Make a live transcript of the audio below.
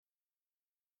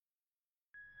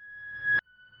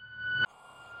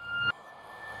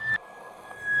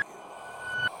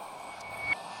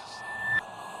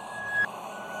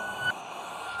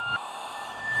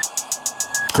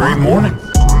Great morning.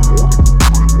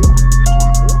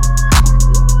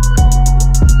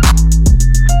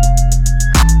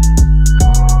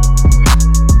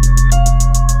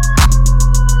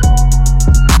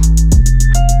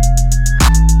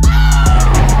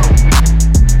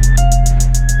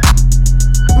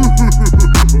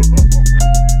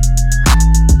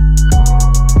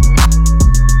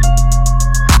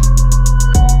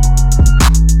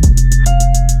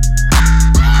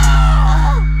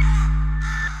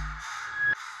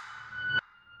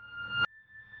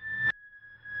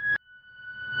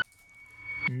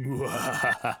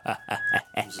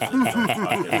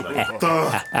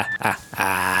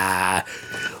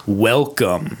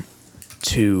 Welcome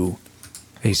to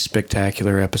a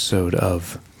spectacular episode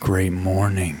of Great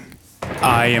Morning.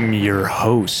 I am your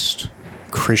host,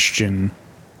 Christian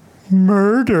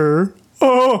Murder.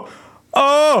 Or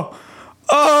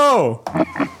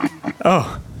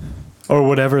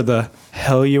whatever the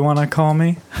hell you want to call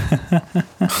me.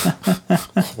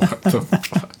 What the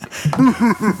fuck?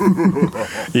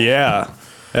 Yeah.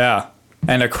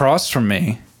 And across from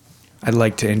me, I'd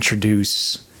like to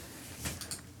introduce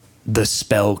the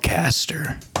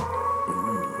spellcaster,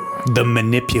 the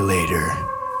manipulator,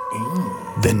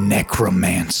 the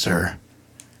necromancer,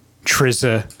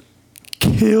 Trizza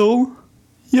Kill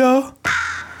Ya.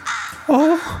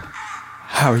 Oh,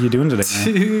 how are you doing today,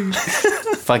 man?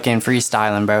 Fucking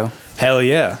freestyling, bro. Hell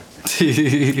yeah.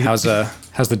 How's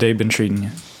the day been treating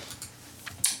you?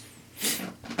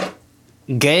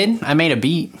 Good. I made a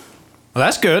beat. Well,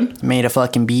 that's good. Made a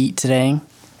fucking beat today.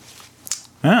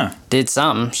 Yeah. Did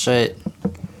something. Shit.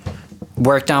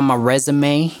 Worked on my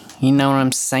resume. You know what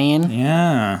I'm saying?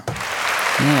 Yeah.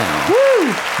 Yeah. Woo!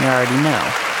 You already know.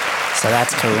 So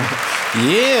that's cool.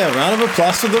 Yeah, round of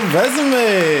applause for the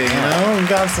resume. You know, we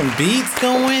got some beats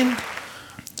going.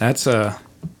 That's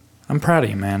I'm proud of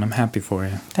you, man. I'm happy for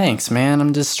you. Thanks, man.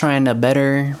 I'm just trying to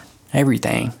better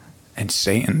everything. And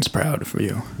Satan's proud for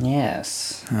you.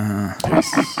 Yes. And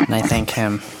I thank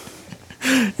him.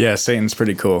 Yeah, Satan's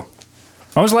pretty cool.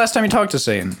 When was the last time you talked to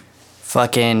Satan?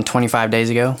 Fucking 25 days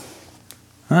ago.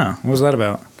 Oh, what was that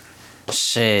about?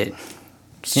 Shit.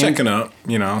 Just checking up,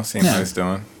 you know, seeing how he's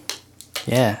doing.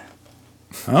 Yeah.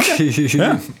 Okay.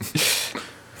 Yeah.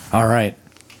 All right.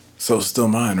 So it's still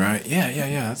mine, right? Yeah.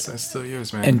 That's still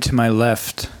yours, man. And to my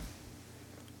left,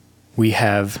 we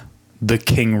have the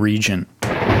King Regent,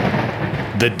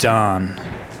 the Don,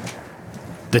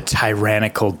 the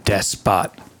tyrannical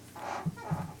despot,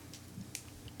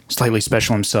 slightly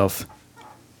special himself,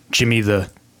 Jimmy the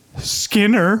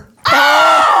Skinner.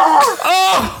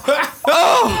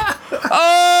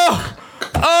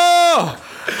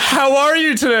 How are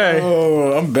you today?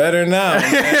 Oh, I'm better now.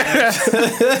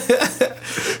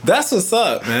 That's what's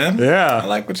up, man. Yeah. I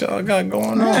like what y'all got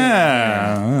going on.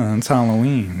 Yeah, it's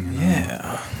Halloween.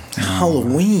 Yeah.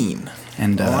 Halloween.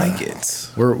 And I like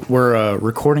it. We're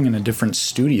recording in a different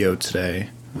studio today.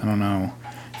 I don't know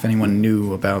if anyone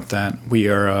knew about that. We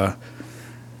are.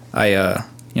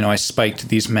 I spiked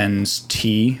these men's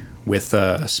tea with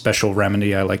a special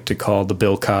remedy I like to call the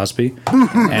Bill Cosby,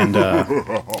 and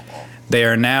they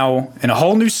are now in a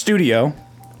whole new studio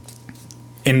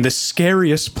in the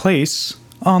scariest place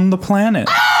on the planet.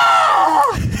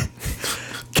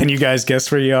 Can you guys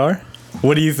guess where you are?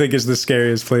 What do you think is the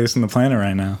scariest place on the planet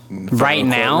right now? Right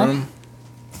now? Courtroom?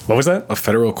 What was that? A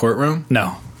federal courtroom?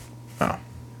 No. Oh.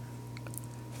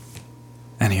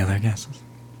 Any other guesses?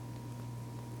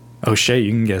 Oh, Shay,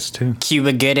 you can guess too.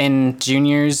 Cuba Gooding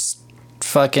Jr.'s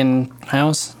fucking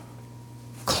house.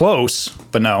 Close,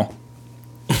 but no.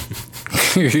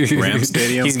 Ram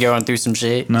Stadium? He's going through some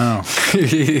shit. No.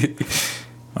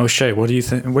 Oh, Shay, what do you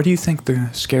think? What do you think the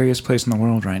scariest place in the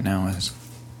world right now is?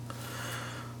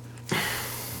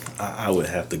 I would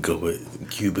have to go with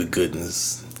Cuba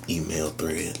Gooding's email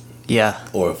thread Yeah.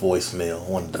 or a voicemail.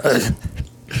 One of those.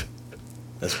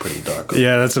 That's pretty dark.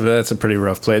 Yeah, that's a pretty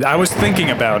rough place. I was thinking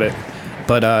about it,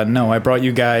 but no, I brought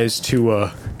you guys to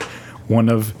one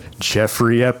of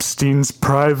Jeffrey Epstein's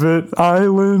private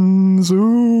islands.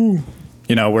 Ooh.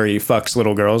 You know, where he fucks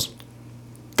little girls.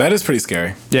 That is pretty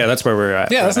scary. Yeah, that's where we're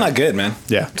at. Yeah, that's not good, man.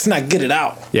 Yeah. Let's not get it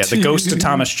out. Yeah, the ghost of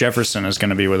Thomas Jefferson is going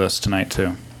to be with us tonight,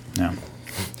 too. Yeah.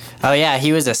 Oh yeah,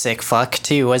 he was a sick fuck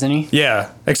too, wasn't he? Yeah,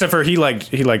 except for he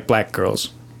liked black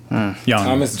girls. Young.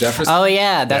 Thomas Jefferson? Oh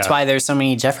yeah, that's Yeah. why there's so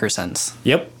many Jeffersons.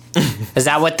 Yep. Is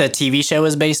that what the TV show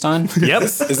was based on? Yep.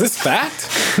 Is this fact?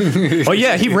 Oh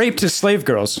yeah, he raped his slave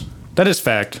girls. That is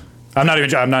fact. I'm not even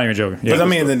joking. Yeah. But I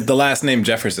mean, the last name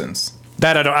Jeffersons.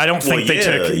 That I don't think they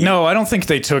yeah, took. yeah. No, I don't think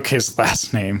they took his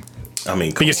last name. I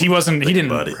mean, Because he wasn't. He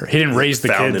about it. didn't raise the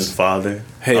Founding kids. father.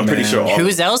 Hey, I'm pretty man. sure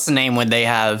Whose else name would they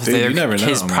have? Dude, you never know,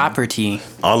 his man. property.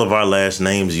 all of our last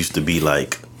names used to be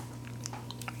like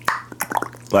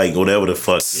whatever the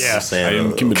fuck. You know what I'm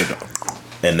saying? Give me the dog.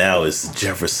 And now it's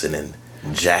Jefferson and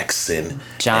Jackson,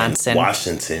 Johnson. and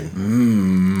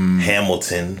Washington,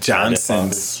 Hamilton,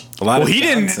 Johnsons. A lot Well, of he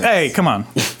didn't. Johnsons. Hey, come on!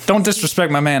 Don't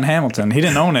disrespect my man Hamilton. He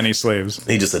didn't own any slaves.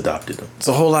 He just adopted them. It's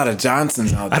a whole lot of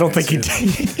Johnsons out there. I don't think he too.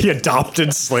 did. He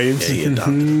adopted slaves. Yeah, he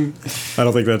adopted them. I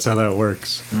don't think that's how that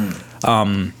works.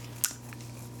 And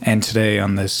today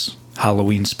on this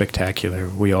Halloween spectacular,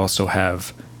 we also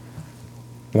have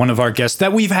one of our guests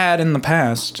that we've had in the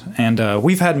past, and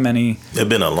we've had many. It's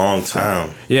been a long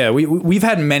time. Yeah, we've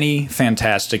had many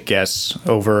fantastic guests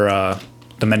over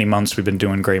the many months we've been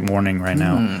doing Great Morning right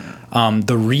now.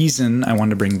 The reason I wanted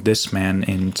to bring this man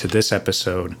into this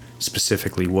episode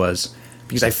specifically was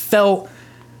because I felt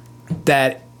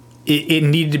that it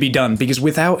needed to be done, because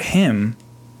without him,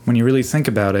 when you really think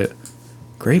about it,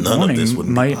 Great None of Morning this would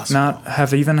be might possible. not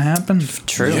have even happened.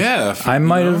 True. Yeah. I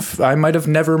might have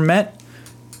never met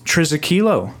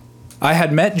Trizaquilo. I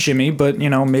had met Jimmy, but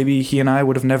maybe he and I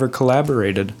would have never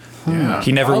collaborated. Yeah.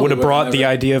 He never Probably would have brought the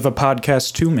never- idea of a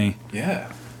podcast to me.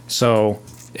 Yeah. So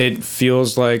it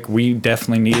feels like we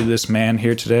definitely needed this man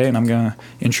here today, and I'm gonna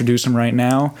introduce him right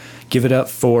now. Give it up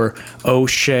for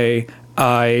O'Shea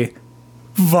I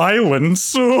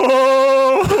Violence.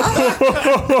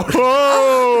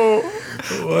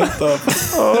 What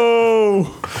the?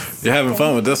 Oh, You're having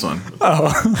fun with this one.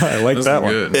 I like This that is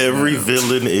one. good. Every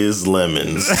villain is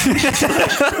lemons.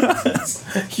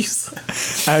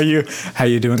 How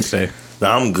you doing today?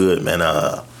 Nah, I'm good, man.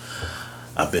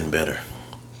 I've been better,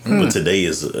 but today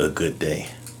is a good day.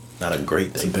 Not a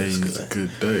great day. But it's Today's a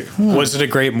good. good day. Was it a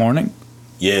great morning?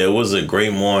 Yeah, it was a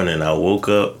great morning. I woke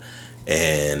up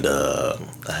and I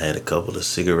had a couple of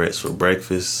cigarettes for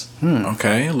breakfast.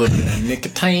 Okay, a little bit of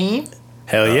nicotine.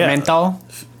 Hell yeah! Menthol.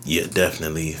 Yeah,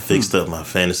 definitely fixed up my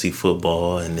fantasy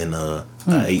football, and then I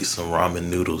ate some ramen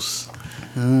noodles.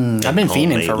 I've been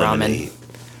fiending for ramen.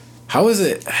 How is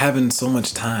it having so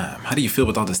much time? How do you feel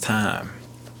with all this time?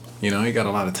 You got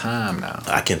a lot of time now.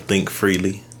 I can think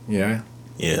freely. Yeah.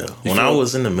 Yeah, when I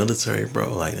was in the military,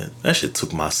 bro, like that shit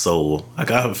took my soul.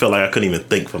 Like I felt like I couldn't even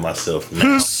think for myself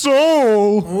now.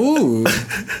 Soul. Ooh.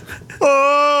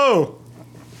 Oh.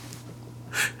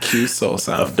 Cute soul I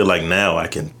sound. feel like now I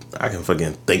can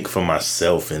fucking think for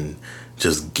myself and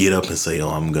just get up and say, oh,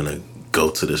 I'm gonna go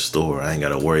to the store. I ain't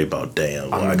gotta worry about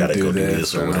damn. Well, I gotta go do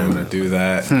this or I'm whatever. gonna do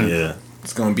that. Yeah,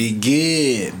 It's gonna be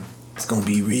good. It's gonna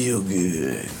be real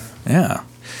good. Yeah.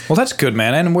 Well, that's good,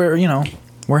 man. And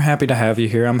we're happy to have you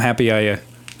here. I'm happy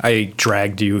I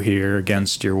dragged you here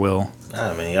against your will,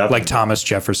 I mean, y'all like Thomas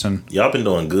Jefferson. y'all been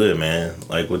doing good, man.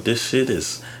 Like with this shit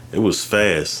it was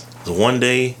fast. So one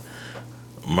day,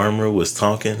 Murmur was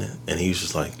talking and he was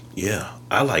just like, "Yeah,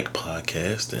 I like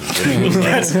podcasts," and he was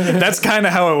like, That's kind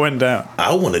of how it went down.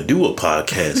 "I want to do a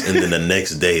podcast," and then the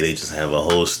next day they just have a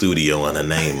whole studio and a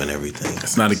name and everything.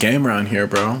 It's not a game around here,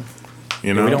 bro.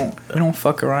 You know. We don't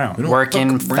fuck around. Working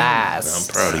I'm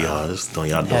fast. proud of y'all.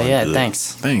 Y'all doing Hell yeah, good.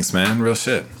 thanks. Thanks, man. Real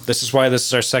shit. This is why this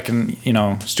is our second,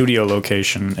 studio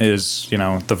location is,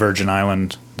 the Virgin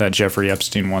Island that Jeffrey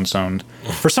Epstein once owned.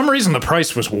 For some reason, the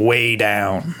price was way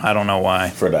down. I don't know why.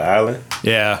 For the island,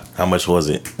 Yeah, how much was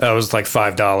it? that was like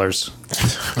 $5.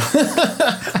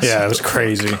 Yeah, it was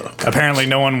crazy. Apparently,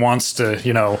 no one wants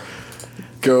to,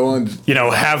 Go on.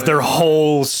 have their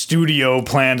whole studio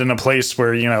planned in a place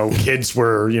where, kids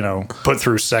were, put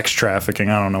through sex trafficking.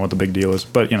 I don't know what the big deal is,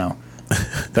 but,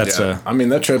 that's I mean,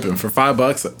 they're tripping for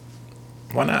 $5.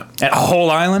 Why not? a whole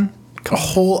island. A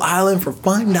whole island for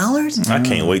 $5? I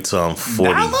can't wait till I'm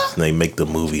 40 and they make the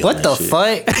movie. What on the that shit.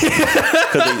 fuck?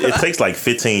 Because it takes like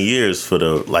 15 years for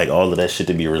all of that shit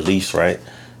to be released, right?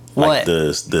 Like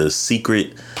What? the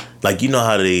secret, like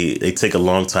how they take a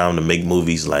long time to make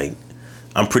movies. Like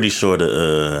I'm pretty sure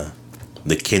the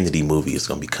Kennedy movie is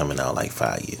gonna be coming out like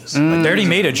 5 years. They already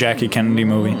made a Jackie Kennedy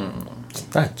movie.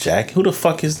 Not Jack. Who the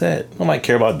fuck is that? Nobody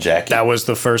care about Jackie. That was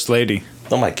the first lady.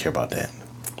 Nobody care about that.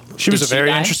 She was Did a she very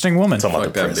die? interesting woman. Talking about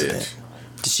Fuck the that president.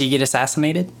 bitch. Did she get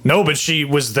assassinated? No, but she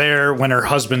was there when her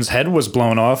husband's head was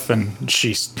blown off, and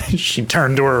she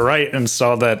turned to her right and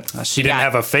saw that she didn't got-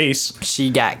 have a face. She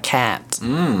got capped.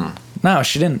 No,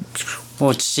 she didn't.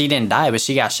 Well, she didn't die, but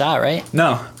she got shot, right?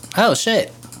 No. Oh,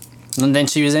 shit. And then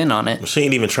she was in on it. She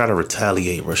ain't even try to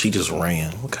retaliate, bro. She just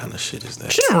ran. What kind of shit is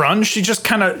that? She didn't run. She just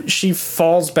she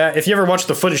falls back. If you ever watch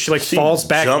the footage, she falls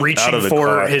back jumped out reaching of the for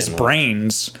car his and-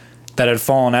 brains that had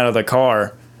fallen out of the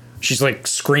car. She's like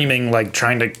screaming, like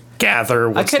trying to gather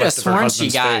I what's could have left of her sworn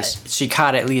husband's face. she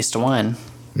caught at least one.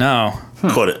 No.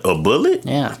 Caught it, a bullet?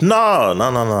 Yeah. No.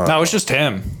 No, it was just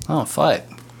him. Oh fuck.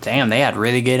 Damn, they had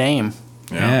really good aim.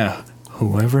 Yeah.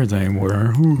 Whoever they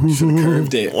were.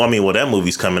 Curved it. Well, I mean, that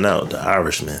movie's coming out, The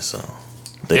Irishman, so.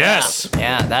 Yes.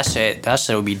 Yeah, that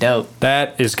shit would be dope.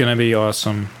 That is going to be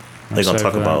awesome. They're going to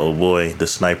talk Excited for about, that. oh boy, the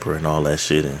sniper and all that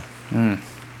shit. And,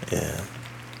 yeah.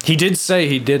 He did say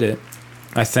he did it.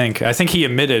 I think he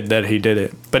admitted that he did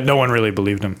it, but no one really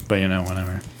believed him. But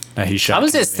whatever. That he shot. I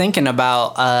was just Kennedy. thinking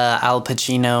about Al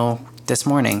Pacino this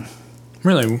morning.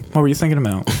 Really, what were you thinking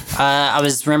about? I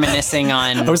was reminiscing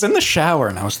on. I was in the shower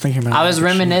and I was thinking about. I was Al Pacino.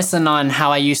 reminiscing on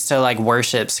how I used to like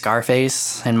worship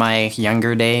Scarface in my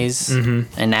younger days, and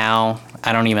now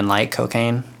I don't even like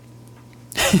cocaine.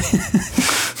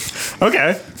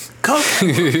 Okay.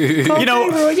 You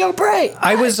know, Yo, Bray.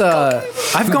 I was.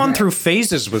 I've gone through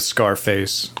phases with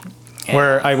Scarface,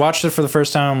 where I watched it for the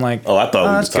first time. I'm like, Oh, I thought we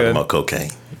were that's talking good. about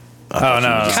cocaine. Oh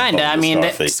no. Kinda. I mean,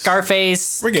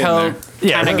 Scarface, We're getting coke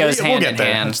there. kind of goes we'll hand get in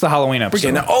there. hand. It's the Halloween episode.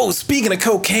 Okay, now, speaking of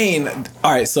cocaine,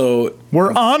 all right, so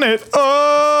We're on it.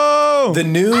 Oh, the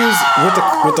news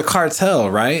with the cartel,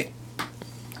 right?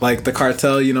 Like the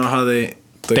cartel, you know how they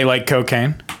they like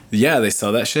cocaine. yeah, they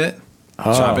sell that shit.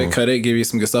 Chop it, cut it, give you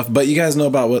some good stuff. But you guys know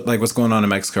about what's going on in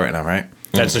Mexico right now, right?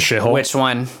 That's a shithole. Which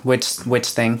one? Which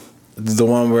thing? The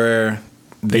one where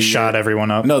They shot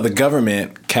everyone up. No, the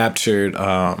government captured.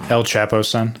 El Chapo's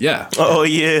son. Yeah. Oh,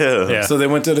 yeah. Yeah. So they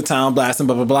went to the town blasting,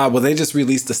 blah blah blah. Well, they just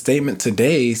released a statement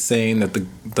today saying that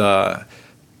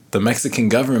the Mexican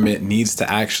government needs to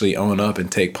actually own up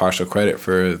and take partial credit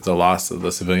for the loss of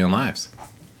the civilian lives.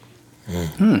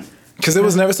 Because it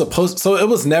was never supposed. So it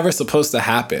was never supposed to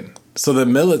happen. So the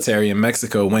military in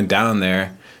Mexico went down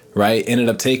there, right? Ended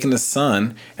up taking the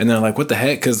son, and they're like, "What the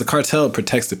heck?" Because the cartel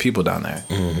protects the people down there.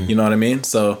 You know what I mean?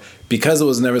 So because it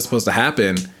was never supposed to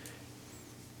happen,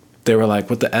 they were like,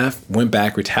 "What the f?" Went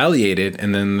back, retaliated,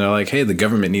 and then they're like, "Hey, the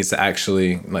government needs to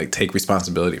actually like take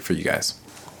responsibility for you guys."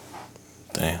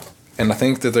 Damn. And I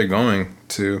think that they're going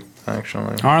to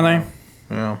actually. Are they?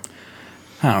 Yeah.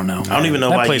 I don't know. I don't even know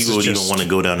That why place you would is even just- want to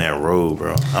go down that road,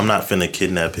 bro. I'm not finna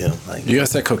kidnap him. Like, You guys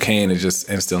said cocaine, is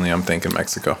just instantly I'm thinking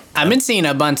Mexico. I've been seeing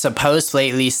a bunch of posts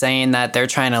lately saying that they're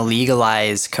trying to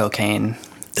legalize cocaine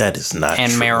that is not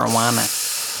and true.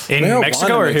 marijuana in Marijuana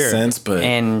Mexico or makes here? sense, but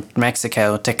in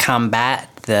Mexico to combat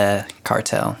the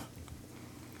cartel.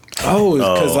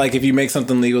 because like if you make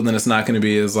something legal, then it's not going to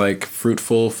be as like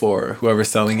fruitful for whoever's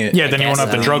selling it. Yeah, then you won't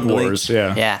have the guess drug so. wars.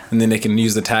 Yeah. Yeah. And then they can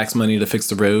use the tax money to fix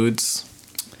the roads.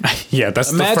 Yeah,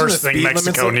 that's the first thing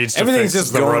Mexico needs to Everything's fix just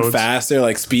is the going roads. faster.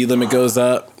 Like speed limit goes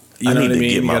up. You I know need what I to mean?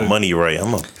 get You my gotta- money right.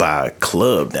 I'm gonna buy a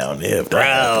club down there. If that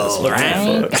happens. What the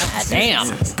Right? fuck? God damn.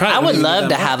 Probably I would don't need love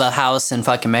that to have a house in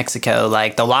fucking Mexico.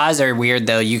 Like the laws are weird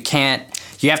though. You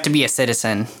have to be a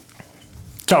citizen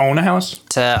To own a house?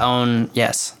 to own.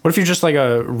 Yes. What if you're just like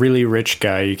a really rich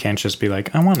guy? You can't just be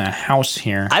like, I want a house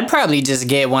here. I'd probably just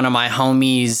get one of my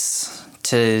homies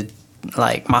to,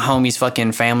 like, my homies'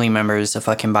 fucking family members to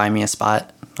fucking buy me a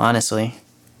spot, honestly.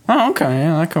 Oh, okay.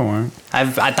 Yeah, that could work.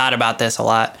 I thought about this a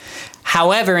lot.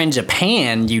 However, in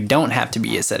Japan, you don't have to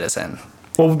be a citizen.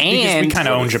 Well, because we And- kind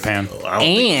of own Japan. I don't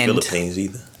think And- Philippines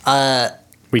either.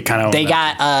 We kind of own They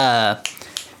that. got,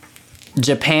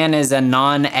 Japan is a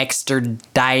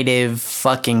non-extraditive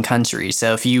fucking country.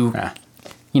 So if you,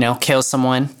 Yeah. kill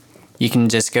someone, you can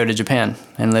just go to Japan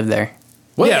and live there.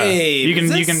 Yeah, Wait, you can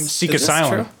is you can this- seek is this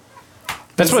asylum. true?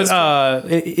 That's what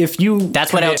if you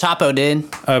That's what El commit Chapo did.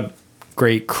 a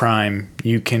great crime,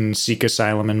 you can seek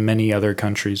asylum in many other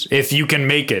countries if you can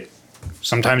make it.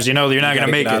 Sometimes you're not You going gotta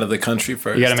to make get out it. of the country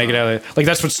first. You got to make it out of like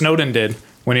that's what Snowden did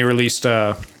when he released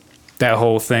that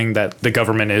whole thing that the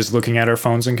government is looking at our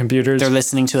phones and computers. They're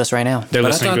listening to us right now. They're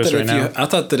But listening to us right now. I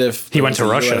thought that if He there went to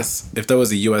was a Russia. if there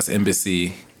was a U.S.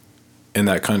 embassy in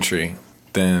that country,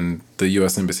 then the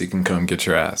U.S. embassy can come get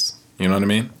your ass. You know what I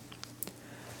mean?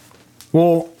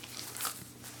 Well,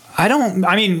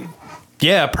 I mean,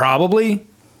 yeah, probably.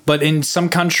 But in some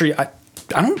country,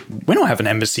 we don't have an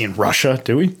embassy in Russia,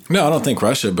 do we? No, I don't think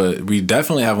Russia, but we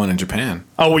definitely have one in Japan.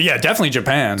 Oh, well, yeah, definitely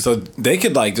Japan. So they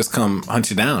could like just come hunt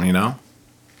you down, you know?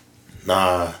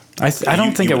 Nah. I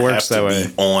don't think You it would works have that to way.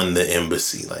 be on the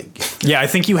embassy, like Yeah, I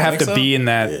think you have think to so? be in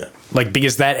that, Yeah. like,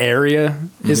 because that area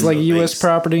is like The U.S. base.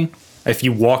 property. If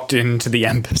you walked into the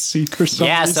embassy for some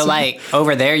Yeah, reason. so like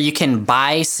over there, you can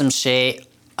buy some shit,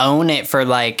 own it for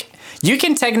like. You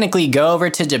can technically go over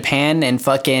to Japan and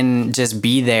fucking just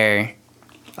be there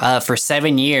for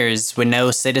 7 years with no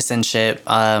citizenship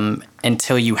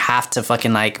until you have to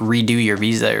fucking like redo your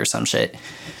visa or some shit.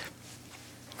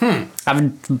 I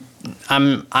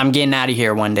I'm getting out of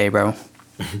here one day, bro.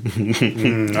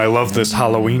 I love this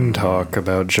Halloween talk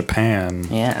about Japan.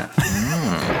 Yeah.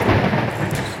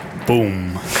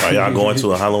 Boom. Are y'all going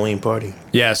to a Halloween party?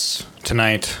 Yes,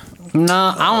 tonight.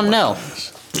 No, I don't know.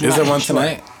 Is there one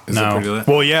tonight? Is it pretty No. lit?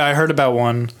 Well, yeah, I heard about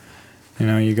one. You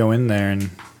know, you go in there and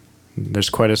there's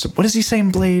quite a. What does he say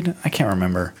in Blade? I can't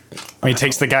remember. When he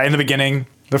takes the guy in the beginning,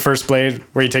 the first Blade,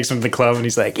 where he takes him to the club and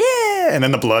he's like, yeah, and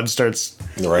then the blood starts.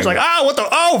 Right. He's like, what the?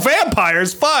 Oh,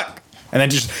 vampires, fuck. And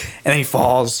then he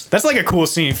falls. That's like a cool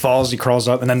scene. He falls, he crawls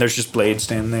up, and then there's just Blade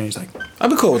standing there. He's like, I'd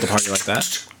be cool with a party like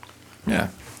that. Yeah.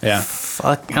 yeah,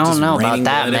 Fuck, I don't Just know about raining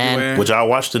that, blood man. everywhere. Would y'all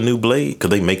watch the new Blade? Because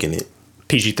they making it.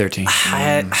 PG-13.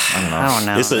 I don't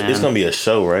know. It's man. gonna be a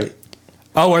show, right?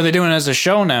 Oh, are they doing it as a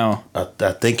show now? I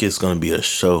think it's gonna be a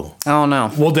show. I don't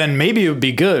know. Well, then maybe it would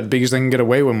be good because they can get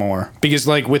away with more. Because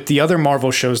like with the other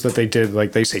Marvel shows that they did,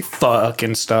 like they say fuck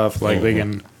and stuff. Like they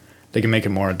can make it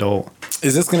more adult.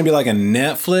 Is this going to be like a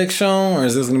Netflix show, or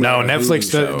is this going to be No, like a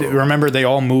Netflix. Hulu show? Remember, they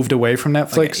all moved away from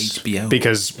Netflix HBO.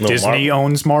 because No, Disney Marvel.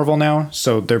 owns Marvel now,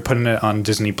 so they're putting it on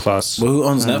Disney Plus. Well, who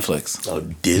owns Netflix? Oh,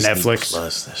 Disney Netflix.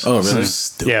 Plus. That's Oh, really? so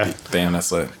stupid. Yeah, Damn,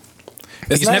 that's lit.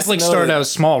 because Netflix started out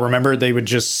small. Remember, they would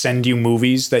just send you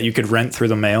movies that you could rent through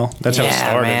the mail. That's how it Yeah,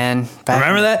 started. man. Back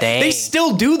Remember in the that? day. They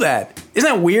still do that. Isn't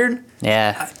that weird?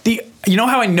 Yeah. You know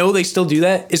how I know they still do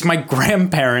that? Is my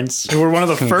grandparents, who were one of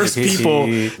the first people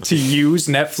to use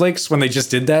Netflix when they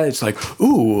just did that. It's like,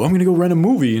 ooh, I'm going to go rent a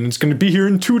movie and it's going to be here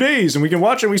in 2 days and we can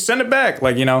watch it and we send it back.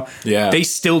 Like, Yeah. they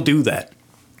still do that.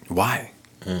 Why?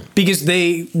 Because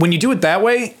when you do it that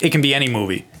way, it can be any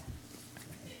movie.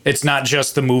 It's not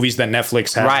just the movies that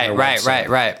Netflix has. on their website.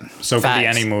 Right. So it can be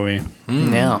Facts. any movie.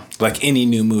 Yeah. Like any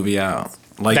new movie out.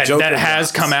 Like That, Joker that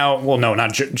has drops. come out. Well, no,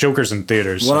 not Joker's in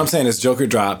theaters. What I'm saying is Joker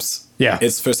drops. Yeah.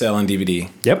 It's for sale on DVD.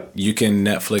 Yep. You can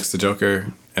Netflix the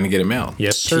Joker and get it mailed.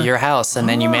 Yes, sir. To your house and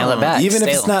then you mail it back. Even if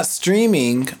it's still. not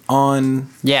streaming on.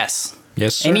 Yes.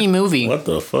 Yes, sir. Any movie. What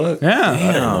the fuck? Yeah. I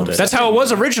didn't know that. That's how it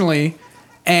was originally.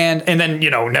 And then,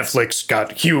 Netflix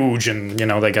got huge and,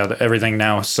 they got everything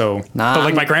now. So, Nah, but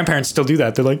like my grandparents still do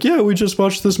that. They're like, yeah, we just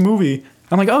watched this movie.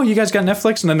 I'm like, oh, you guys got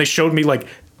Netflix? And then they showed me like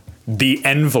the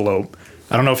envelope.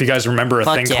 I don't know if you guys remember a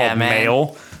Fuck thing yeah, called man.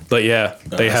 Mail, but yeah,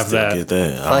 they I have still that. Get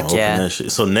that. Fuck I'm hoping yeah. that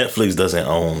shit. So Netflix doesn't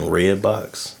own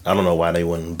Redbox. I don't know why they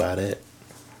wouldn't buy that.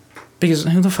 Because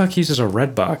who the fuck uses a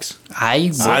red box? I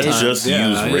just use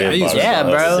I use Redbox. Yeah,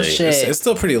 the bro, other day. shit. It's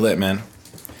still pretty lit, man.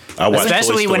 I watched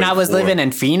Especially Toy when Story I was 4. living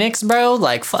in Phoenix, bro.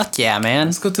 Like, fuck yeah, man.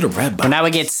 Let's go to the Red Box. When I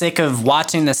would get sick of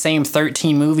watching the same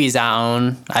 13 movies I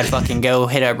own, I'd fucking go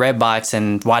hit up Redbox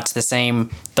and watch the same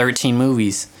 13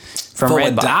 movies from for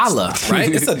Redbox. $1,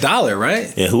 right? It's $1,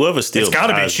 right? Yeah, whoever still It's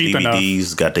gotta be buys cheap enough.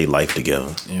 DVDs got their life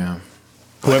together. Yeah.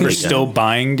 Whoever's still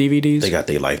buying DVDs. They got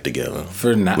their life together.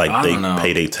 For not, Like I they don't know.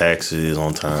 pay their taxes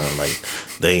on time. Like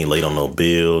they ain't late on no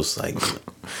bills. Like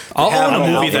I'll have own a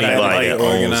them movie all that I anybody like. that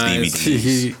owns organized.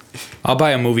 DVDs. I'll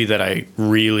buy a movie that I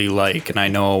really like and I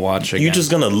know I'll watch again. You just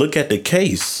gonna look at the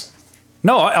case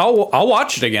No, I'll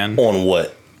watch it again on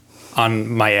what? on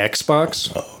my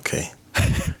Xbox. Oh, okay.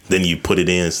 Then you put it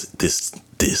in. This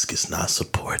disc is not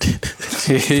supported.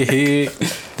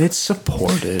 It's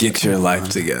supported. Get your life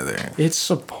together. It's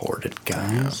supported,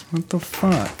 guys. What the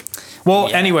fuck? Well,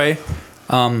 Yeah. anyway,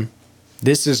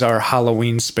 this is our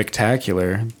Halloween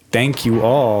spectacular. Thank you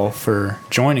all for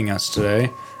joining us today.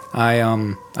 I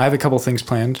have a couple things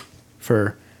planned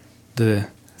for the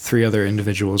 3 other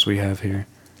individuals we have here.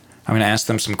 I'm gonna ask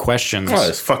them some questions. Oh,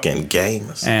 it's fucking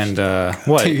games. And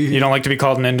what? You don't like to be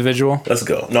called an individual? Let's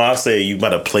go. No, I'll say you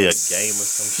better play a game or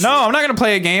some No, I'm not gonna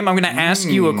play a game. I'm gonna ask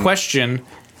you a question,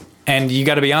 and you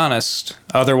got to be honest.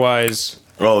 Otherwise, shit.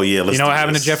 Oh yeah, let's you know do what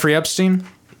happened to this. Jeffrey Epstein?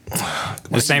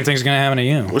 The same thing's gonna happen to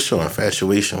you. What's your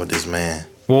infatuation with this man?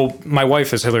 Well, my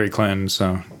wife is Hillary Clinton,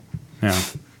 so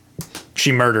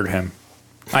she murdered him.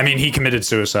 I mean, he committed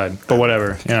suicide, but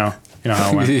whatever. You know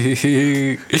how it went.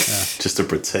 Just to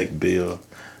protect Bill.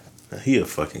 He a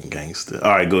fucking gangster.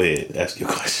 All right, go ahead. Ask your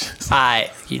questions. All right,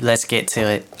 let's get to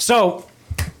it. So,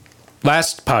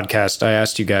 last podcast, I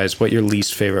asked you guys what your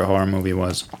least favorite horror movie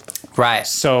was. Right.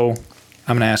 So,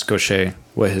 I'm gonna ask O'Shea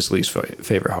what his least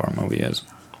favorite horror movie is.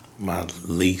 My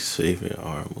least favorite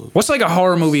horror movie. What's like a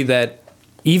horror movie that,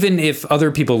 even if other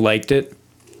people liked it,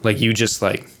 like you just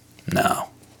like, no.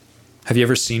 Have you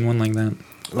ever seen one like that?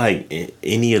 Like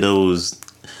any of those,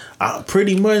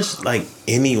 pretty much like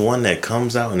anyone that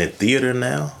comes out in the theater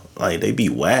now, like they be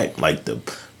whack. Like the,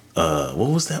 what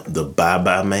was that? The Bye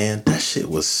Bye Man. That shit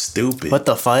was stupid. What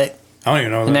the fuck? I don't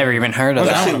even know. I never even heard of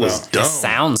that that. shit was It dumb.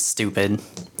 sounds stupid.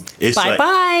 It's Bye like,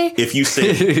 bye. If you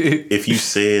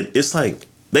said, it's like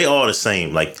They all the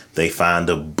same. Like they find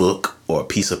a book or a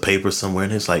piece of paper somewhere,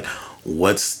 and it's like,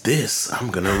 "What's this? I'm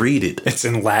gonna read it." It's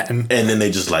in Latin. And then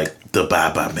they just like the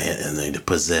Bye Man, and they're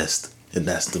possessed, and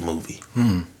that's the movie.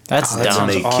 That's And dumb.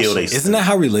 they awesome. kill they. Isn't that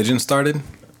how religion started?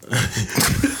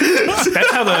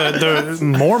 That's how the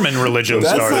Mormon religion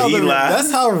started.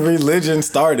 That's how religion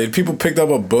started. People picked up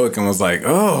a book and was like,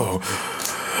 oh,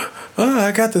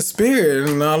 I got the spirit.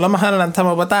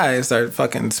 And start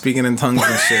fucking speaking in tongues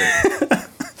and shit.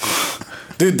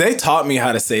 Dude, they taught me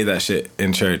how to say that shit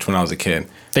in church when I was a kid.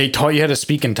 They taught you how to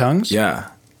speak in tongues? Yeah.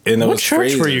 And it What was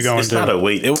church were you going It's to? not a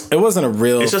wait. It wasn't a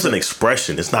real. It's just an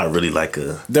expression. It's not really like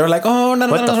a. They were like, oh, no,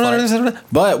 What the fuck?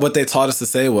 But what they taught us to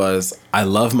say was, I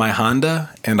love my Honda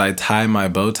and I tie my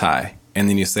bow tie. And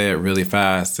then you say it really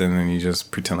fast and then you just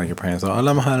pretend like you're praying. So, I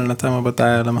love my Honda, I tie my bow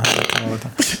tie, I love my Honda, I tie my bow tie.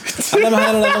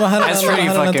 That's pretty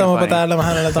fucking funny.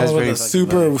 That's pretty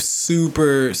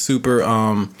fucking Super.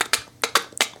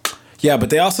 Yeah,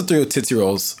 but they also threw Tootsie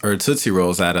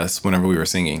Rolls at us whenever we were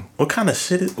singing. What kind of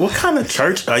shit is? What kind of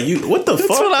church are you? What the fuck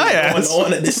what I is going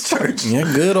on at this church? Yeah,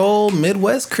 good old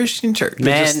Midwest Christian church.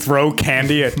 Man, Just throw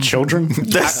candy at children?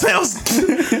 That sounds.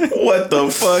 What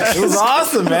the fuck? It was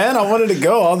awesome, man. I wanted to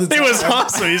go all the time. It was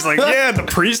awesome. He's like, yeah, the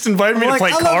priest invited me I'm to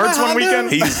like, play I love cards my one Honda.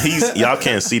 weekend. He's y'all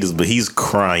can't see this, but he's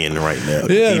crying right now.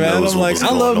 Yeah, He man. knows I'm what like, was I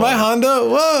going love my on Honda.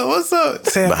 Whoa, what's up?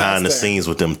 Say it behind the faster. scenes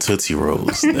with them Tootsie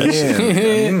Rolls. That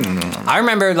shit. I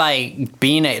remember like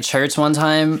being at church one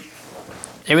time.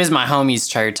 It was my homie's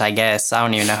church, I guess. I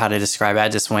don't even know how to describe it. I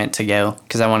just went to go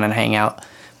because I wanted to hang out.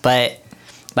 But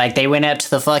like they went up to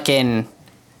the fucking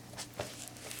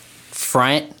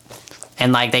front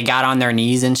and like they got on their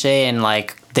knees and shit and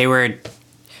like they were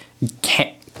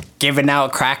giving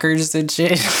out crackers and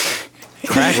shit.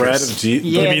 Bread of Jesus.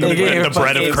 Yeah, You mean they did. the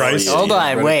bread of Fucking- Christ? Hold on,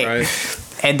 Bread of wait.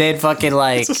 Christ. And then fucking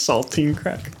like It's a saltine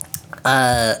crack.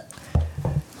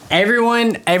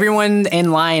 everyone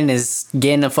in line is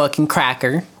getting a fucking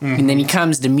cracker, and then he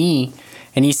comes to me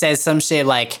and he says some shit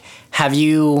like, "Have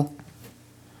you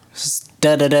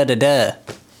da da da da da?"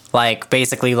 Like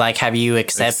basically like, "Have you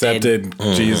accepted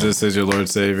Jesus as your Lord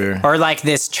Savior. or like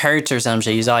this church or some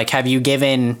shit?" He's like, "Have you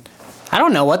given?" I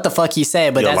don't know what the fuck he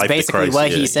said, but Your that's life to basically Christ,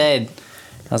 what yeah. he said.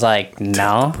 I was like,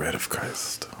 "No." Bread of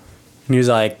Christ. He was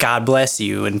like, "God bless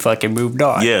you," and fucking moved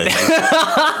on. Yeah,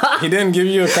 He didn't give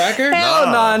you a cracker? Hell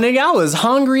no, nigga. I was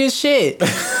hungry as shit.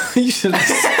 You should have.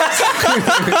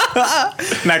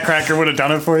 That cracker would have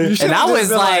done it for you. And I was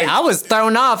like, I was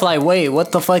thrown off. Like, wait,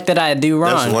 what the fuck did I do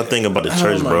wrong? that's one thing about the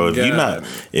church, my bro. If you God.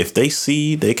 if they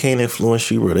see they can't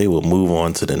influence you, bro, they will move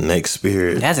on to the next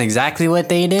spirit. That's exactly what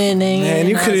they did, nigga. Man,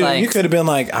 you And I could was have like, you could have been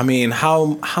like, I mean,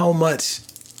 how much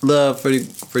love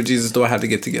for Jesus do I have to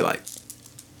get like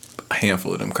a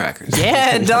handful of them crackers?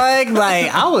 yeah, dog. Like,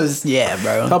 I was, yeah,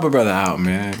 bro. Help a brother out,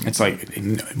 man. It's like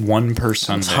one per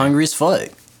Sunday. Hungry as fuck.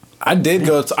 I did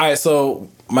go to. All right, so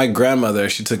my grandmother,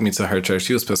 she took me to her church.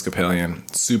 She was Episcopalian,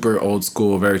 super old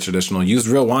school, very traditional. Used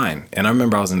real wine, and I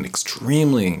remember I was an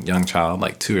extremely young child,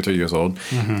 like 2 or 3 years old,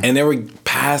 and they were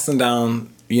passing down,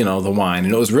 the wine,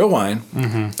 and it was real wine.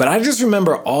 But I just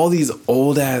remember all these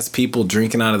old ass people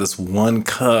drinking out of this one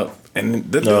cup, and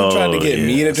they were trying to get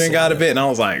me to drink out of it, and I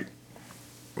was like,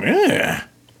 yeah.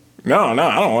 No, I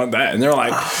don't want that. And they're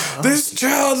like, this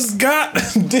child's got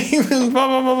demons, blah,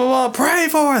 blah, blah, blah, blah. Pray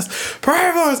for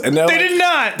us. And they did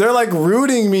not. They're like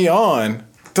rooting me on.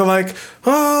 They're like,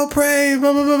 oh, pray,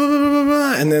 blah, blah, blah, blah, blah, blah,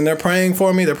 blah. And then they're praying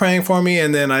for me.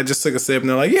 And then I just took a sip and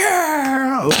they're like,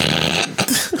 yeah.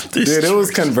 Dude, it was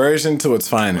conversion to its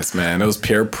finest, man. It was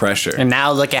pure pressure. And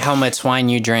now look at how much wine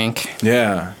you drink.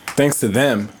 Yeah. Thanks to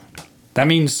them. That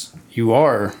means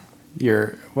you're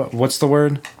what's the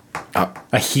word?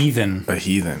 A heathen. A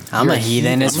heathen. I'm a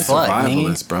heathen as fuck, nigga.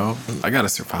 Survivalist, bro. I gotta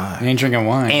survive. You ain't drinking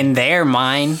wine. In their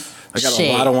mind, I got a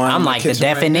shit, lot of wine in I'm my like the kitchen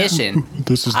right definition.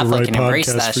 This is I the right fucking embrace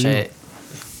podcast that for you. shit.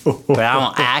 But I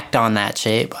don't act on that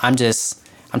shit. I'm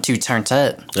too turned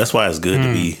up. That's why it's good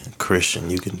to be Christian.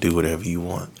 You can do whatever you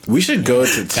want. We should go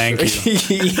to Thank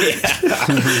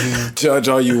yeah. Judge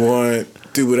all you want.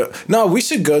 Do whatever. No, we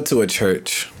should go to a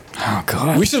church. Oh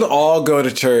God. We should all go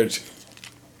to church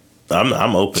I'm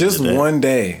open. just to that. one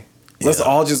day. Let's Yeah.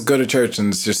 all just go to church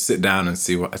and just sit down and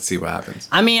see what happens.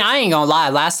 I mean, I ain't gonna lie.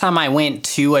 Last time I went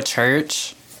to a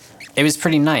church, it was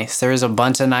pretty nice. There was a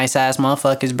bunch of nice ass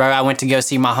motherfuckers, bro. I went to go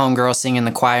see my homegirl sing in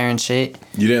the choir and shit.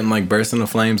 You didn't like burst into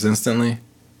flames instantly?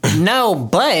 No,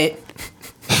 but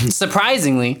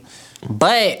surprisingly,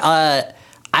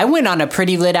 I went on a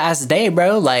pretty lit ass day,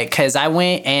 bro. Like, cause I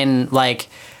went and like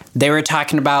they were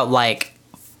talking about like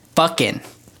fucking.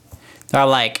 They're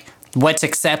like, what's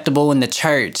acceptable in the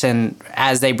church, and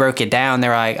as they broke it down,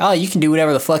 they're like, oh, you can do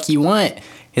whatever the fuck you want.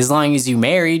 as long as you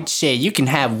married, shit, you can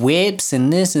have whips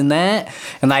and this and that.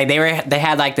 And like they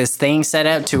had like this thing set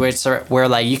up to where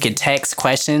like you could text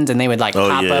questions and they would like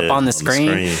pop up on the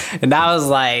screen. And I was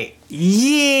like,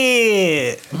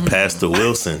 yeah, Pastor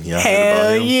Wilson, y'all hell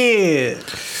heard about him? yeah.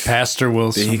 Pastor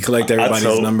Wilson. Did he collect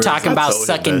everybody's numbers? Talking about told him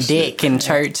sucking that shit. dick in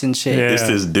church and shit. Yeah. It's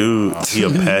this dude.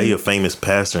 He a famous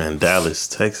pastor in Dallas,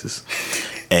 Texas,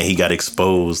 and he got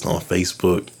exposed on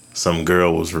Facebook. Some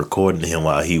girl was recording him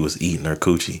while he was eating her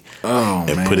coochie,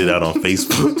 and put it out on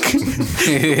Facebook.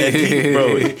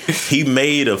 And he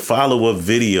made a follow-up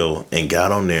video and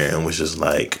got on there and was just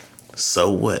like,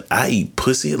 "So what? I eat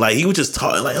pussy." Like he was just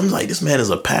talking. Like I'm like, this man is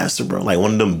a pastor, bro. Like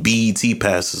one of them BET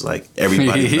pastors. Like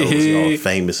everybody knows, he all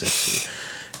famous and shit.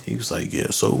 He was like,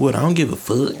 "Yeah, so what? I don't give a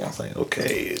fuck." I was like,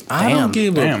 "Okay, I don't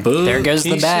give a Damn. fuck. There goes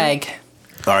the Keisha. bag.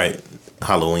 all right."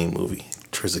 Halloween movie,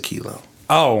 Trizakilo.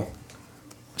 Oh.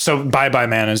 So Bye Bye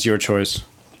Man is your choice.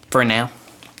 For now.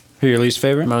 Who your least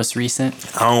favorite? Most recent.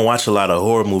 I don't watch a lot of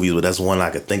horror movies, but that's one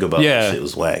I could think about. Yeah. That shit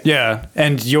was whack. Yeah.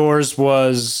 And yours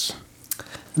was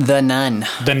The Nun.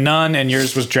 The Nun, and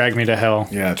yours was Drag Me to Hell.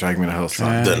 Yeah, Drag Me to Hell.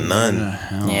 Son. The Nun.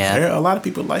 Yeah. There, a lot of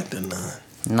people like The Nun.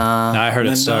 Nah. I heard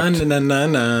it sucked.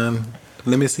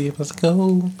 Let me see the pastor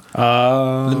go.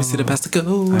 Let me see the pastor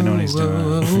go. I know what he's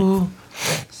doing.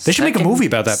 They should make a movie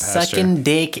about that pastor. Sucking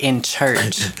dick in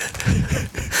church.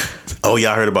 Oh,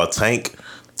 y'all heard about Tank?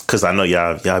 Because I know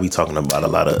y'all be talking about a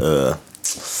lot of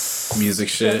Music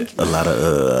shit. so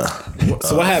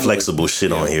what happened? flexible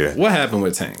shit on here. What happened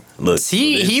with Tank? Look,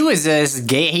 He was just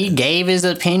he gave his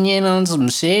opinion on some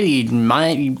shit he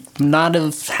might not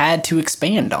have had to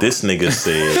expand on. this nigga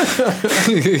said,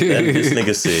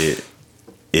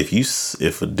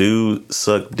 if a dude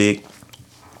suck dick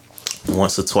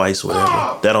once or twice,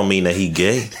 whatever, that don't mean that he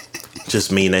gay.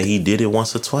 Just mean that he did it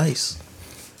once or twice.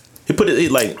 He put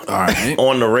it like All right.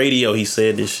 on the radio. He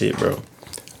said this shit, bro,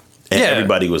 and Yeah.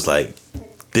 everybody was like,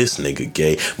 "This nigga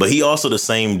gay." But he also the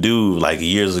same dude. Like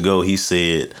years ago, he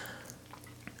said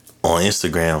on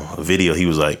Instagram a video. He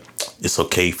was like, "It's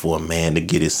okay for a man to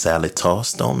get his salad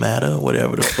tossed. Don't matter,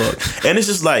 whatever the fuck." And it's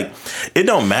just like, it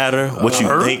don't matter what you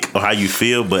think or how you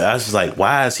feel. But I was just like,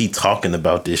 why is he talking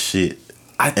about this shit?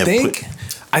 I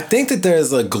think that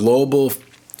there's a global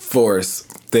force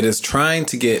that is trying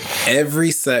to get every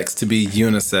sex to be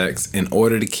unisex in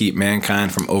order to keep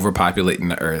mankind from overpopulating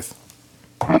the earth.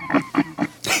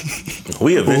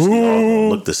 We eventually all gonna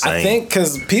look the same. I think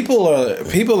because people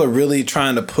are really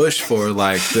trying to push for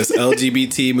like this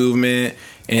LGBT movement,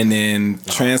 and then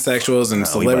transsexuals and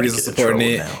celebrities are get in supporting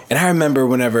trouble it. now. And I remember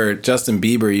whenever Justin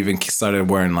Bieber even started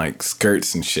wearing like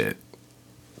skirts and shit,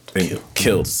 and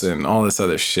kilts and all this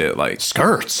other shit. Like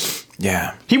Skirts.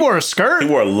 yeah, He wore a skirt. he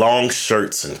wore long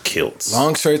shirts and kilts.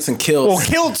 long shirts and kilts. Well,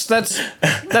 kilts. That's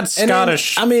And then,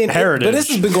 Scottish. heritage. But this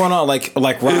has heritage. been going on like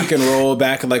rock and roll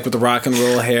back, like with the rock and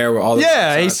roll hair, where all the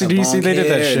Yeah, guys had AC/DC, long they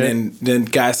did that hair, shit. And then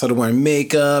guys started wearing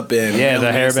makeup and Yeah,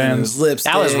 the nails and hairbands. his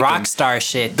lipstick. that was and- rock star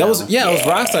shit. That was though. it was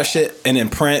rockstar shit, and then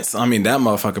Prince. I mean that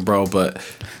motherfucker, bro. But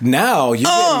now you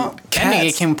That getting nigga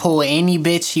cats. can pull any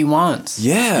bitch he wants.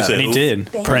 Yeah, said- And he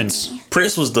did. Prince.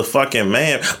 Prince was the fucking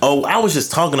man. Oh, I was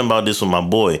just talking about this with my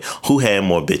boy. Who had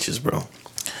more bitches, bro?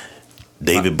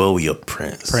 David Bowie or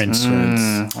Prince? Prince.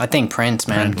 I think Prince,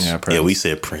 man. yeah, Prince. Yeah, we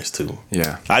said Prince too.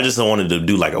 Yeah. I just wanted to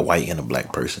do like a white and a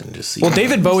black person. Just see. Well,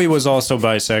 David Bowie was also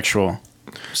bisexual,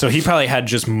 so he probably had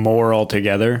just more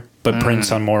altogether. But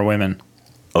Prince on more women.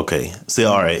 Okay. See,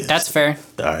 all right. That's fair.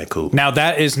 all right. Cool. Now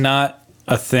that is not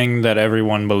a thing that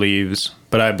everyone believes,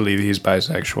 but I believe he's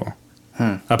bisexual.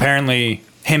 Apparently,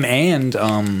 him and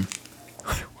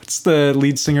what's the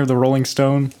lead singer of the Rolling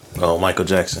Stone? Oh, Michael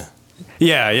Jackson.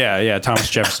 Yeah, Thomas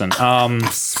Jefferson.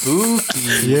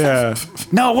 Spooky. Yeah.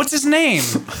 No, what's his name?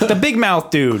 The big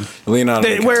mouth dude.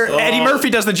 Leonardo. Where Eddie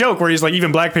Murphy does the joke where he's like,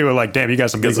 even black people are like, damn, you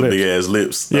got some big Got some lips. big ass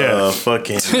lips. Yeah.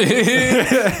 Fucking.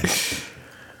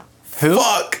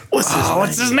 Fuck.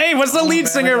 What's his name? What's the lead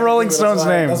singer of Rolling Stone's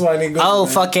name? That's why I didn't go. Oh,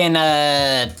 fucking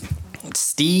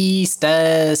Steve.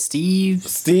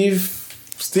 Steve.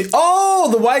 Oh,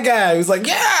 the white guy who's like,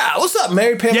 yeah, what's up,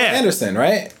 Mary Pamela Yeah. Anderson,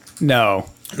 right? No.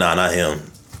 Nah, not him.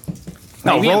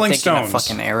 No, Maybe I'm Rolling thinking of Stones.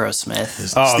 fucking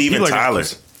Aerosmith. Oh, Steven people are- Tyler.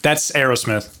 That's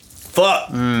Aerosmith. Fuck.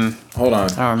 Hold on.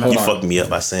 remember. You fucked me up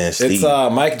by saying Steve. It's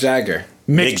Mike Jagger.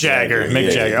 Mick Jagger. Mick Yeah.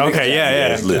 Jagger. Okay, yeah.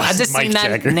 His lips. I just Mike seen that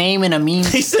Jagger. name in a meme.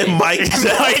 He said Mike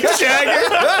Jagger. Mike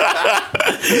Jagger.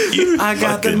 I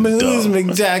got the fucking moves, dumb.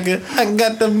 Mick Jagger. I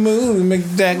got the moves,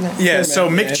 Mick Jagger. Yeah, so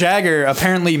man. Mick Jagger,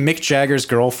 apparently Mick Jagger's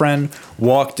girlfriend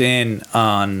walked in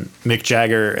on Mick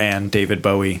Jagger and David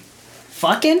Bowie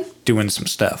Fucking? doing some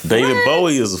stuff. David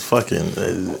Bowie is a fucking.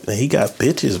 He got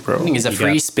bitches, bro. He's a He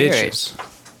free got spirit. bitches.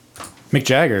 Mick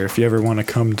Jagger, if you ever want to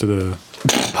come to the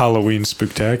Halloween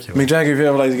Spooktacular. Mick Jagger, if you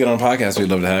ever like to get on a podcast, we'd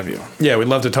love to have you. Yeah, we'd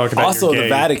love to talk about Also, your the gay-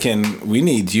 Vatican, we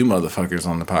need you motherfuckers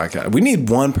on the podcast. We need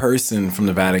one person from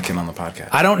the Vatican on the podcast.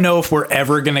 I don't know if we're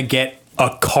ever going to get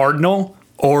a cardinal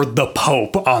or the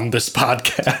Pope on this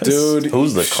podcast. Dude,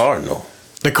 Who's the cardinal?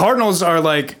 The cardinals are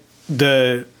like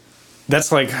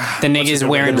that's like The niggas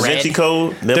wearing Da red. Vinci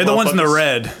Code? Them they're the ones in the motherfuckers?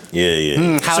 red. Yeah,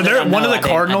 yeah. How So did they're I one know? of the I didn't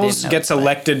cardinals know gets that.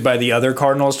 elected by the other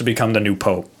cardinals to become the new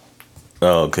pope.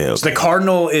 Oh, okay, okay. So the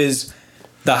cardinal is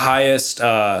the highest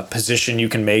position you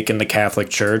can make in the Catholic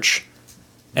Church,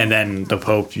 and then the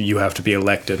pope you have to be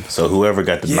elected. So whoever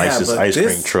got the Yeah, nicest but ice cream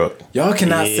this- truck. y'all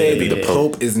cannot say that the Yeah.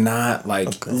 Pope is not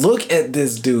like. Look at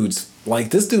this dude's.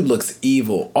 Like, this dude looks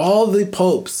evil. All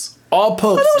popes.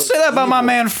 Don't say that about my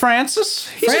man Francis.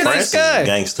 He's a nice Francis is a guy.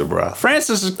 gangster, bro.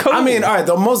 Francis is cool. I mean, all right,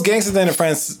 the most gangster thing that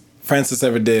Francis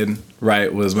ever did,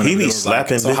 right, was when He be was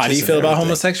slapping like, so how do you bitches feel and about everything.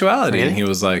 homosexuality? And he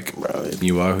was like, Bro,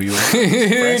 you are who you are.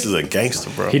 Francis is a gangster,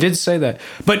 bro. he did say that,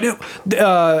 but no,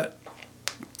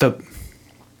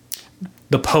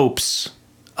 the popes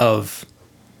of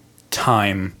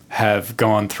time have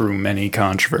gone through many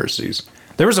controversies.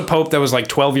 There was a pope that was like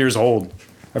 12 years old.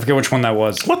 I forget which one that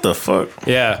was. What the fuck?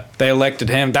 Yeah, they elected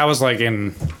him. That was like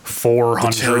in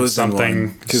 400 chosen something.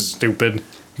 one. 'Cause- Stupid.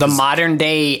 The modern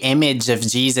day image of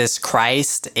Jesus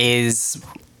Christ is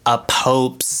a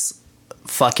pope's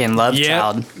fucking love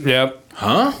child. Yep.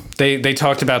 Huh? They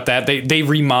talked about that. They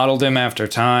remodeled him after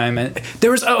time. And there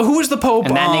was who was the pope?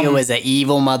 And that nigga was an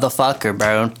evil motherfucker,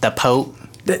 bro. The Pope.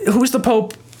 Who was the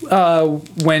pope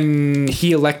when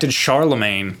he elected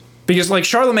Charlemagne? Because like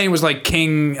Charlemagne was like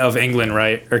king of England,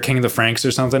 right, or king of the Franks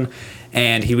or something,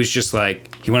 and he was just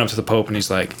like he went up to the pope and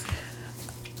he's like,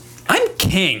 "I'm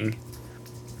king,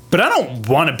 but I don't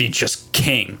want to be just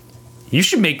king. You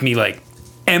should make me like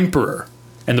emperor."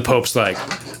 And the pope's like,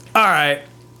 "All right,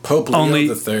 Pope Leo Only-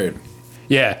 the Third.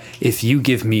 yeah, if you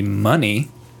give me money."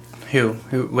 Who?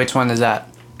 Which one is that?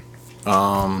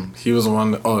 He was the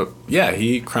one.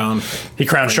 He crowned. He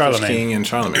crowned Frankish Charlemagne. King and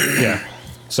Charlemagne. Yeah.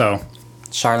 So,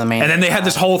 Charlemagne. and then they had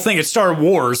this whole thing. It started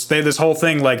wars. They had this whole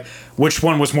thing like which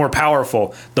one was more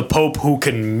powerful, the Pope who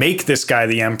can make this guy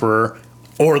the emperor,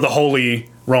 or the Holy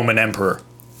Roman Emperor,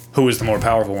 who is the more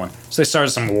powerful one. So they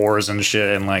started some wars and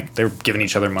shit, and like they were giving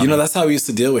each other money. You know, that's how we used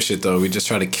to deal with shit, though. We just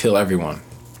try to kill everyone.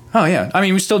 Oh yeah. I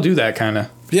mean, we still do that kind of.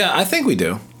 Yeah, I think we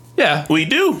do. Yeah. We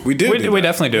do. We do. We that.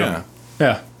 definitely do. Yeah.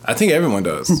 Yeah. I think everyone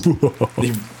does.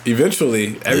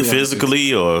 Eventually, everyone.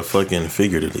 Physically or fucking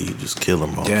figuratively, you just kill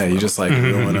them all. Yeah, you just like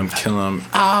ruin them, kill them.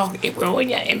 Oh, it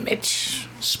ruined your image.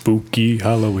 Spooky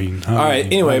Halloween. All right.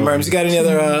 Anyway, Merms, you got any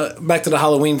other back to the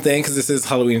Halloween thing because this is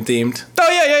Halloween themed. Oh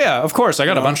yeah. Of course, I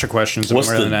got a bunch of questions. What's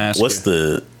I'm ready to ask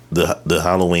the you. the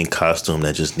Halloween costume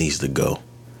that just needs to go?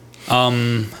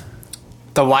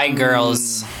 The white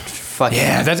girls. Fucking.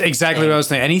 Yeah, that's exactly what I was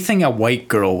thinking. Anything a white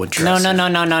girl would dress. No. in.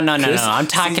 I'm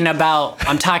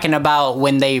talking about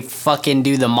when they fucking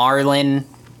do the Marlon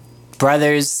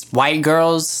Brothers white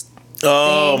girls.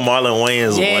 Oh, Marlon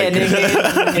Wayans. Yeah, white girl.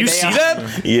 nigga. You see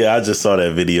that? Yeah, I just saw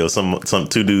that video. Some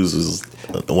two dudes was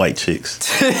white chicks.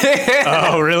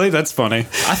 Oh, really? That's funny.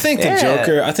 I think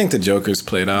the Joker's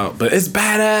played out, but it's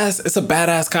badass. It's a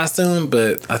badass costume,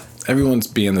 but everyone's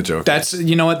being the Joker. That's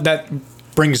you know what that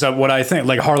brings up what I think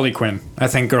like Harley Quinn. I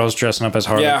think girls dressing up as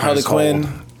Harley. yeah, Quinn Harley is Quinn.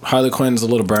 old. Harley Quinn's a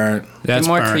little burnt. That's Be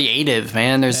more burnt. creative,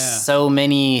 man. There's Yeah. so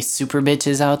many super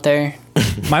bitches out there.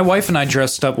 My wife and I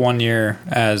dressed up one year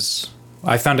as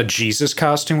I found a Jesus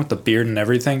costume with the beard and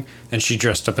everything, and she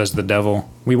dressed up as the devil.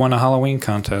 We won a Halloween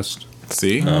contest.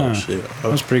 See, Oh shit.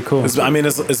 That was pretty cool.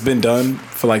 it's been done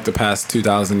for like the past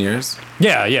 2,000 years.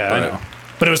 Yeah, I Right. know.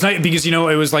 But it was nice because it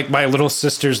was like my little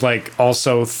sister's like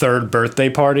also third birthday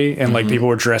party, and like people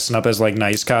were dressing up as like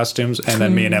nice costumes, and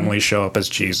then me and Emily show up as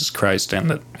Jesus Christ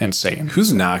and Satan.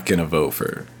 Who's not gonna vote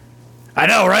for? I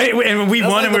know, right? And we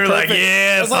won, and we were like,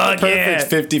 yeah, That's like fuck the yeah.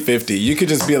 perfect 50-50. You could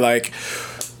just be like,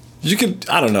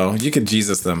 I don't know, you could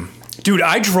Jesus them. Dude,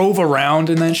 I drove around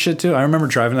in that shit too. I remember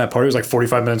driving that party. It was like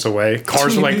 45 minutes away.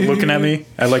 Cars were like looking at me.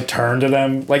 I like turned to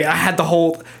them. Like I had the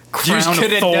whole crown of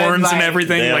could've done, thorns and like-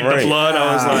 everything, Damn like right. the blood.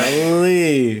 I was like,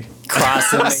 Holy.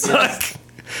 Crossing.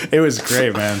 it was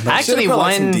great, man. Actually, Put,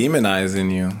 like, some one. demon eyes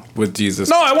in you with Jesus.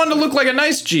 No, I wanted to look like a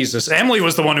nice Jesus. Emily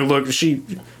was the one who looked. She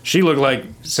looked like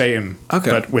Satan,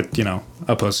 Okay. but with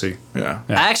a pussy. Yeah.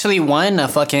 I actually won a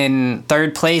fucking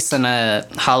third place in a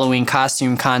Halloween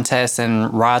costume contest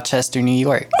in Rochester, New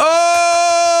York.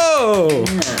 Oh,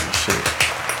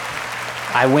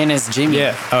 I win as Jimmy.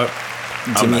 yeah. I'm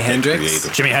Jimi not that Hendrix.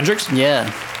 creative. Jimi Hendrix.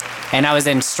 Yeah. And I was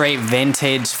in straight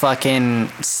vintage fucking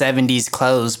 70s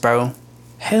clothes, bro.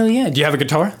 Hell yeah. Do you have a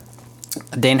guitar?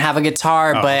 Didn't have a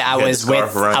guitar, but I had was the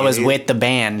scarf around your head? with the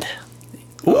band.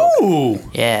 Ooh.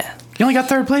 Yeah. You only got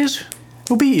third place?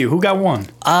 Who beat you? Who got one?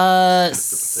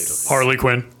 Harley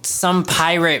Quinn. Some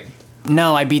pirate.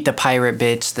 No, I beat the pirate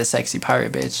bitch, the sexy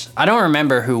pirate bitch. I don't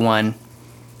remember who won.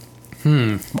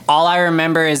 All I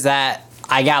remember is that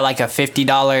I got like a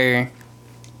 $50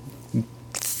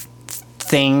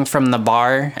 thing from the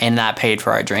bar, and that paid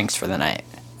for our drinks for the night.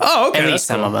 Oh, okay. At that's least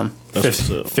some cool. of them. That's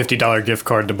what's up. $50 gift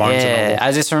card to Barnes and Yeah, Noble.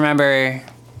 I just remember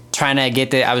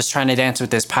I was trying to dance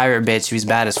with this pirate bitch who was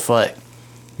bad as fuck.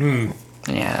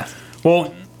 Yeah.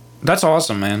 Well, that's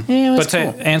awesome, man. Yeah, it was but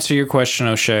to cool. answer your question,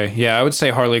 O'Shea, yeah, I would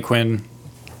say Harley Quinn.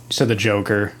 You said the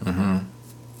Joker.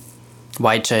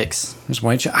 White chicks. There's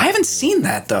White Chick. I haven't seen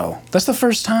that though. That's the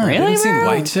first time. Really? You haven't seen bro?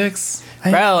 White Chicks?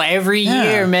 Bro, every Yeah.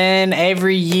 year, man.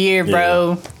 Every year,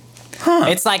 bro.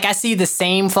 It's like I see the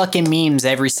same fucking memes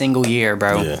every single year,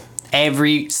 bro. Yeah.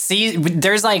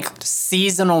 There's like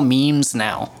seasonal memes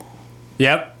now.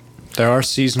 Yep. There are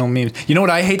seasonal memes. You know what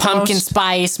I hate Pumpkin the most?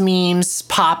 spice memes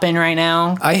popping right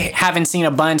now. I haven't seen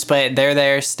a bunch, but they're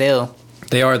there still.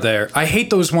 They are there. I hate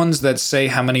those ones that say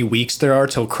how many weeks there are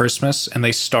till Christmas and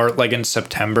they start like in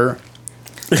September.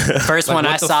 First Like, one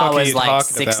what I the saw fuck are was you like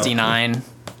talking about? 69.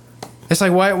 It's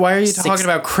like why are you talking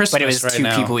about Christmas But it was right two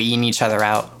now? people eating each other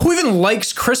out. Who even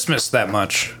likes Christmas that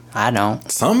much? I don't.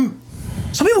 Some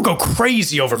Some people go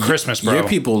crazy over Christmas, bro. your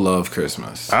people love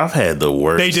Christmas. I've had the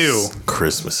worst They do.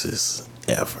 Christmases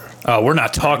ever. Oh, we're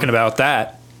not talking about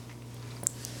that.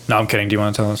 No, I'm kidding. Do you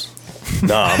want to tell us?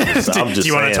 No, I'm just Do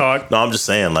you wanna saying. talk? No, I'm just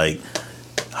saying. Like,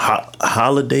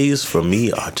 holidays for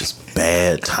me are just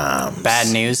bad times. Bad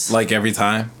news. Like every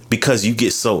time. Because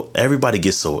everybody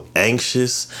gets so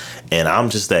anxious, and I'm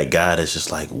just that guy that's just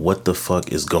like, what the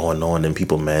fuck is going on? And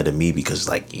people mad at me because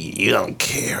like, you don't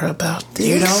care about this.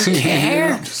 You don't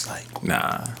care? I'm just like,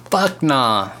 Nah. Fuck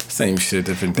nah. Same shit,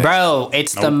 different day. Bro,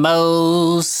 it's the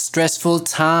most stressful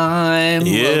time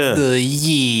Yeah. of the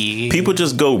year. people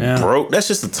just go broke. That's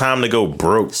just the time to go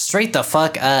broke. Straight the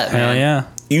fuck up, Hell man. yeah.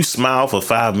 You smile for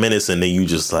 5 minutes and then you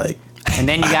just like, And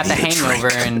then you got the need a hangover,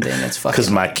 drink. and then it's fucking. because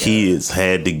my kids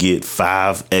had to get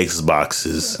 5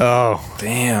 Xboxes. Oh,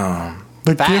 Damn.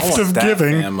 the That gift was of That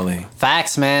giving. family.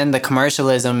 Facts, man. The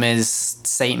commercialism is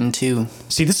Satan too.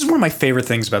 See, this is one of my favorite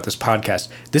things about this podcast.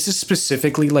 This is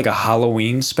specifically like a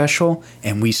Halloween special,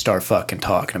 and we start fucking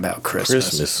talking about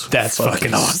Christmas. That's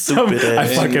fucking awesome. stupid I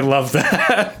ass. fucking love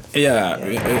that. Yeah.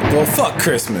 Well, fuck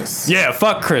Christmas. Yeah,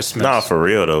 fuck Christmas. Nah, for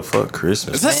real though. Fuck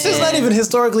Christmas. That's just not even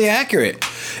historically accurate.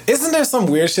 Isn't there some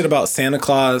weird shit about Santa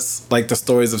Claus? Like the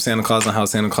stories of Santa Claus and how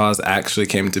Santa Claus actually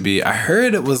came to be? I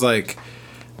heard it was like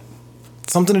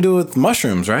something to do with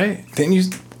mushrooms, right? Didn't you?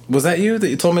 Was that you that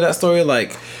you told me that story?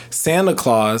 Like Santa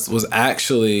Claus was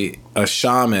actually a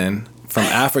shaman from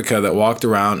Africa that walked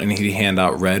around and he'd hand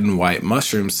out red and white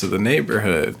mushrooms to the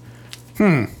neighborhood.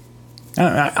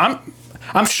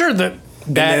 I'm sure that And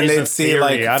that then is they'd a see theory.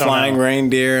 like I don't flying know.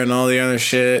 reindeer and all the other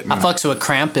shit. I fucks with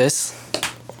Krampus,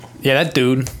 Yeah, that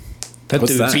dude. That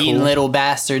What's dude's that? beating cool. little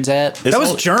bastards up. It's That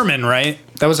was all- German, right?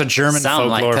 That was a German Something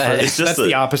like folklore. that. For, It's just that's a-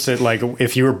 the opposite. Like,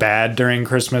 if you were bad during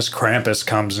Christmas, Krampus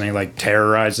comes and he like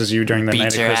terrorizes you during the Beat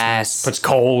night of your Christmas. ass. Puts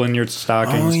coal in your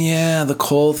stockings. Oh yeah, the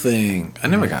coal thing. I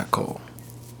never got coal.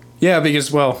 Yeah,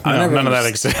 because none of that understood-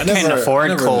 exists. I never- Can't afford I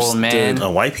never coal, understood.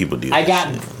 man. white people do. I that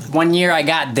got shit. one year. I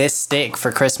got this stick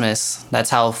for Christmas. That's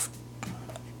how.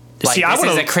 Like, See, I this is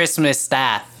would've- a Christmas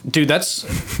staff. Dude, that's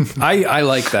I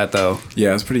like that though.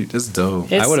 Yeah, it's pretty. It's dope.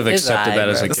 It's- I would have it's accepted that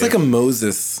aight, as a bro. It's gift. like a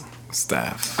Moses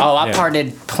staff. Oh, I Yeah.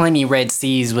 parted plenty Red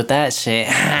Seas with that shit.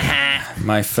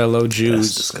 My fellow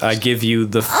Jews, disgusting. I give you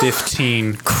the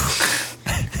 15,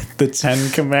 the 10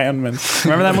 Commandments.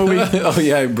 Remember that movie? Oh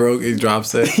yeah, he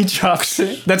drops it. He drops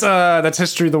it. That's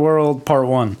History of the World Part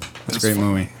 1. That's a great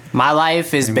movie. My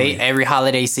life is every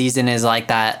holiday season is like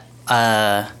that.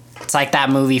 It's like that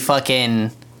movie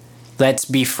fucking Let's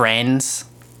Be Friends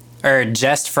or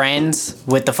Just Friends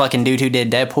with the fucking dude who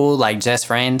did Deadpool, like Just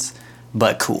Friends,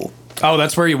 but cool. Oh,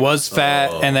 that's where he was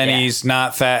fat and then Yeah. he's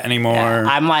not fat anymore.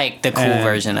 I'm like the cool And-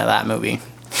 version of that movie.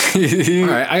 All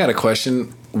right, I got a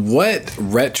question. What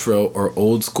retro or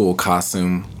old school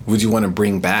costume would you want to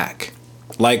bring back?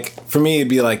 Like for me, it'd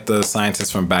be like the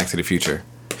scientist from Back to the Future.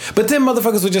 But then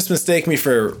motherfuckers would just mistake me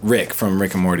for Rick from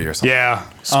Rick and Morty or something. Yeah.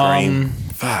 Scream.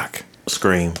 Fuck.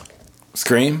 Scream.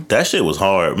 Scream? That shit was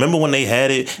hard. Remember when they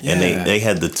had it and Yeah. they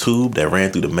had the tube that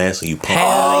ran through the mask and you pumped?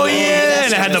 Oh, yeah.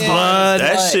 And it had the blood.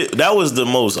 That shit. That was the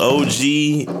most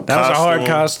OG. That was a hard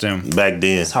costume. back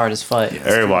then. It's hard as fuck.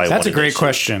 Everybody. That's a wanted great that shit.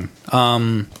 question.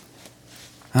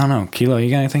 I don't know. Kilo, you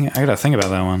got anything? I got to think about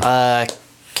that one.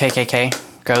 KKK,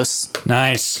 ghosts.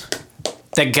 Nice.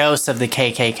 The ghost of the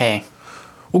KKK.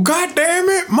 Well, God damn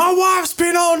it, my wife's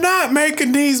been all night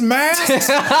making these masks.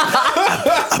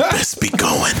 I best be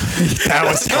going. That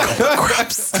was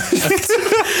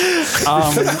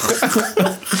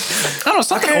I don't know, I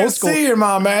something can't old school. see her,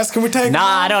 my mask. Can we take? Nah,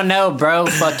 I don't know, bro.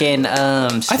 Fucking I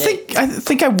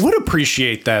think I would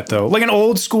appreciate that though, like an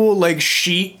old school like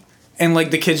sheet, and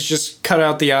like the kids just cut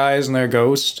out the eyes and they're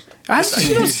ghost. You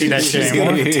don't see that shit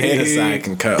anymore. Potato sack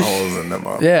and cut holes in them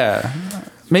up. Yeah.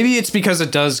 Maybe it's because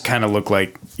it does kind of look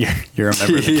like you're a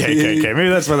member of the KKK. Maybe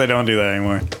that's why they don't do that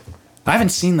anymore. I haven't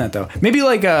seen that though. Maybe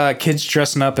like kids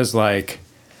dressing up as like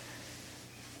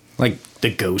the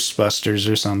Ghostbusters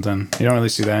or something. You don't really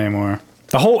see that anymore.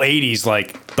 The whole 80s,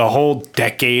 like the whole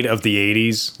decade of the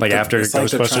 80s, like after It's like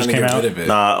they're trying Ghostbusters to came get out. rid of it.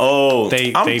 Nah,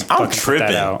 They I'm fucking put tripping.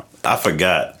 that out. I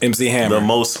forgot. MC Hammer. The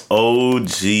most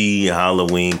OG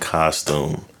Halloween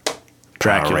costume.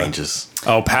 Dracula. Power Rangers.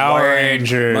 Oh, Power Word.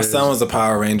 Rangers. My son was a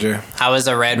Power Ranger. I was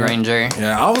a Red Ranger.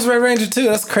 Yeah, I was Red Ranger too.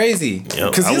 That's crazy.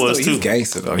 Yep, Because I was he's too.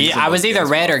 gangster though. He's Yeah, the I was most either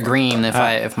gangster. red or green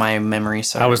if my memory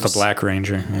serves. I was the Black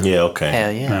Ranger. Yeah. Yeah, okay.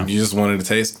 Hell yeah. You just wanted to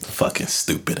taste. Fucking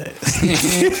stupid ass.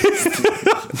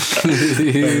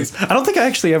 I don't think I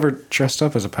actually ever dressed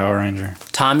up as a Power Ranger.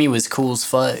 Tommy was cool as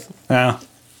fuck. Yeah.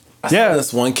 I saw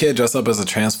this one kid dressed up as a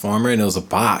transformer and it was a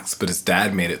box, but his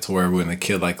dad made it to where when the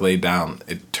kid like laid down,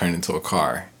 it turned into a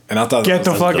car. And I thought Get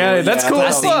the fuck out of here. That's cool I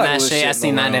as seen fuck. that shit. I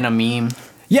seen that in a meme.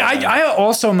 Yeah, I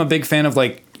also am a big fan of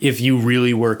like if you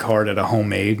really work hard at a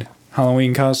homemade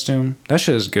Halloween costume. That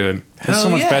shit is good. It's Hell so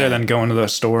much yeah. better than going to the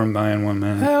store and buying one,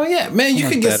 man. Hell yeah, man! You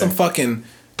much could get better. some fucking,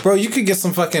 bro. You could get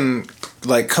some fucking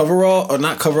like coverall or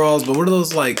not coveralls, but what are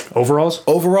those like Overalls?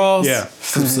 overalls? Yeah.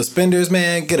 Some suspenders,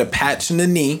 man. Get a patch in the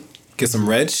knee. Get some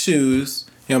red shoes.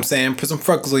 You know what I'm saying? Put some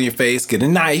freckles on your face. Get a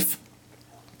knife.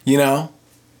 You know,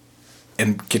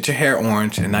 and get your hair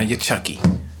orange, and now you're Chucky.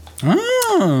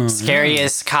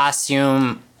 Scariest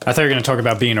costume I thought you were going to talk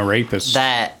about being a rapist.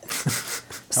 that was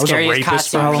a scariest rapist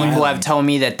costume for Halloween. people have told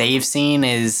me that they've seen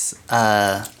is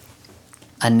a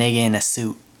nigga in a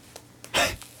suit.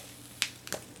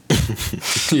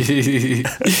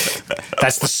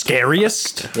 That's the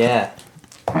scariest? Yeah.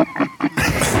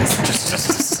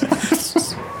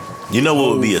 You know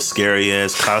what would be a scary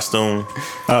ass costume?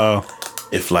 Uh-oh.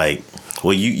 If like,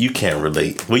 well, you can't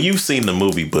relate. Well, you've seen the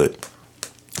movie, but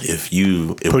if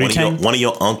Pootie Tang? one of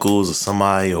your uncles or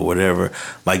somebody or whatever,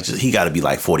 like he got to be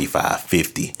like 45,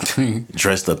 50,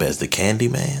 dressed up as the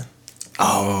Candyman.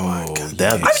 Oh my god,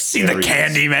 that'd be I've seen the scary.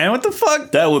 Candy Man. What the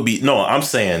fuck? That would be no. I'm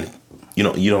saying, you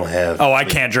don't have. Oh, I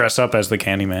can't dress up as the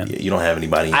Candyman You don't have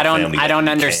anybody. In your I don't family I that don't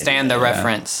can be understand the Candyman.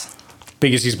 reference.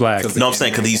 because he's black. Cause No, I'm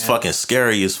saying because he's fucking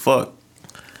scary as fuck.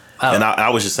 Oh. And I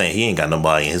was just saying he ain't got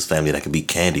nobody in his family that could be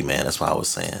Candyman. That's why I was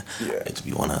saying it to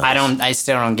be one of us. I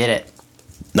still don't get it.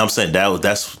 No, I'm saying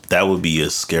that would be a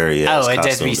scary ass. Oh, it'd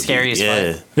just costume be to scary as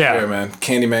Yeah. fuck. Yeah, Yeah. man.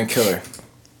 Candyman killer.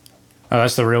 Oh,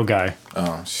 that's the real guy.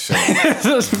 Oh shit.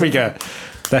 We got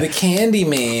The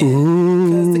Candyman.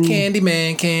 That's the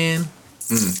Candyman can.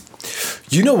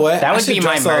 You know what? That I would should be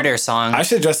my dress up- murder song. I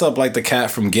should dress up like the cat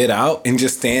from Get Out and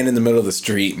just stand in the middle of the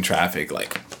street in traffic,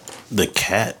 like The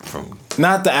cat from.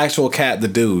 not the actual cat, the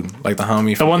dude, like the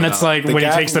homie. the one that's like when he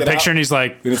takes the picture and he's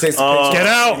like, when he takes the picture, Get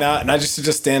out! and I just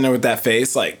stand there with that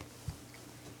face, like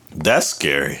That's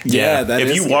scary. yeah. That If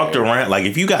is you walked scary. around, like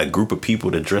if you got a group of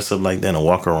people that dress up like that and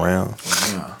walk around,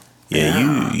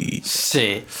 you.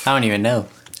 Shit. I don't even know.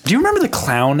 do you remember the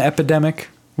clown epidemic?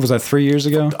 Was that 3 years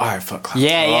ago? All right, fuck. Clown.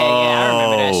 Yeah. I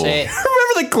remember that Oh. shit.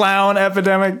 Remember the clown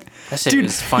epidemic? That shit Dude,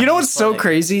 was funny you know as what's so fuck.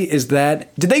 crazy is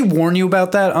that did they warn you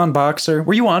about that on Boxer?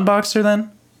 Were you on Boxer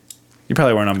then? You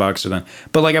probably weren't on Boxer then.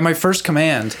 But like at my first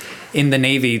command in the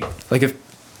Navy, like if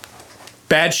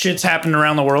bad shit's happening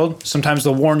around the world, sometimes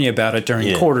they'll warn you about it during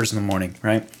Yeah. quarters in the morning,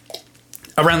 right?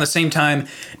 Around the same time,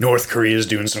 North Korea's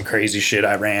doing some crazy shit.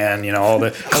 Iran, all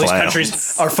these Clowns.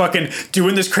 countries are fucking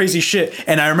doing this crazy shit.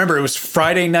 And I remember it was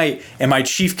Friday night, and my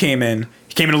chief came in.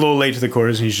 He came in a little late to the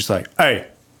quarters, and he's just like, "Hey,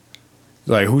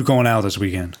 like who's going out this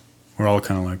weekend?" We're all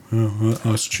kind of like,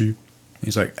 "Us, chief."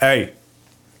 He's like, "Hey,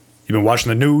 you been watching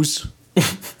the news?"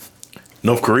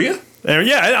 North Korea? And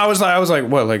yeah, I was like,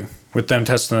 "What? Like with them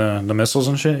testing the missiles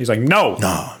and shit?" He's like, "No,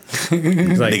 No,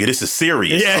 He's like, nigga, this is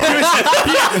serious. yeah,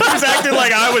 he was acting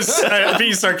like I was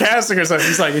being sarcastic or something.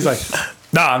 He's like,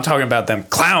 nah, I'm talking about them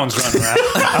clowns running around.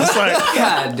 I was like,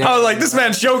 God damn. I was like, this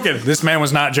man's joking. This man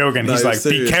was not joking. He's he's like, be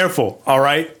serious. careful, all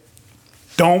right?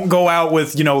 Don't go out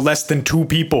with less than 2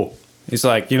 people. He's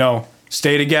like,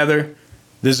 stay together.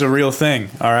 This is a real thing,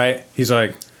 all right? He's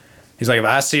like, if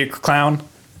I see a clown,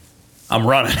 I'm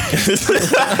running. He's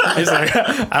like,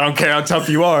 I don't care how tough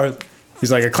you are.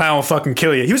 He's like, a clown will fucking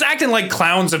kill you. He was acting like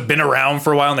clowns have been around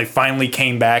for a while and they finally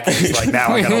came back. And he's like, now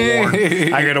I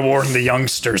gotta warn the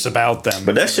youngsters about them.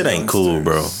 But that shit ain't cool,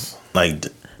 bro. Like,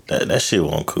 that shit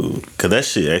wasn't cool. Because that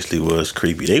shit actually was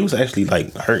creepy. They was actually,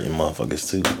 like, hurting motherfuckers,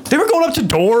 too. They were going up to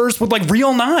doors with, like,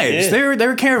 real knives. Yeah. They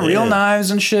were carrying real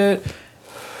knives and shit.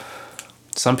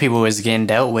 Some people was getting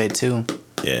dealt with, too.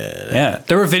 Yeah.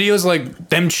 There were videos, like,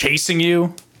 them chasing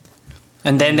you.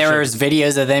 And then there was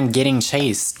videos of them getting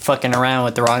chased, fucking around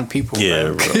with the wrong people.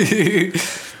 Yeah, bro. bro.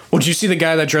 Well, did you see the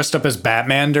guy that dressed up as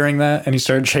Batman during that? And he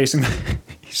started chasing them?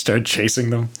 He started chasing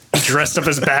them. He dressed up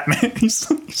as Batman.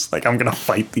 He's like, I'm going to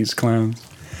fight these clowns.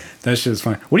 That shit is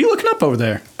funny. What are you looking up over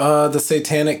there? The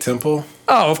Satanic Temple.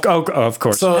 Oh, of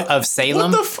course. So, Of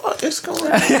Salem? What the fuck is going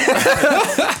on?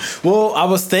 well, I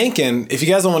was thinking, if you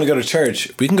guys don't want to go to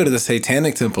church, we can go to the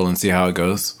Satanic Temple and see how it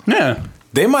goes. Yeah.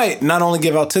 They might not only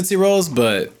give out Tootsie Rolls,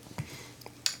 but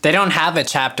They don't have a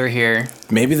chapter here.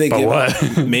 maybe they give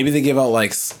what? maybe they give out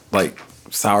like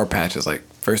Sour Patches. Like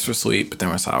first were sweet, but then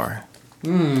were sour.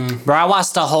 Bro, I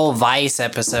watched a whole Vice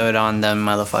episode on them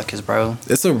motherfuckers, bro.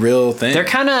 It's a real thing. They're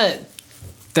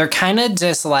kind of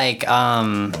just like,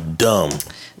 Dumb. no.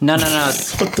 What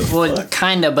the Well, fuck?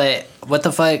 kind of, but what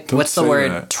the fuck? What's the say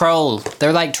word? that. Troll.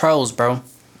 They're like trolls, bro.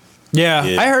 Yeah,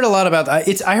 Yeah. I heard a lot about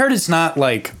that. I heard it's not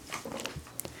like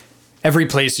every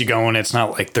place you go in, it's not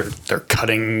like they're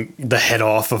cutting the head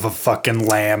off of a fucking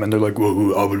lamb and they're like,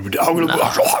 whoa,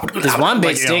 This one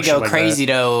bitch did go crazy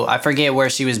That. though. I forget where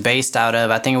she was based out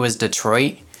of. I think it was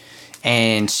Detroit.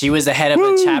 And she was the head of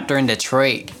a chapter in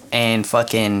Detroit. And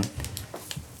fucking,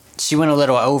 she went a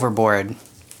little overboard.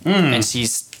 And she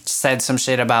said some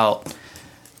shit about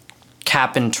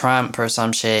capping Trump or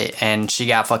some shit. And she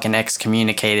got fucking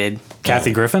excommunicated.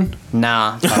 Kathy Griffin?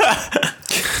 Nah.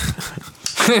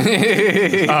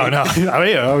 Oh no, oh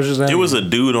yeah, I was just. There was a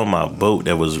dude on my boat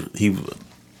that was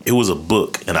it was a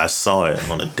book and I saw it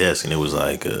on the desk and it was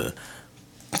like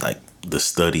the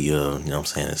study of, you know what I'm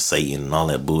saying, Satan and all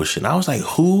that bullshit. And I was like,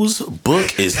 whose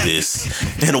book is this?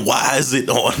 And why is it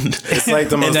on? It's like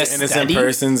the most the innocent study?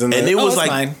 persons, and And it was it's like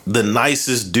fine. the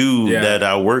nicest dude Yeah. that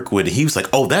I work with. He was like,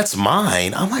 "Oh, that's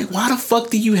mine." I'm like, "Why the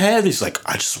fuck do you have this?" He's like,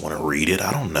 "I just want to read it.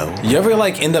 I don't know." You ever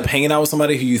like end up hanging out with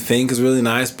somebody who you think is really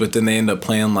nice, but then they end up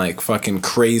playing like fucking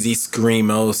crazy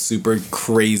screamo, super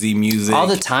crazy music All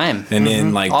the time. and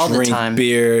then like All the drink time.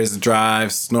 beers,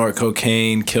 drive, snort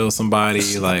cocaine, kill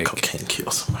somebody, like Cocaine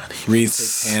kill somebody. read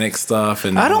satanic stuff.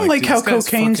 And I don't like dude, how this guy's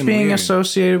cocaine's fucking being weird.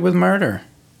 associated with murder.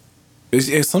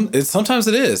 Sometimes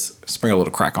it is. Sprinkle a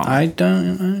little crack on. I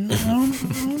don't.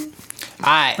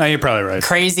 Alright. No, you're probably right.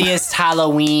 Craziest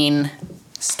Halloween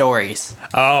stories.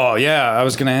 Oh yeah, I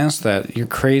was gonna ask that. Your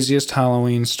craziest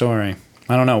Halloween story.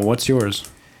 I don't know. What's yours?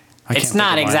 I can't It's think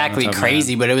not of mine exactly off the top of my head.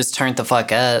 crazy, but it was turned the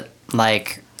fuck up.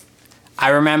 Like, I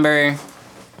remember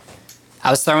I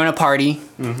was throwing a party.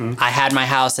 I had my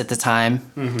house at the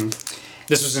time.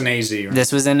 This was an AZ. Right?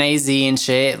 This was in AZ and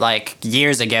shit, like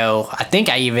years ago. I think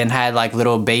I even had like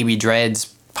little baby dreads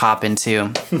popping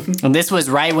too. And this was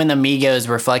right when the Migos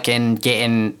were fucking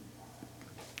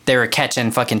they were catching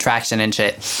fucking traction and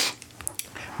shit.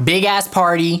 Big ass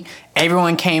party.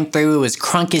 Everyone came through. It was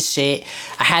crunk as shit.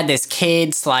 I had this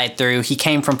kid slide through. He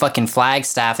came from fucking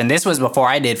Flagstaff, and this was before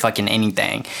I did fucking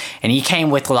anything. And he came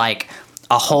with like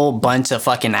a whole bunch of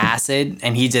fucking acid,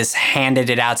 and he just handed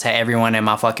it out to everyone at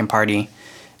my fucking party.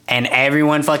 And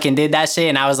everyone fucking did that shit,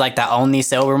 and I was like the only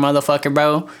sober motherfucker,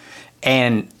 bro.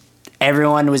 And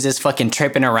everyone was just fucking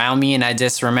tripping around me, and I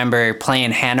just remember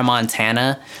playing Hannah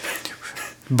Montana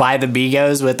by the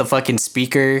Migos with the fucking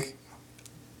speaker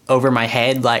over my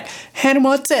head, like, Hannah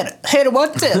Montana, Hannah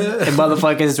Montana. And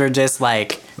motherfuckers were just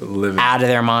like Living. out of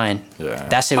their mind. Yeah.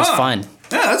 That shit was fun.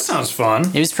 Yeah, that sounds fun.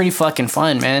 It was pretty fucking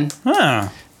fun, man. Huh.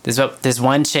 This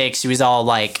one chick, she was all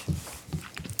like,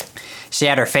 she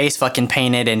had her face fucking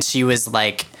painted, and she was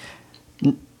like,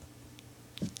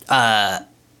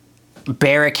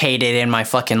 barricaded in my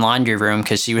fucking laundry room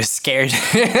because she was scared.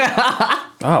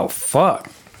 Oh fuck.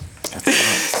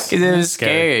 Because it was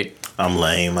scared. I'm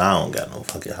lame. I don't got no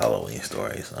fucking Halloween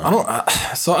stories.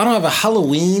 So I don't have a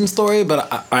Halloween story,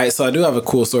 but I do have a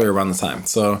cool story around the time.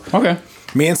 So Okay.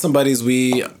 me and some buddies,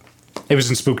 we It was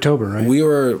in Spooktober, right?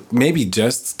 were maybe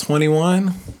just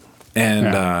 21,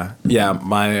 and Yeah.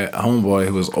 my homeboy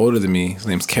who was older than me, his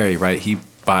name's Kerry, right? He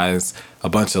buys a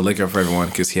bunch of liquor for everyone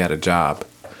because he had a job.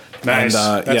 Nice.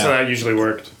 And, That's yeah. how that usually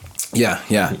worked.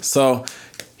 Yeah. So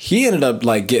he ended up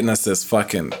like getting us this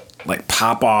fucking like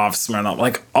pop off Smirnoff,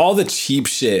 like all the cheap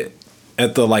shit.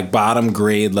 at the like bottom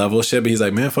grade level shit, but he's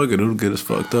like, man, fuck it, it'll get us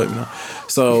fucked up, you know.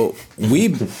 So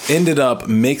we ended up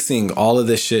mixing all of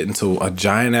this shit into a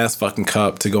giant ass fucking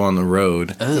cup to go on the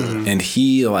road, and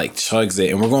he like chugs it,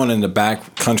 and we're going in the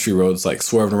back country roads, like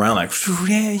swerving around, like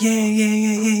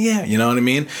yeah, you know what I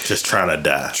mean? Just trying to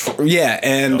die. Yeah,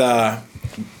 and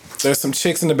there's some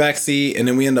chicks in the back seat, and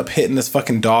then we end up hitting this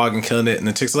fucking dog and killing it, and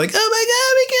the chicks are like, oh my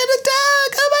god, we killed a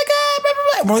dog, oh my god, blah,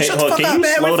 blah, blah. Well, Hey, shut the fuck can up, you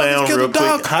man. slow We fucking down killed real a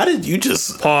dog. quick? How did you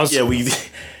just Pause. Yeah, we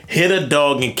hit a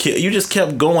dog and kill. You just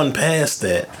kept going past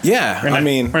that. Yeah, I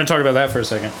mean, we're gonna talk about that for a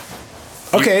second.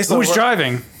 okay, so Who was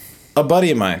driving? a buddy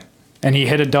of mine. And he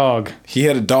hit a dog. He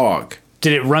hit a dog.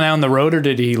 Did it run down the road, or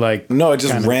did he like? No, it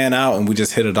just kinda- ran out, and we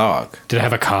just hit a dog. Did it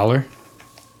have a collar?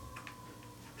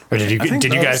 Or did you think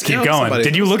did you no, guys keep killed going? somebody.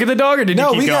 Did you look at the dog, or did you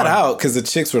No, keep we going? got out because the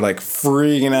chicks were like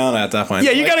freaking out at that point.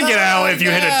 Yeah, you Like, gotta get out if you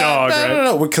hit a dog, no, right?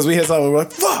 No, because we hit something. We were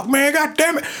like, fuck, man, god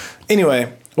damn it.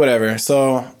 Anyway, whatever.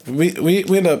 So we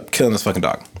end up killing this fucking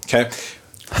dog. Okay.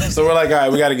 So we're like, all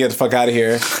right, we got to get the fuck out of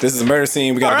here. This is a murder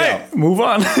scene. We got All to right, go. move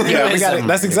on. Yeah, we got.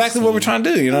 That's exactly what we're trying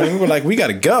to do. You know what I mean? We're like, we got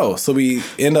to go. So we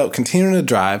end up continuing to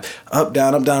drive up,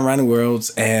 down, around the worlds,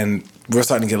 and we're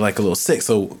starting to get like a little sick.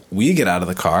 So we get out of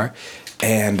the car,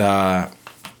 and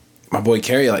my boy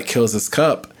Kerry like kills this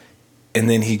cup, and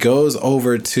then he goes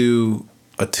over to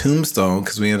a tombstone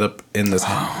because we end up in this.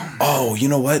 Oh, you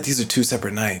know what? These are two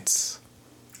separate nights.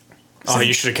 Oh,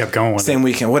 you should have kept going with Same it.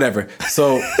 weekend, whatever.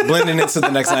 So blending into the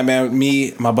next night, man,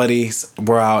 me, my buddies,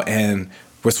 we're out and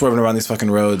we're swerving around these fucking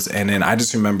roads. And then I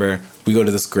just remember we go to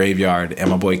this graveyard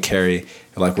and my boy Kerry,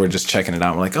 like we're just checking it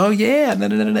out. We're like, oh yeah,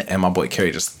 and my boy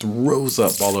Kerry just throws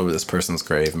up all over this person's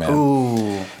grave, man.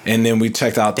 Ooh, And then we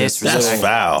checked out this. Disrespect. That's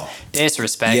foul.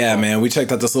 disrespectful. Yeah, man. We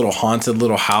checked out this little haunted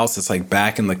little house. It's like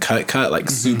back in the cut, like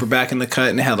super back in the cut.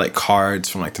 And it had like cards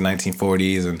from like the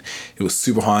 1940s. And it was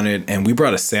super haunted. And we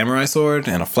brought a samurai sword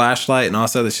and a flashlight and all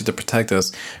this other shit to protect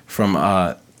us from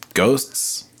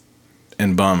ghosts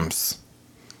and bums.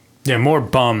 Yeah, more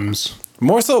bums.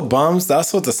 More so bums.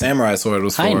 That's what the samurai sword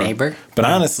was Hi, for. neighbor. But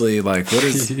honestly, like, what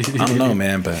is... I don't know,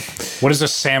 man. But What is a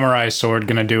samurai sword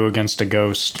gonna do against a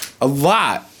ghost? a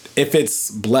lot if it's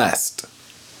blessed.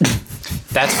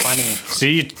 That's funny.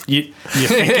 See, you're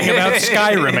thinking about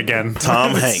Skyrim again.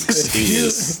 Tom Hanks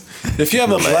is If you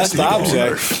have a blessed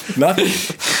object, nothing.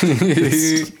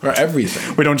 Or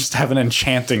everything. We don't just have an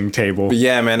enchanting table. But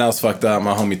yeah, man, that was fucked up.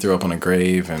 My homie threw up on a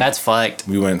grave, and That's fucked.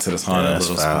 we went to this haunted that's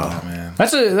little foul. spot, man.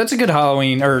 That's a good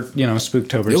Halloween or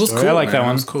Spooktober. It was story. cool. I like that man.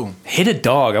 one. It was cool. Hit a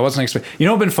dog. I wasn't expecting. You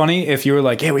know, what'd been funny if you were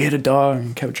like, "Yeah, we hit a dog,"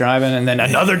 and kept driving, and then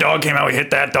another dog came out. We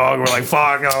hit that dog. We're like,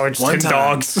 "Fuck! Oh, it's One 10 time,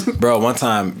 dogs." bro. One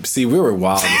time, see, we were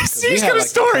wild. See, we he's had, got a like, the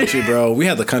story. country, bro. We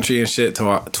had the country and shit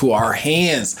to our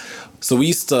hands. So we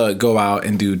used to go out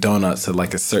and do donuts at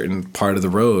like a certain part of the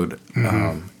road,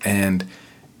 and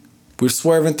we're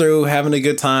swerving through, having a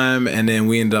good time, and then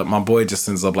we end up. My boy just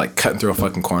ends up like cutting through a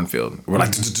fucking cornfield. We're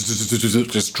like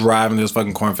just driving through this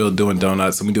fucking cornfield doing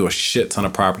donuts, and we do a shit ton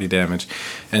of property damage.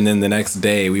 And then the next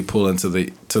day, we pull into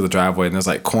the driveway, and there's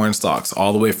like corn stalks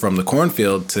all the way from the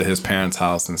cornfield to his parents'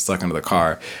 house and stuck into the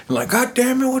car. And like, God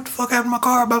damn it, what the fuck happened to my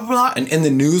car? Blah blah blah. And in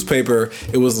the newspaper,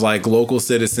 it was like local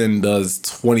citizen does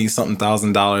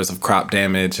 $20,000 of crop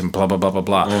damage and blah blah blah blah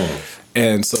blah.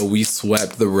 And so we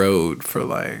swept the road for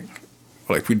like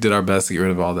we did our best to get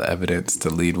rid of all the evidence to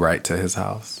lead right to his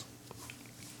house.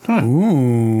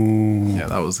 Ooh, Yeah,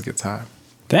 that was a good time.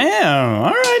 damn! All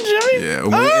right, Jimmy. Yeah,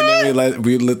 and then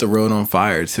we lit the road on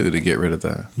fire too to get rid of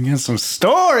that. You got some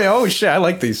story. Oh shit, I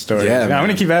like these stories. Yeah, I'm man.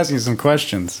 gonna keep asking you some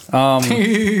questions.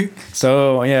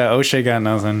 So yeah, O'Shea got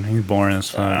nothing. He's boring as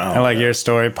fuck. I like your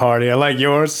story, party. I like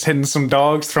yours, hitting some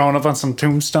dogs, throwing up on some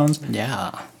tombstones.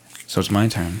 Yeah. So it's my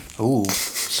turn. Ooh.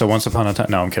 So once upon a time,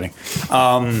 no, I'm kidding.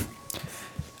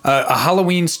 A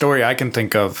Halloween story I can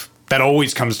think of that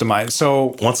always comes to mind.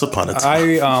 So once upon a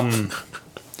time.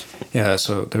 yeah,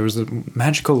 so there was the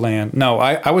magical land. No,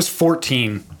 I was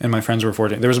 14 and my friends were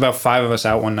 14. There was about 5 of us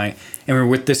out one night and we were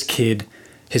with this kid.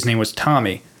 His name was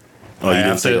Tommy. Oh, you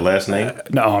didn't say the last name?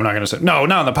 No, I'm not going to say. No,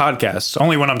 not on the podcast.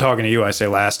 Only when I'm talking to you, I say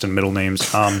last and middle names.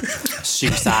 Shoe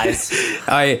size.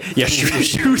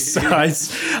 Shoe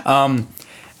size.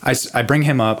 I bring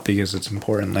him up because it's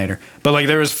important later. But like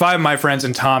there was 5 of my friends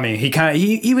and Tommy.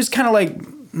 He was kind of like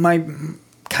my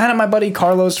buddy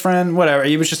Carlos' friend, whatever.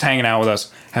 He was just hanging out with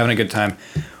us, having a good time.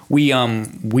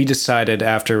 We decided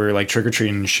after we were like trick or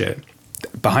treating and shit,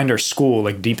 behind our school,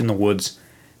 like deep in the woods,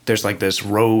 there's like this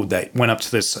road that went up to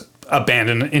this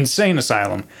abandoned insane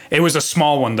asylum. It was a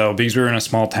small one though because we were in a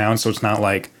small town, so it's not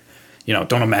like,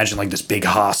 don't imagine like this big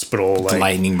hospital, like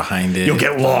Lightning behind it. you'll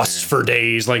get lost for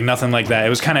days, like nothing like that. It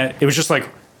was just like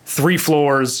 3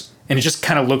 floors, and it just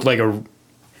kind of looked like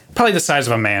probably the size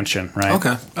of a mansion, right?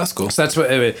 Okay, that's cool. So that's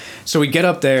what. So we get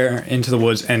up there into the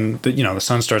woods, and the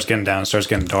sun starts getting down, it starts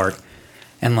getting dark,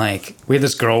 and like we had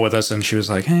this girl with us, and she was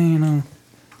like, "Hey,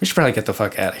 we should probably get the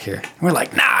fuck out of here." And we're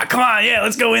like, "Nah, come on, yeah,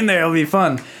 let's go in there. It'll be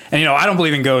fun." And I don't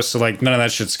believe in ghosts, so like none of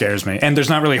that shit scares me. And there's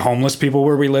not really homeless people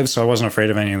where we live, so I wasn't afraid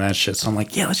of any of that shit. So I'm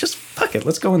like, "Yeah, let's just fuck it,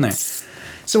 let's go in there."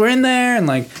 So we're in there and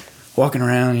like walking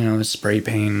around, there's spray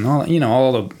paint, and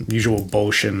all the usual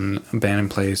bullshit and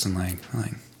abandoned place, and like.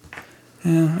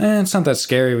 Yeah, it's not that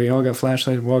scary. We all got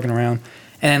flashlights walking around.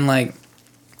 And, like,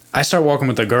 I start walking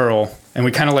with the girl, and we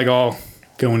kind of, like, all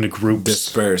go into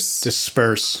groups.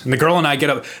 Disperse. And the girl and I get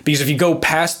up, because if you go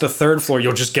past the 3rd floor,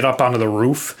 you'll just get up onto the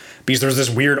roof. Because there's this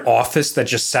weird office that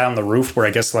just sat on the roof where I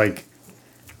guess, like,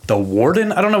 the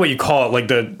warden? I don't know what you call it. Like,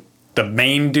 the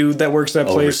main dude that works that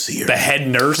place. Overseer. The head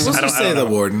nurse. Let's just say the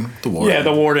warden. The warden. Yeah,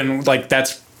 the warden. Like,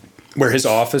 that's where his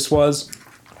office was.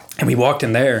 And we walked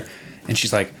in there, and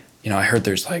she's like, I heard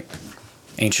there's like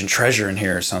ancient treasure in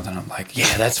here or something. I'm like,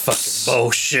 yeah, that's fucking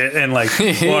bullshit. And like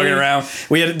walking around,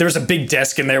 there was a big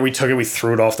desk in there. We took it, we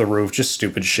threw it off the roof, just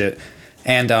stupid shit.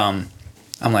 And I'm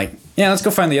like, yeah, let's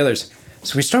go find the others.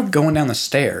 So we start going down the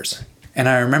stairs, and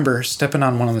I remember stepping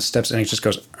on one of the steps, and it just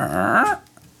goes, and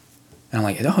I'm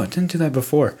like, oh, it didn't do that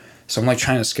before. So I'm like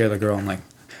trying to scare the girl. I'm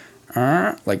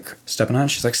like stepping on it.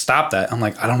 She's like, stop that. I'm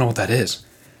like, I don't know what that is.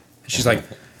 And she's like,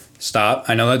 stop.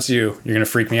 I know that's you. You're going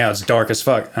to freak me out. It's dark as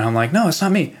fuck. And I'm like, no, it's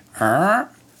not me. And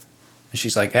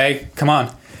she's like, hey, come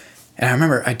on. And I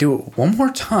remember I do it one more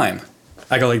time.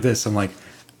 I go like this. I'm like,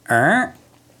 and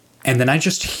then I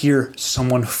just hear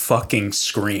someone fucking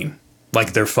scream.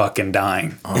 Like they're fucking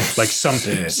dying. Oh, like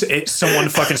someone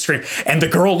fucking scream. And the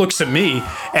girl looks at me,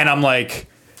 and I'm like,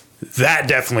 that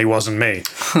definitely wasn't me.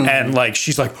 And like,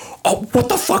 she's like, oh, what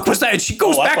the fuck was that? And she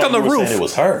goes back on the roof. It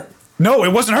was her. No,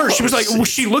 it wasn't her. She was like,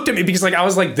 she looked at me because like I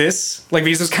was like this, like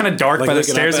because it was kind of dark by the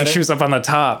stairs, and she was up on the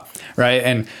top, right?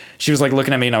 And she was like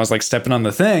looking at me, and I was like stepping on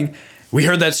the thing. We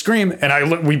heard that scream,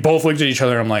 and we both looked at each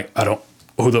other. And I'm like,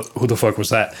 who the fuck was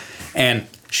that? And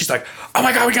she's like, oh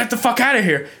my god, we got the fuck out of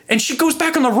here. And she goes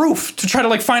back on the roof to try to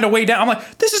like find a way down. I'm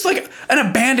like, this is like an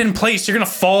abandoned place. You're gonna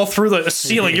fall through the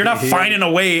ceiling. You're not finding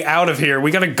a way out of here.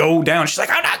 We gotta go down. She's like,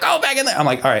 I'm not going back in there. I'm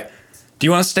like, all right. Do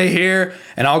you want to stay here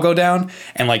and I'll go down?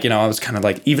 And like, I was kind of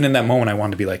like, even in that moment, I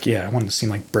wanted to be like, yeah, I wanted to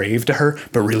seem like brave to her,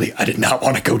 but really I did not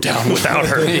want to go down without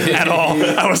her at all.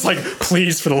 I was like,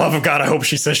 please, for the love of God, I hope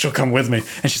she says she'll come with me.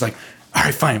 And she's like, all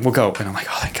right, fine, we'll go. And I'm like,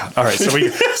 oh, thank God. All right. So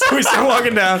we start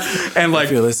walking down, and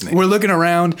like, we're looking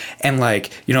around, and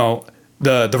like,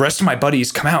 the rest of my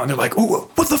buddies come out, and they're like, ooh,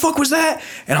 what the fuck was that?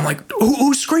 And I'm like,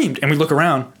 who screamed? And we look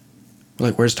around. We're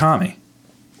like, where's Tommy?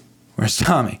 Where's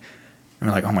Tommy? And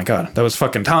we're like, oh my God, that was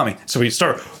fucking Tommy. So we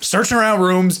start searching around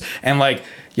rooms, and like,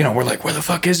 we're like, where the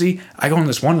fuck is he? I go in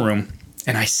this one room,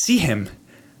 and I see him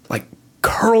like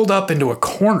curled up into a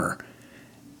corner,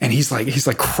 and he's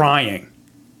like crying.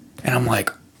 And I'm like,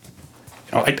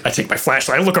 I take my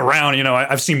flashlight, I look around,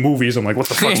 I've seen movies. I'm like, what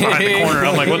the fuck's behind the corner?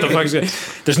 I'm like, what the fuck's good?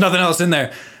 There's nothing else in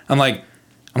there. I'm like,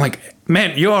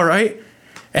 man, you all right?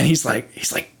 And he's like,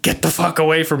 get the fuck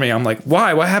away from me. I'm like,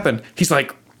 why? What happened? He's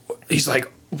like,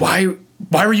 why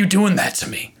were you doing that to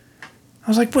me? I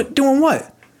was like, what, doing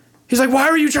what? He's like, why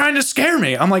were you trying to scare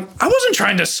me? I'm like, I wasn't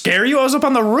trying to scare you. I was up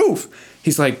on the roof.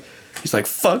 He's like,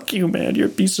 fuck you, man. You're a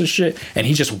piece of shit. And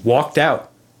he just walked out.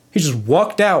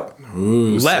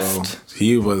 Ooh, left. So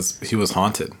he was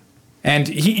haunted. And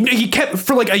he kept,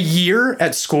 for like a year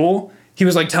at school, he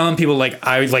was like telling people like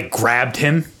I like grabbed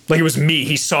him. Like it was me.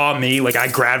 He saw me. Like I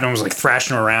grabbed him, was like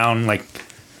thrashing around, like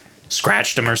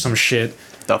scratched him or some shit.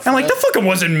 I'm like, that fucking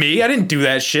wasn't me. I didn't do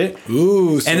that shit.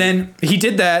 Ooh. And then he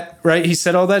did that, right? He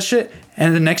said all that shit.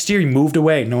 And the next year he moved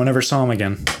away. No one ever saw him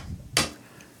again.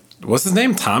 What's his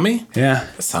name? Tommy? Yeah.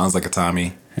 That sounds like a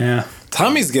Tommy. Yeah.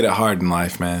 Tommies get it hard in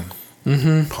life, man.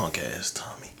 Mm-hmm. Punk ass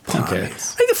Tommy. Okay.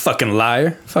 Are you a fucking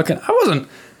liar? I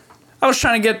was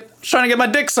trying to get my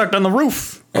dick sucked on the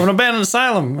roof of an abandoned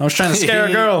asylum. I was trying to scare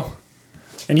a girl.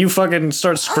 And you fucking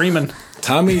start screaming.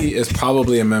 Tommy is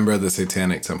probably a member of the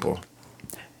Satanic Temple.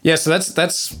 Yeah, so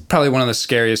that's probably one of the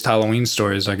scariest Halloween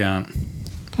stories I got.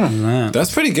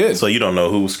 That's pretty good. So you don't know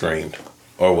who screamed,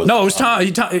 or was no? It was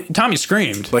Tommy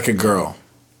screamed like a girl.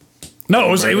 No,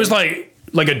 it was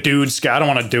like a dude. I don't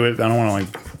want to do it. I don't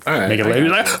want to make it. He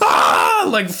was like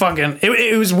like fucking.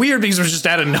 It was weird because it was just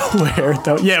out of nowhere.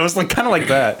 Yeah, it was like kind of like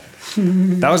that.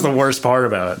 That was the worst part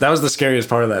about it. That was the scariest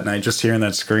part of that night. Just hearing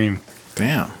that scream.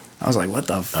 Damn. I was like, what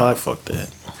the fuck? Oh, fuck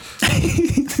that.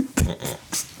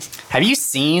 Have you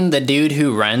seen the dude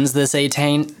who runs the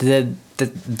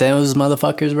those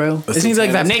motherfuckers, bro. Isn't he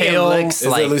like that Nigga pale? looks Is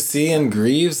like it Lucien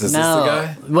Greaves? Is no.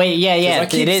 this the guy? Wait, yeah, I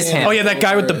keep it is saying- him. Oh yeah, that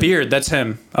guy with the beard. That's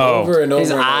him. Oh, Over and over. His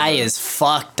and eye over. is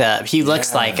fucked up. He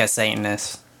looks Yeah. like a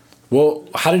Satanist. Well,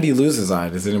 how did he lose his eye?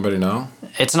 Does anybody know?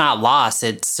 It's not lost.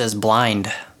 It's just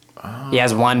blind. He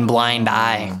has one blind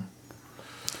eye.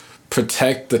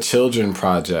 Protect the Children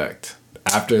Project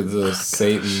after the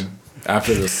Satan.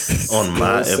 After the On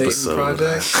my Satan episode.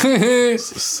 Project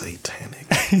It's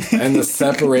satanic. and the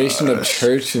separation of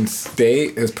church and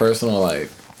state, his personal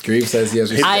life. Greaves says he has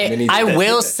received many. I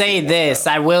will say this.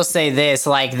 I will say this.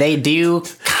 Like, they do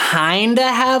kind of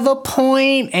have a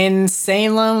point in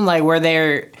Salem, like where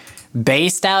they're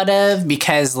based out of,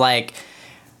 because like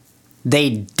they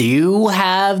do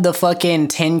have the fucking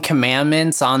 10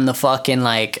 Commandments on the fucking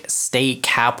like state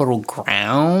capitol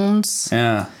grounds.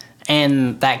 yeah.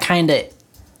 And that kind of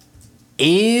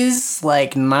is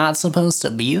like not supposed to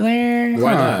be there.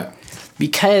 Why not?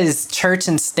 Because church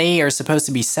and state are supposed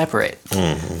to be separate.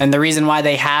 And the reason why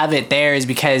they have it there is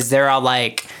because they're all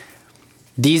like,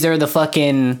 these are the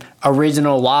fucking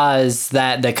original laws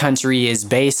that the country is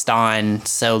based on,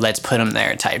 so let's put them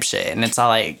there type shit. And it's all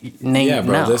like, Yeah,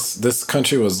 bro. no. This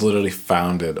country was literally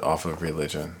founded off of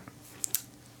religion.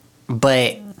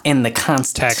 But in the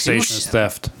Constitution, Taxation is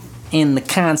theft. in the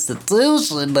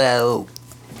Constitution though,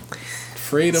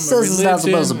 Freedom of Says it's not religion,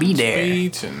 supposed to be there.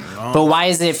 speech, and all. but why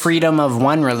is it freedom of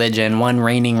one religion, one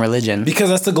reigning religion? Because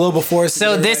that's the global force.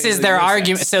 So this is their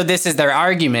argument. So this is their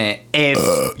argument. If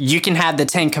you can have the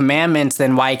 10 Commandments,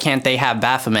 then why can't they have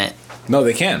Baphomet? No,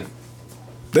 they can.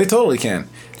 They totally can.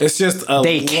 It's just a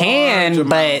They large can, amount.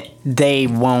 but they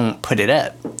won't put it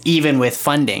up, even with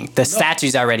funding. The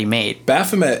statue's already made.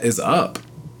 Baphomet is up.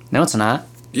 No, it's not.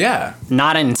 Yeah,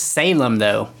 Not in Salem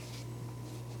though.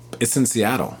 it's in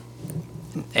Seattle.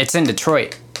 It's in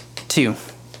Detroit, too.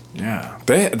 Yeah,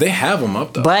 they have them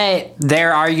up though. But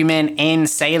their argument in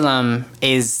Salem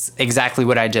is exactly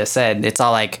what I just said. It's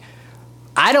all like,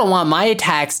 I don't want my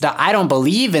I don't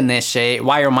believe in this shit.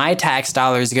 Why are my tax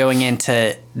dollars going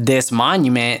into this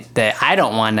monument that I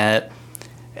don't want up?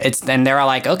 And they're all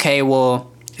like, okay,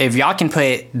 well, if y'all can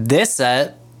put this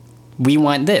up, we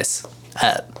want this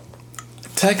up.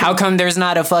 How come there's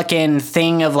not a fucking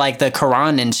thing of like the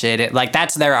Quran and shit? Like,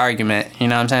 that's their argument. You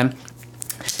know what I'm saying?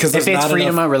 Because If it's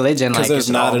freedom of religion, like, because there's it's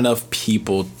not all- enough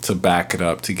people to back it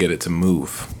up to get it to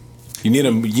move. You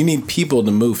need people to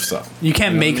move stuff. You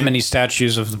can't make many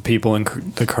statues of the people in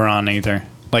the Quran either.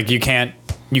 Like you can't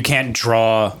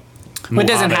draw. But it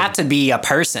doesn't Muhammad. have to be a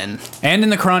person. And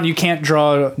in the Quran, you can't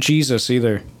draw Jesus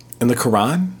either. In the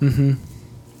Quran,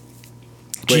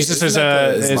 Jesus is isn't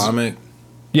that the is- Islamic.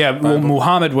 Yeah, well,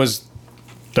 Muhammad was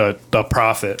the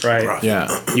prophet, right? Yeah,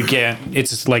 You can't.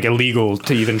 It's like illegal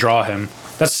to even draw him.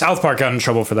 That's South Park got in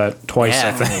trouble for that twice. I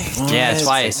Yeah. think Yeah,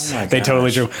 twice. Oh my they gosh.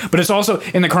 totally drew. But it's also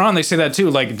in the Quran. They say that too.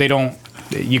 Like they don't.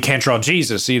 You can't draw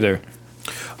Jesus either.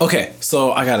 Okay,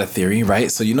 so I got a theory, right?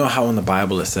 So you know how in the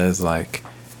Bible it says like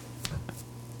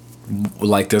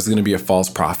there's gonna be a false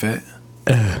prophet.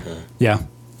 Yeah.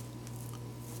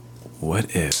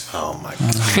 What if? Oh my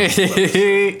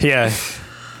god. Yeah.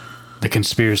 The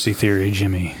conspiracy theory,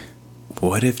 Jimmy.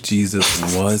 What if Jesus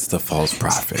was the false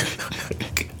prophet?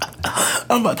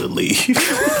 I'm about to leave.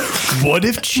 What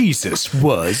if Jesus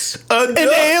was an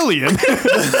alien?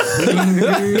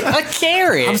 A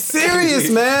carrot. I'm serious,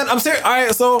 man. I'm serious. All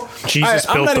right, so Jesus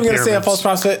I'm built not the even gonna say a pyramids. false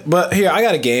prophet, but here I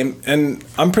got a game, and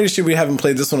I'm pretty sure we haven't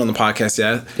played this one on the podcast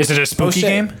yet. Is it a spooky O'Shea.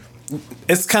 game?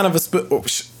 It's kind of a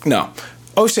no.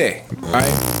 O'Shea. All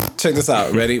right, check this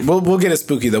out. Ready? We'll get it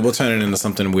spooky though. We'll turn it into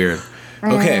something weird.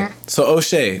 Okay, so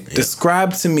O'Shea,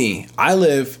 describe to me. I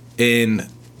live in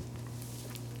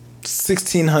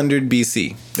 1600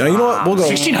 BC. Now, you know what? We'll go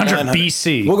 1600 900.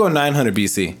 BC. We'll go 900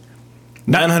 BC.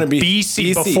 900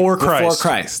 BC before Christ. Before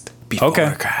Christ. Before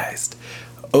Okay. Christ.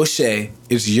 O'Shea,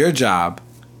 it's your job.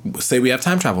 Say we have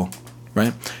time travel,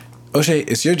 right? O'Shea,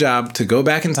 it's your job to go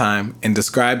back in time and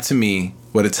describe to me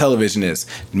what a television is.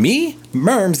 Me,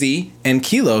 Mermsy, and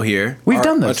Kilo here. We've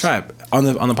done this. A tribe on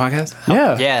the podcast.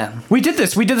 Yeah. Yeah. We did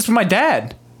this. We did this with my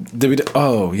dad. Did we?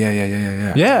 Oh yeah.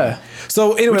 Yeah.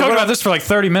 So anyway, We talked what about this for like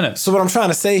 30 minutes. So what I'm trying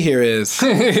to say here is,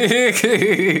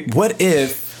 what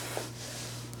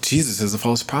if Jesus is a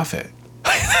false prophet?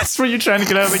 That's what you're trying to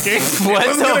get out of the game. What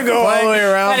was the gonna go all the way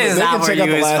around, That but is they not can where check out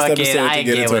you the was last fucking. episode to I get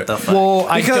get into what it. the fuck. Well,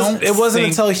 I Because don't it wasn't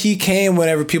think- until he came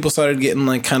whenever people started getting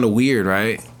like kind of weird,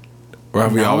 right? Or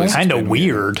have we always Kind of been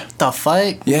weird. The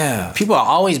fuck? Yeah. People have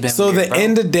always been So weird, the bro.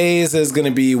 end of days is going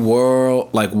to be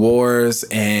wars,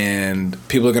 and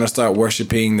people are going to start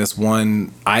worshiping this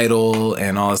one idol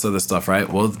and all this other stuff, right?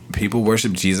 Well, people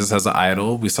worship Jesus as an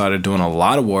idol. We started doing a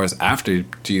lot of wars after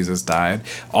Jesus died.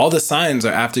 All the signs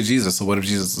are after Jesus. So what if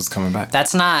Jesus is coming back?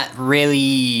 That's not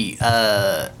really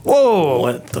Whoa.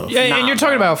 What the Yeah, Nah, and you're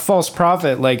talking bro. about false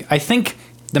prophet. Like, I think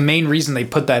the main reason they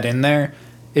put that in there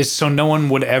is so no one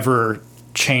would ever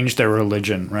change their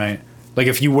religion, right? Like,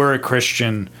 if you were a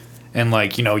Christian and,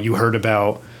 like, you know, you heard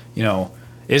about, you know,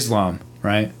 Islam,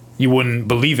 right? You wouldn't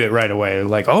believe it right away.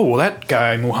 Like, oh, well, that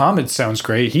guy, Muhammad, sounds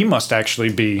great. He must actually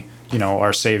be, you know,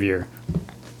 our savior.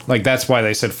 Like, that's why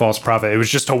they said false prophet. It was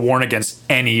just to warn against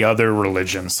any other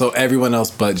religion. So everyone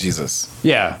else but Jesus.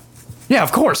 Yeah. Yeah,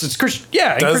 of course. It's Christian.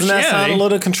 Yeah, in Doesn't that sound Christianity. a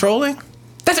little controlling?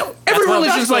 That's every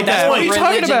religion's like that. What are you talking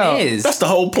religion about? is. That's the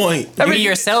whole point. You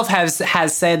yourself has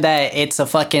said that it's a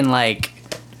fucking like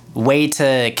way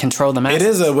to control the masses. It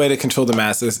is a way to control the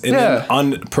masses. And Yeah. then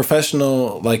on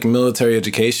professional, like military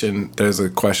education, there's a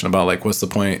question about like what's the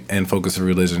point and focus of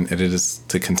religion? It is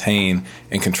to contain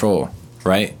and control,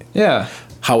 right? Yeah.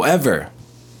 However,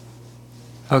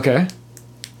 Okay.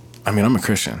 I mean, I'm a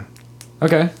Christian,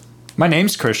 Okay. My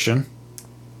name's Christian.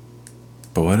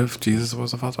 but what if Jesus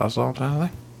was a false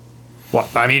prophet?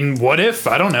 What? I mean, what if?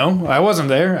 I don't know. I wasn't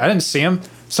there. I didn't see him.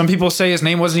 Some people say his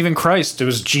name wasn't even Christ. It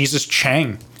was Jesus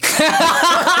Chang.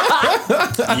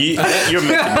 You're making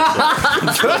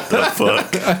this up. What the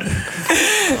fuck?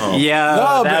 Yeah,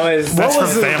 No, that but was. That's what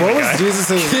was from it, Family what Guy. was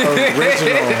Jesus's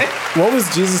original? What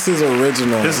was Jesus's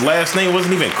original? His last name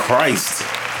wasn't even Christ.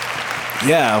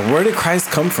 Yeah, where did Christ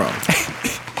come from?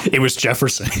 It was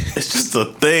Jefferson. It's just a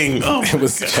thing. Oh, It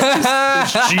was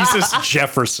Jesus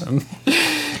Jefferson.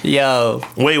 Yo,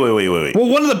 wait. Well,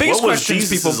 one of the biggest What was questions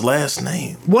Jesus' people. last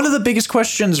name? One of the biggest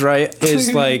questions, right,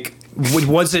 is like,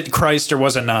 was it Christ or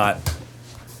was it not?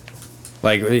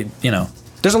 Like, you know,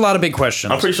 there's a lot of big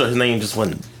questions. I'm pretty sure his name just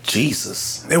wasn't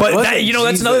Jesus. It But wasn't that, you know,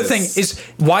 that's another thing. Jesus. Is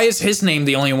why is his name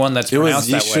the only one that's It was pronounced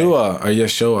that way? Yeshua or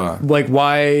Yeshua. Like,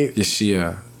 why?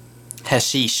 Yeshua.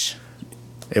 hashish.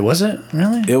 It wasn't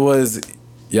really. It was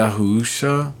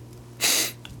Yahusha.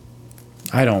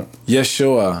 I don't.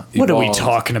 Yeshua. What are we evolved.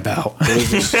 talking about?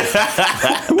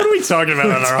 What are we talking about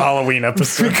on our Halloween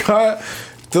episode?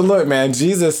 Look, man,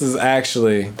 Jesus is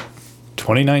actually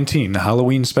 2019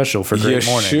 Halloween special for Great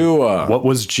Morning. Yeshua. What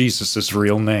was Jesus'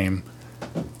 real name?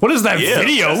 What is that Yeah,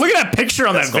 video? that's- Look at that picture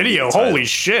on that that's gonna be video. the title. Holy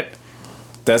shit.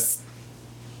 That's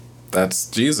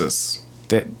Jesus.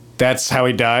 That's how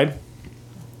he died?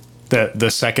 The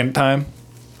second time?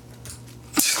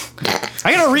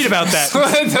 I gotta read about that.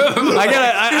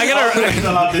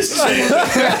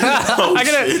 I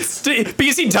gotta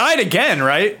because he died again,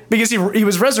 right? Because he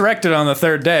was resurrected on the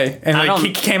third day, and I like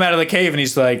he don't- came out of the cave, and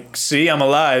he's like, "See, I'm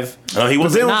alive." He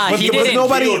wasn't. Nah, he but didn't.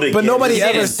 nobody, but nobody He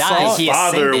ever didn't die. saw He His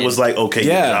father ascended. was like, "Okay,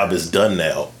 Yeah. your job is done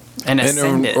now." And and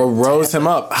ascended. rose him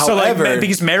up. So like, However,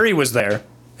 because Mary was there,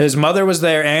 his mother was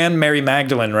there, and Mary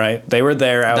Magdalene, right? They were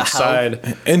there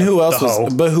outside. and who else the hoe.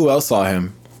 was? But who else saw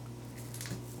him?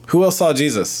 Who else saw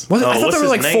Jesus? What? I thought what's there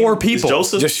were his like name? 4 Is people.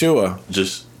 Joseph? Yeshua.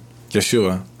 Just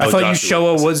Yeshua. I thought Joshua.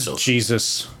 Yeshua was Joseph.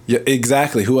 Jesus. Yeah,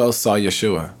 exactly. Who else saw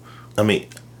Yeshua? I mean,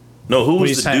 no. Who are you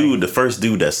was the saying? dude? The first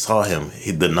dude that saw him,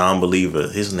 the non-believer.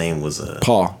 His name was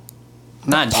Paul.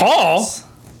 Not Paul? Judas.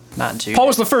 Not Judas. Paul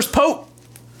was the first pope.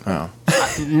 Oh,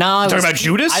 No, Talking about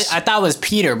Judas? I thought it was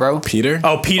Peter, bro. Peter.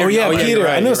 Oh, Peter. Oh yeah, Oh, yeah, Peter. you're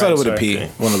right, I knew it you're started right, with a P. sorry.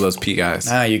 One of those P guys.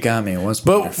 Ah, you got me. It was.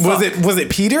 But was it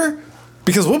Peter?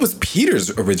 Because what was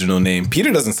Peter's original name?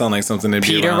 Peter doesn't sound like something that'd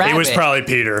be Peter around. Rabbit. It was probably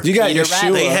Peter. You got Peter Yeshua.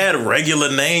 Rabbit. They had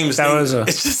regular names. That was a-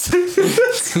 It's just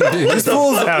These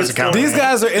fools- That was a common these name.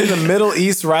 guys are in the Middle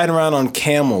East riding around on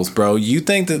camels, bro. You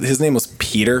think that his name was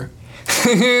Peter?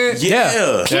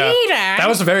 yeah. Yeah. That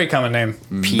was a very common name.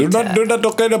 Do not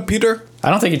okay to Peter. I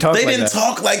don't think he talked They like didn't that.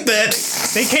 talk like that.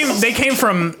 They came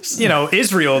from, you know,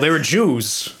 Israel. They were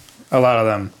Jews. A lot of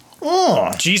them.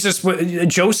 Oh,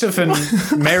 Joseph and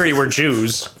Mary were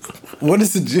Jews. What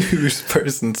does a Jewish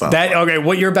person sound? That okay?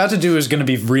 What you're about to do is going to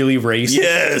be really racist.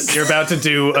 yes. You're about to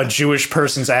do a Jewish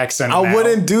person's accent. I now.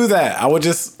 wouldn't do that. I would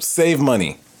just save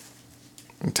money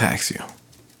and tax you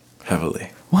heavily.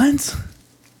 What?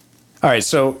 All right.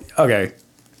 So okay.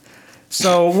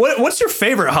 So what's your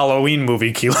favorite Halloween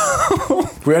movie, Kilo?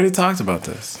 We already talked about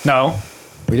this. No,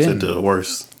 we Said didn't. the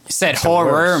worst. You said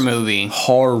horror worst. movie.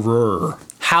 Horror.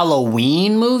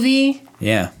 Halloween movie?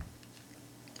 Yeah.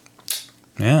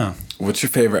 Yeah. What's your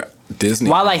favorite Disney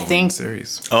While I Halloween think-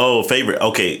 series? Oh, favorite.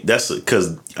 Okay, that's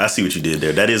because I see what you did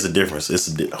there. That is a difference. It's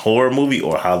a horror movie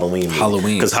or Halloween movie.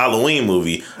 Halloween. Because Halloween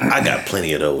movie, I got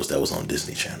plenty of those that was on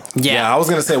Disney Channel. Yeah. I was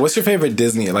gonna say, what's your favorite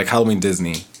Disney, like Halloween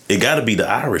Disney? It got to be the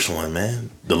Irish one, man.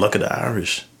 The Luck of the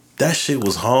Irish. That shit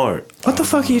was hard. What the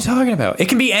fuck are you talking about? It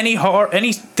can be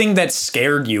anything that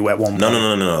scared you at one point.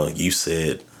 No. You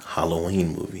said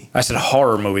Halloween movie. I said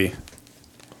horror movie.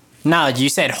 No, you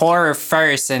said horror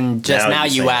first, and just now you're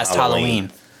you saying asked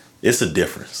Halloween. It's a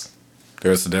difference.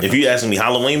 There's a difference. If you asking me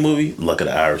Halloween movie, Luck of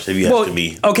the Irish. If you asking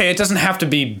me, okay, it doesn't have to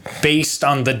be based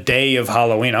on the day of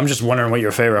Halloween. I'm just wondering what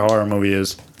your favorite horror movie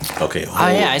is. okay. Oh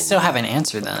yeah, I still haven't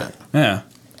answered that. Yeah.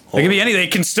 It can be anything.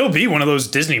 It can still be one of those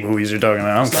Disney movies you're talking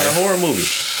about. I don't It's not care. a horror movie.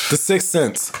 The Sixth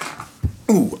Sense.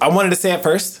 Ooh, I wanted to say it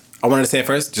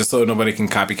first. Just so nobody can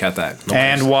copycat that.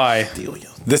 And why? Deal, yo.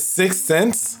 The Sixth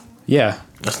Sense. Yeah.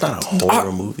 That's not a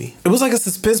horror movie. It was like a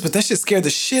suspense, but that shit scared the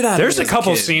shit out There's of a me.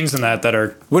 couple as kid. scenes in that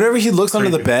are. Whenever he looks under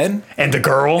the Creepy. bed And the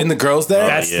girl. and the girl's there.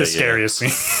 That's yeah, the yeah. scariest scene.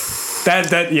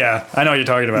 Yeah, I know what you're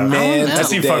talking about. Man, know. that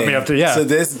scene fucked me up too. Yeah. To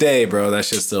this day, bro, that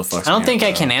shit still fucks me up. I don't think I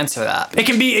bro. can answer that. It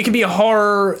can be a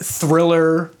horror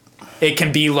thriller. It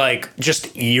can be like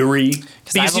just eerie.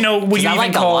 Because you know what 'cause you I even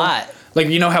like a call lot. like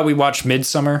you know how we watch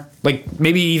Midsummer? Like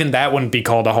maybe even that wouldn't be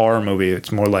called a horror movie.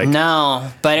 It's more like No,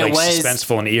 but it like was.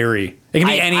 suspenseful and eerie. It can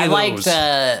be any I of liked.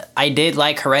 those. I did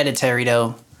like Hereditary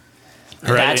though.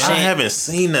 Right? that shit- I haven't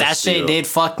seen that. That shit still. did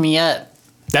fuck me up.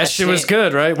 That shit was shit-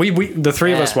 good, right? We the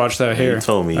three of us Yeah. watched that here. You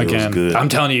told me it was again. good. I'm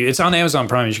telling you, it's on Amazon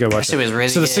Prime. You should go watch shit it. was really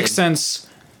So the good. Sixth Sense.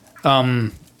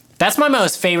 That's my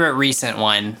most favorite recent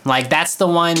one. Like that's the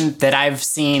one that I've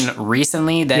seen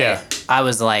recently that Yeah. I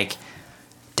was like,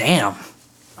 damn,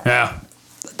 Yeah.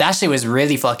 that shit was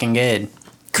really fucking good.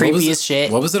 Creepy as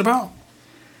shit. What was it about?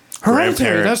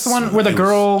 Hereditary. That's the one where the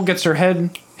girl gets her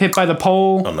head hit by the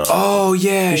pole. Oh, no. Oh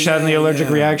yeah, She had the allergic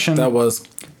reaction. That was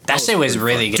That shit was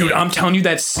really good. Dude, I'm telling you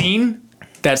that scene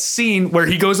where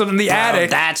he goes up in the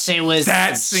attic. That shit was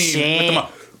That scene with shit.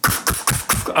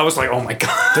 the I was like, oh my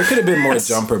god. There could have been more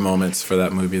jumper moments for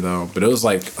that movie though, but it was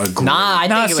like a great, Nah, I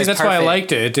No, think it see, was that's perfect. why I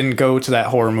liked it. It didn't go to that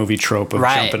horror movie trope of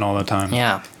Right. jumping all the time.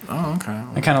 Yeah, Oh, okay.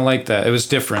 I kind of liked that. It was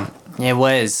different. it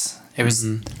was. It was.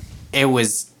 Mm-hmm. It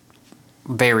was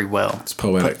very well. It's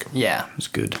poetic. Yeah, It was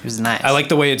good. it was nice. I like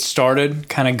the way it started,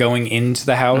 kind of going into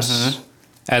the house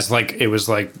as like it was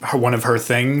like one of her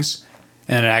things,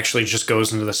 and then it actually just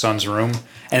goes into the son's room,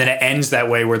 and then it ends that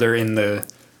way where they're in the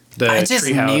I just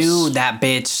treehouse. knew that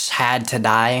bitch had to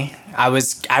die.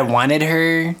 I wanted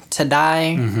her to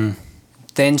die. Mm-hmm.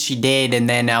 Then she did, and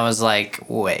then I was like,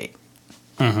 wait.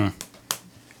 Mm-hmm.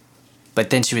 But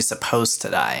then she was supposed to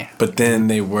die. But then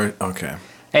they were okay.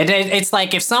 It's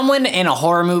like if someone in a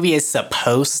horror movie is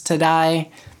supposed to die,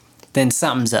 then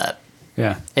something's up.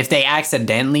 Yeah. If they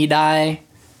accidentally die.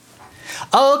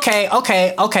 Oh,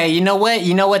 okay. You know what?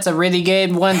 You know what's a really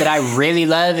good one that I really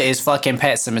love is fucking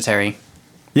Pet Cemetery.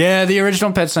 Yeah, the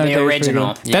original Pet Sematary. The is pretty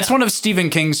original, good. yeah. That's one of Stephen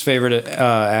King's favorite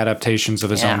adaptations of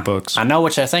his Yeah. own books. I know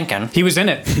what you're thinking. He was in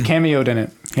it. He cameoed in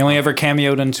it. He only ever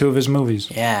cameoed in 2 of his movies.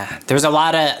 Yeah, there's a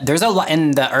lot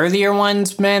in the earlier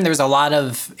ones, man. There's a lot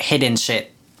of hidden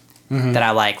shit that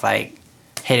I like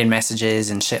hidden messages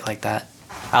and shit like that.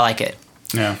 I like it.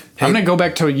 Yeah. I'm gonna go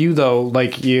back to you though.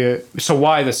 Like you. So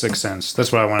why The Sixth Sense?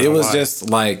 That's what I want to It know. was why. just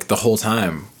like the whole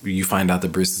time you find out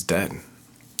that Bruce is dead.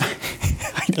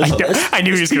 I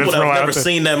knew he was gonna People that throw have out. never the-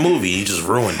 seen that movie, he just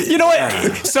ruined it. You know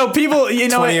what? So people, you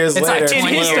know, 20 years It's like later. in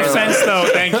 20 his years defense, though,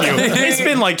 thank you. It's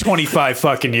been like 25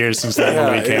 fucking years since that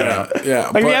movie came out. Yeah.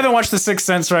 Like, if you but haven't watched The Sixth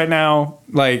Sense right now,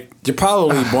 like, you're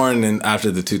probably born in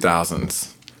after the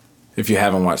 2000s if you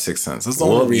haven't watched Sixth Sense. That's the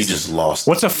only Well, you reason. just lost.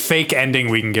 what's a fake ending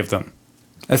we can give them?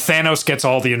 Thanos gets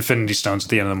all the Infinity Stones at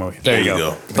the end of the movie. There you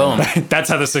go. Boom. That's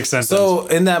how The Sixth Sense So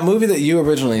in that movie that you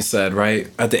originally said, right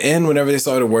at the end, whenever they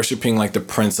started worshiping like the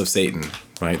Prince of Satan,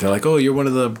 right? They're like, "Oh, you're one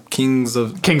of the kings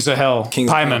of ends. Kings of Hell.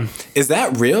 kings." Paimon. Is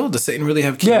that real? Does Satan really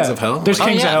have kings Yeah, of hell? there's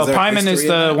Kings yeah. of Hell. Is there Paimon is history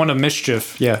in the that? one of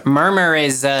mischief. Yeah. Murmur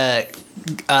is Murmur's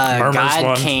God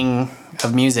one. King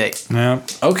of music. Yeah.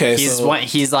 Okay, He's so one.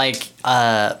 He's like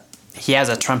he has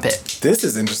a trumpet. this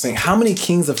is interesting. How many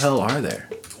kings of hell are there?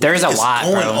 There's a What's lot,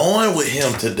 going bro. on with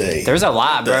him today? There's a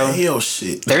lot, the bro. hell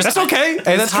shit. There's That's okay.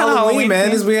 Hey, that's kind of Halloween, man.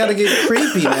 Is we gotta get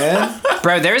creepy, man.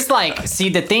 Bro, there's like, see,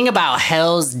 the thing about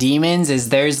Hell's Demons is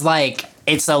there's like,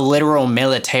 it's a literal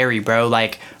military, bro.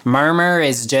 Like, Murmur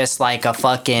is just like a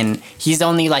fucking, he's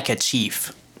only like a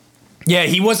chief. Yeah,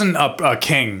 he wasn't a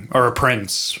king or a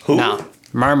prince. Who? No,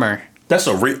 Murmur. That's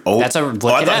a real. Oh, That's a, look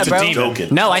I it thought up, you were bro.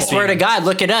 joking. No, I swear to God,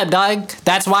 look it up, dog.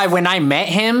 That's why when I met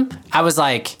him, I was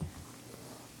like,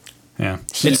 Yeah,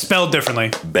 it's spelled differently.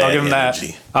 Bad I'll give him energy.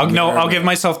 that. I'll give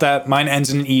myself that. Mine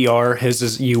ends in ER. His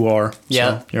is UR.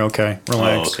 Yeah. So you're okay.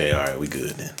 Relax. Oh, okay, all right, we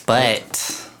good then.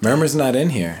 But Murmur's not in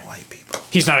here. White people.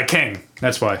 He's not a king.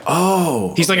 That's why.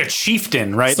 Oh, He's like a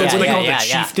chieftain, right? That's Yeah, what they yeah, call yeah, the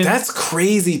yeah. chieftain. that's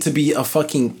crazy to be a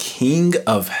fucking king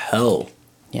of hell.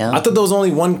 yeah, I thought there was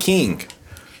only one king.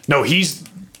 No,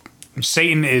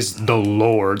 Satan is the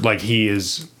Lord. Like he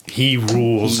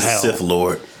rules He's hell. Sith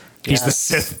Lord. He's the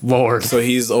Sith Lord. So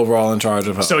he's overall in charge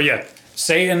of hell. So yeah,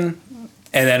 Satan,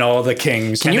 and then all the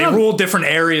kings, and you they im- rule different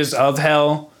areas of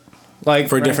hell, like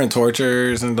for different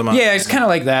tortures and demons. Yeah, it's kind of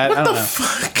like that. I don't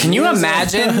know. can you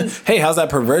imagine? Hey, how's that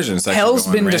perversion section Hell's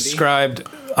going, been Randy? described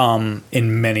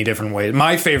in many different ways.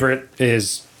 My favorite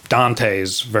is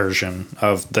Dante's version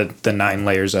of the 9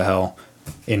 layers of hell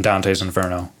in Dante's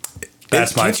Inferno.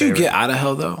 That's my Can't you favorite. get out of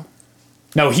hell though?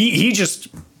 No, he's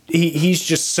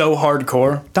just so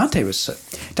hardcore.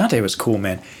 Dante was cool,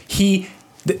 man. He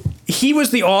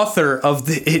was the author of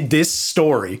this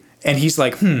story, and he's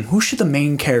like, who should the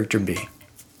main character be?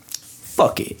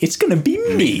 Fuck it, it's gonna be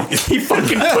me. He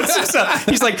fucking puts himself.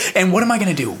 He's like, and what am I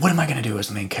gonna do? What am I gonna do as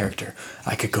the main character?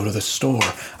 I could go to the store.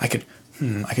 I could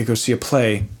go see a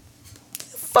play.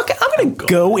 Fuck it, I'm gonna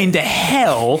go into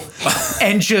hell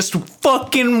and just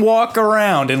fucking walk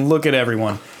around and look at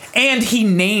everyone. And he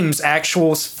names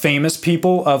actual famous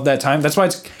people of that time. That's why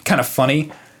it's kind of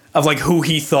funny of like who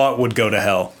he thought would go to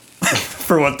hell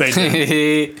for what they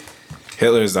did.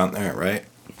 Hitler's down there, right?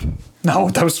 No,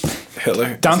 that was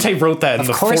Hitler. Dante wrote that in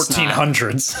the course not.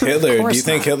 1400s. Hitler. Do course you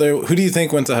think not. Hitler? Who do you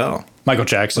think went to hell? Michael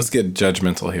Jackson. Let's get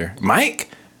judgmental here. Mike.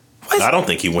 I don't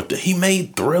think he went to. He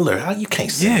made Thriller. How you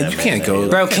can't say Yeah, that? you man, can't go.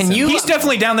 Bro, can you? He's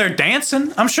definitely down there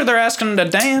dancing. I'm sure they're asking him to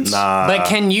dance. Nah, But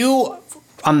can you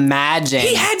imagine?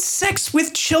 He had sex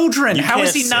with children. you How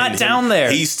is can't he not send down him.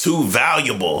 there? He's too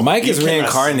valuable. Mike You is cannot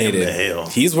send him reincarnated. to hell.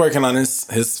 He's working on his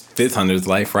 500th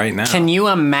life right now. Can you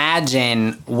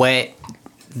imagine what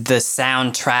the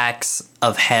soundtracks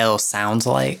of hell sounds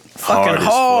like? fucking as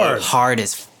hard. fuck. Hard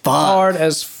as fuck. Hard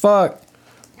as fuck.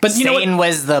 But you know Satan what?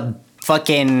 was the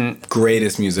fucking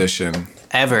Greatest musician.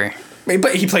 ever.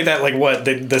 But he played that like what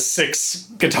the 6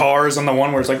 guitars on the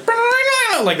one where it's like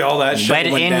all that shit.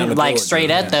 But went down in the like board, straight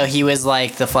dude, up yeah. though, he was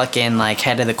like the fucking like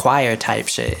head of the choir type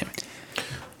shit.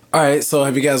 All right, so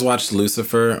have you guys watched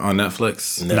Lucifer on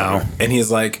Netflix? No. And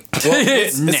he's like, well,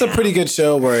 it's a pretty good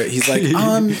show where he's like,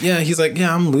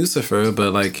 I'm Lucifer,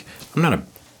 but like, I'm not a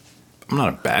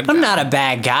bad guy. I'm not a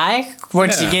bad guy.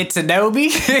 Once Yeah. you get to know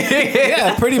me.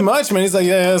 Yeah, pretty much, man. He's like,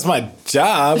 yeah, that's my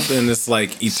job in this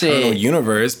like eternal Shit.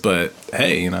 universe, but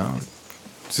hey,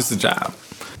 it's just a job.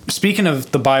 Speaking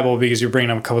of the Bible, because you're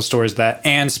bringing up a couple stories of that,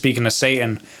 and speaking of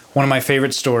Satan, one of my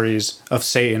favorite stories of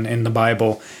Satan in the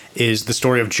Bible is the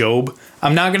story of Job.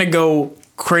 I'm not going to go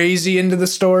crazy into the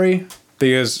story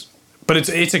but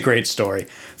it's a great story.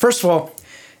 First of all,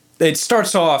 it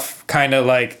starts off kind of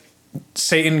like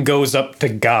Satan goes up to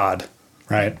God,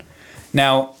 right?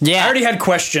 Now, Yeah. I already had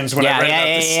questions when I read about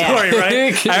this story,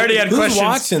 right? I already had Who's questions.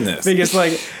 watching this? Because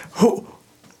like,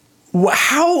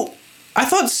 how? I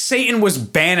thought Satan was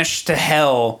banished to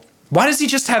hell. Why does he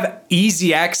just have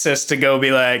easy access to go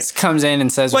be like, Comes in and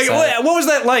says, like what's up? what was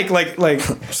that like? Like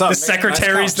up, the secretary's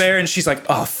nice couch. there and she's like,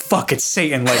 oh fuck, it's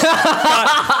Satan. Like,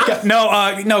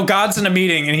 no, God's in a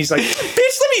meeting and he's like,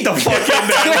 bitch, let me the fuck in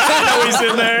there. I know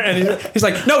he's in there and he's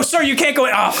like, no, sir, you can't go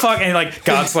in. Oh fuck, and like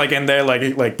God's like in there,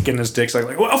 like getting his dick like,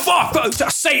 oh fuck,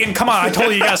 Satan, come on, I told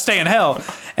you you gotta stay in hell.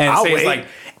 And I'll Satan's wait. like,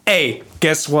 hey,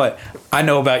 guess what? I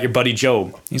know about your buddy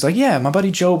Job. He's like, yeah, my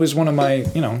buddy Job is one of my,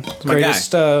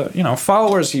 greatest,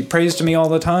 followers. He prays to me all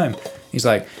the time. He's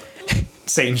like,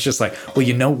 Satan's just like, well,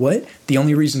 you know what? The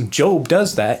only reason Job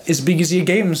does that is because you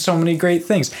gave him so many great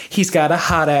things. He's got a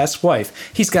hot ass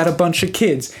wife. He's got a bunch of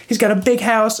kids. He's got a big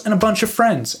house and a bunch of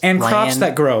friends and crops Land.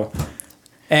 that grow.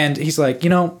 And he's like, he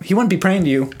wouldn't be praying to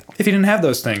you if he didn't have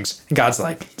those things. And God's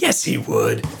like, yes, he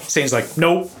would. Satan's like,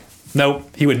 nope,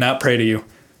 he would not pray to you.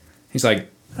 He's like,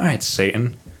 all right,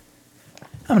 Satan,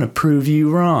 I'm going to prove you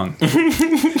wrong.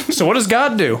 So what does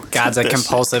God do? God's a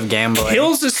compulsive gambler.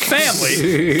 Kills his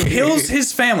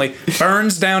family,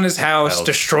 burns down his house, Ouch.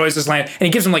 destroys his land, and he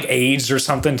gives him like AIDS or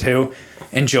something too.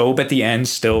 And Job at the end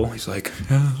he's like,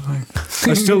 yeah,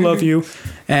 I still love you.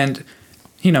 And,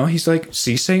 he's like,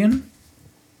 see, Satan?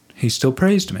 He still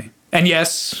praised me. And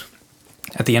yes,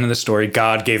 at the end of the story,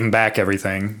 God gave him back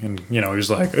everything. And, he was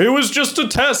like, it was just a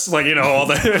test. Like, all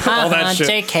that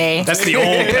shit. JK. That's the Old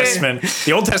Testament.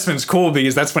 The Old Testament's cool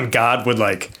because that's when God would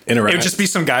Interact. It would just be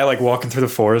some guy walking through the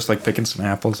forest, picking some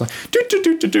apples,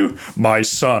 do. My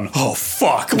son. Oh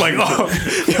fuck! Them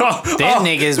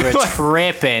niggas were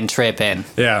tripping.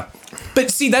 Yeah. But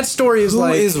see, that story is Who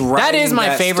like is That writing is my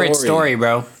that favorite story,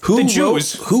 bro. Who the wrote-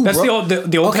 Jews. Who That's wrote-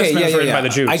 the Old Testament is written by the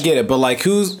Jews. I get it, but like,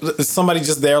 is somebody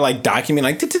just there like documenting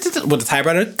like with the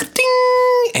typewriter,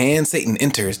 ding, and Satan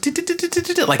enters,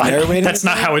 like narrating? That's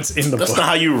not how it's in the That's book. not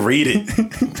how you read it.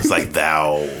 It's like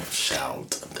thou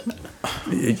shalt.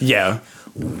 Yeah.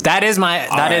 That is right,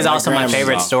 also my my grandma's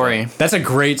favorite off, story. That's a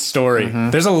great story.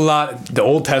 There's a lot. The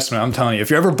Old Testament, I'm telling you, if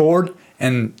you're ever bored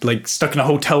and like stuck in a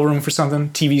hotel room for something,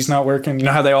 TV's not working, you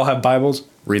know how they all have Bibles?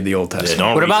 Read the Old Yeah,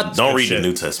 Testament. What about- don't read shit. the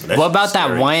New Testament. What about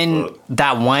that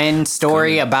that one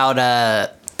story about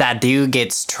that dude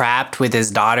gets trapped with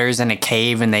his daughters in a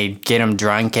cave and they get him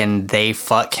drunk and they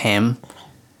fuck him?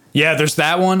 Yeah, there's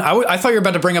that one. I thought you were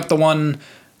about to bring up the one.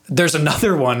 There's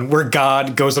another one where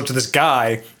God goes up to this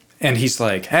guy and he's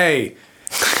like, hey,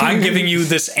 I'm giving you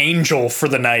this angel for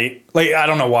the night. Like, I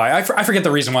don't know why. I forget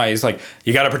the reason why. He's like,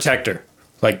 you got to protect her.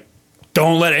 Like,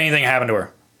 don't let anything happen to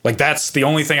her. Like, that's the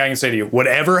only thing I can say to you.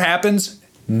 Whatever happens,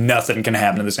 nothing can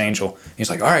happen to this angel. He's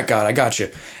like, all right, God, I got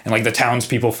you. And like the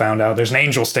townspeople found out there's an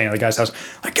angel staying at the guy's house.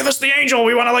 Like, give us the angel.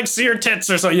 We want to like see her tits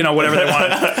or so, you know, whatever they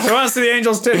want. We want to see the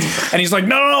angel's tits. And he's like,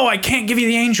 no, I can't give you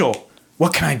the angel.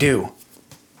 What can I do?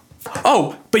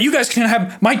 Oh, but you guys can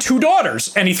have my 2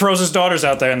 daughters. And he throws his daughters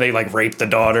out there and they like rape the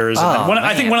daughters. And then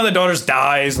I think man. one of the daughters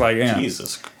dies. Like, yeah.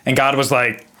 Jesus. And God was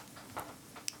like,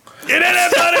 you did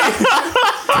it,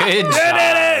 buddy. Good You job.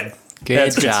 did it. Good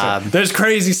That's good job. stuff. There's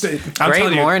crazy I'm Great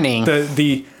telling you, morning.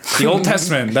 The Old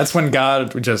Testament, that's when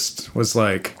God just was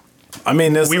like, I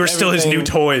mean, we were still his new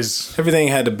toys. Everything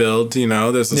had to build, you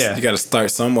know. Yeah. You got to start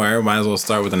somewhere. Might as well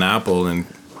start with an apple and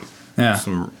Yeah.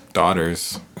 some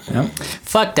daughters. Yep.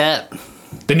 Fuck that.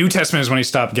 The New Testament is when he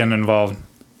stopped getting involved.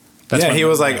 That's Yeah, when he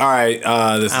was like, all right,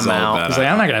 this is I'm all out. bad. He's like,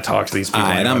 I'm not going to talk to these people. All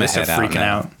right, anymore. I'm They gonna start head out freaking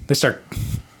now. out. They start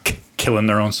killing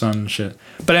their own son and shit.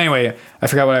 But anyway, I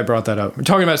forgot why I brought that up. We're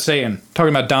talking about Satan. Talking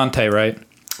about Dante, right?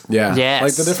 Yeah. Yes.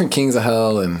 Like the different kings of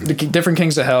hell and The different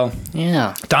kings of hell.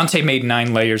 Yeah. Dante made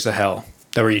 9 layers of hell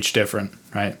that were each different,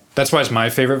 right? That's why it's my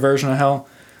favorite version of hell.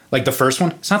 Like the first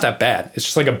one, it's not that bad. It's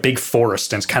just like a big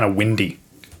forest and it's kind of windy.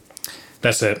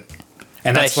 That's it.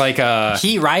 And that's But like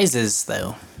He rises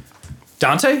though.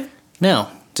 Dante? No,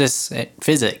 just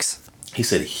physics. He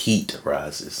said heat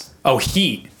rises. Oh,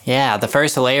 heat. Yeah, the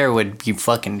first layer would be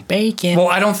fucking bacon. Well,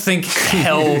 I don't think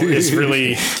hell is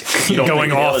really don't going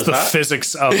think hell off is the hot?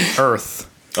 physics of Earth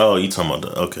Oh, you talking about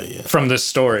the okay, yeah. from this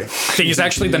story. Because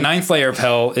actually the 9th layer of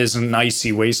hell is an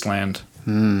icy wasteland.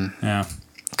 Yeah.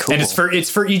 Cool. And it's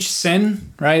for each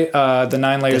sin, right? The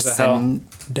 9 layers of hell.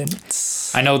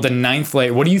 Descendants. I know the 9th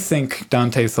layer. What do you think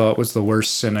Dante thought was the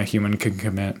worst sin a human could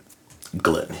commit?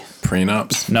 Gluttony.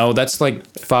 prenups. No, that's like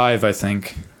 5, I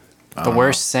think. The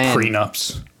worst sin.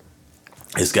 Prenups.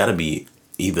 It's got to be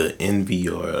either envy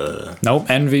or Nope,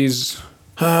 envy's.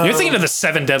 You're thinking of the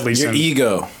 7 deadly Your sins.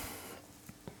 ego.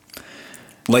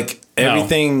 Like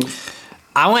everything,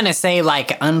 I want to say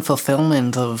like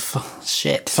unfulfillment of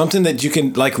shit. something that you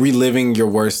can like reliving your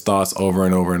worst thoughts over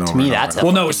and over and over. me, and that's over. a-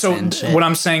 Well, no. fucking So sin shit. what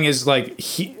I'm saying is like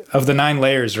of the 9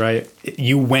 layers, right?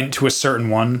 You went to a certain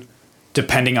one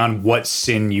depending on what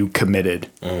sin you committed.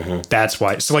 That's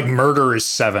why. So like murder is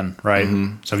 7, right?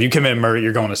 So if you commit murder,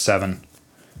 you're going to 7.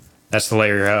 That's the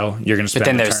layer of hell you're going to spend. But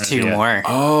then there's eternity 2 at. more.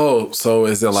 Oh, so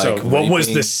is it like So what was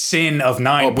raping- the sin of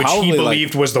 9, Oh, which he probably, like-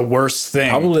 believed was the worst thing?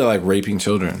 probably like raping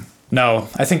children? No,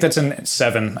 I think that's in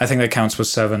 7. I think that counts with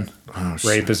 7.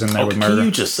 Rape is in there with can murder.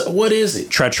 you just what is it?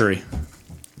 Treachery,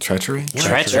 Treachery?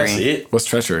 Treachery. That's it. What's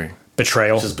treachery?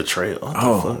 betrayal. Just betrayal. What the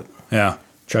Oh. fuck? Yeah,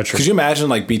 treachery. Could you imagine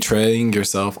like betraying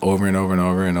yourself over and over and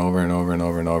over and over and over and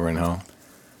over and over in hell?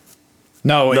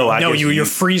 No, No, I guess you're you-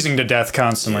 freezing to death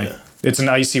constantly. Yeah. It's an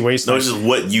icy No, wasteland. it's just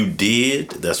what you did.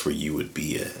 That's where you would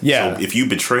be at. Yeah. So if you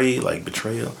betray, like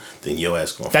betrayal, then your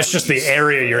ass going. That's just the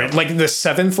area you're in. Like the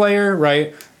 7th layer,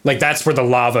 right? Like that's where the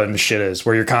lava and shit is,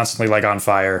 where you're constantly like on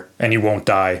fire and you won't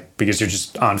die because you're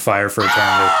just on fire for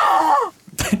eternity.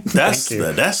 That's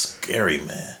you. that's scary,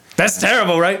 man. That's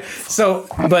terrible, right? So,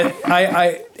 but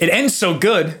it ends so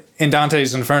good in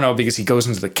Dante's Inferno because he goes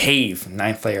into the cave,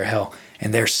 9th layer hell,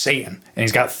 and there's Satan, and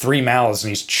he's got 3 mouths and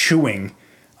he's chewing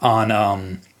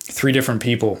on 3 different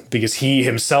people because he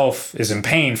himself is in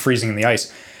pain, freezing in the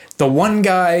ice. The one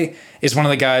guy is one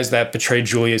of the guys that betrayed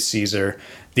Julius Caesar.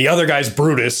 The other guy's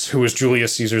Brutus, who was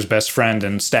Julius Caesar's best friend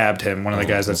and stabbed him, one of the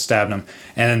guys that stabbed him.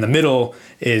 And in the middle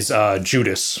is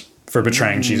Judas for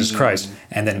betraying Jesus Christ.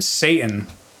 And then Satan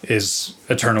is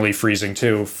eternally freezing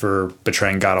too for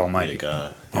betraying God Almighty.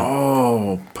 God.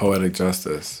 Oh, poetic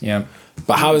justice. Yeah.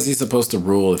 But how is he supposed to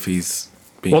rule if he's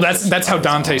being Well, that's how justified?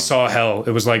 Dante saw hell.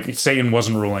 It was like Satan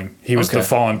wasn't ruling. He was the Okay.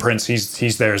 fallen prince.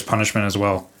 He's there as punishment as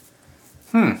well.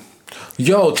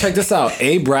 Yo, check this out.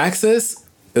 Abraxas,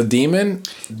 the demon.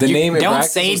 The name Don't Abraxas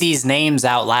say was- these names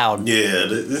out loud. Yeah.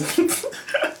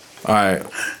 All right.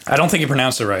 I don't think you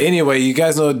pronounced it right. Anyway, you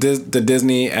guys know the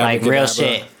Disney Like real Abracadabra?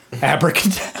 shit.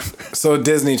 Abracadabra. So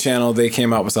Disney Channel, they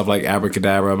came out with stuff like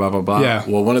Abracadabra, blah blah blah. Yeah.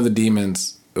 Well, one of the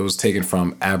demons, it was taken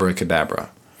from Abracadabra.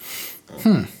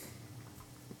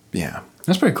 Yeah.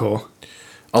 That's pretty cool.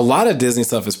 A lot of Disney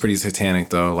stuff is pretty satanic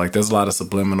though. Like there's a lot of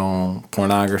subliminal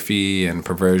pornography and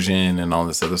perversion and all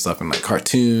this other stuff in like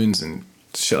cartoons and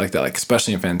shit like that. Like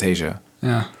especially in Fantasia.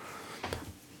 Yeah.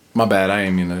 My bad. I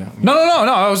ain't mean to. No.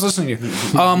 I was listening to you.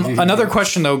 Another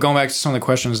question, though, going back to some of the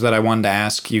questions that I wanted to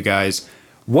ask you guys.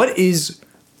 What is,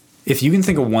 if you can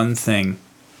think of one thing,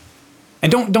 and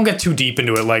don't get too deep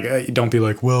into it. Like, don't be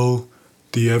like, well,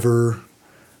 do you ever,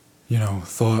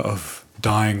 thought of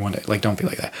dying one day? Like, don't be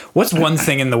like that. What's one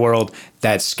thing in the world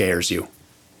that scares you?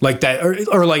 Like that,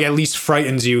 or like at least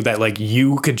frightens you that like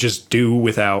you could just do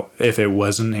without if it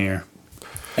wasn't here?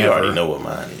 You Ever. already know what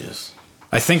mine is.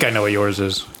 I think I know what yours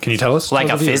is. Can you tell us? Like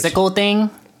Tell a the viewers. physical thing?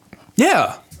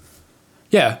 Yeah.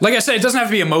 Yeah. Like I said, it doesn't have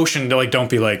to be emotion to like, don't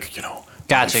be like,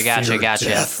 Gotcha. fear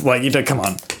death. Like, come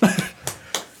on.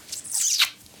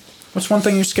 What's one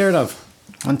thing you're scared of?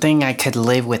 One thing I could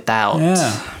live without.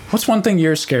 Yeah. What's one thing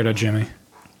you're scared of, Jimmy?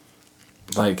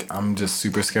 Like I'm just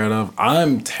super scared of.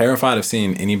 I'm terrified of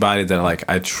seeing anybody that like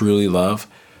I truly love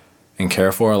and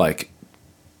care for like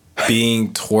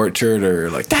being tortured or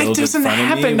like That killed doesn't in front of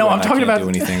me happen. No, when I'm I talking can't about. do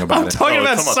anything about I'm it. talking Oh,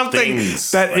 about come on, something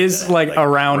things that is like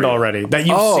around real. already that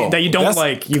you see that you don't that's-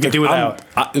 like. You can do without.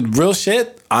 Real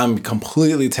shit. I'm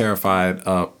completely terrified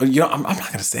of. I'm not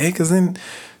gonna say it because then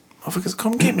motherfuckers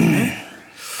come get me, man.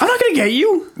 I'm not gonna get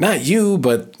you. Not you,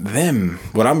 but them.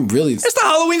 What I'm really. It's the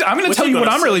Halloween. I'm gonna tell you what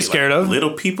gonna I'm really say, scared like, of.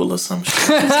 Little people or some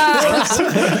shit.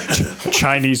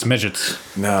 Chinese midgets.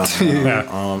 No. Yeah.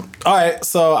 All right,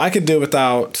 so I could do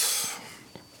without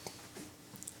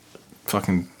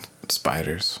fucking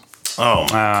spiders. Oh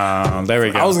my. There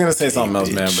we go. I was gonna say something else,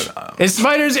 man, bitch. but It's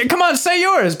spiders. Come on, say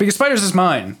yours because spiders is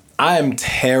mine. I am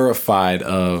terrified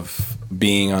of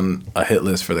being on a hit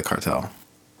list for the cartel.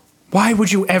 Why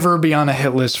would you ever be on a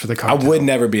hit list for the I cartel? would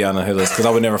never be on a hit list because I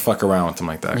would never fuck around with them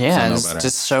like that. 'cause I Yeah, know just, better.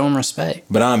 just show them respect.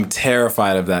 But I'm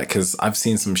terrified of that because I've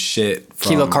seen some shit.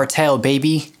 Kilo Cartel,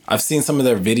 baby. I've seen some of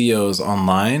their videos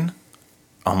online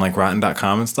on like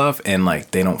Rotten.com and stuff, and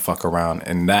like they don't fuck around,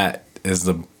 and that is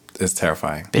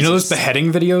terrifying. You know those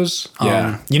beheading videos?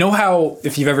 Yeah. You know how,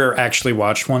 if you've ever actually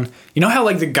watched one, you know how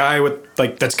like the guy with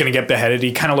like that's gonna get beheaded,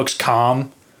 he kind of looks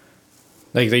calm.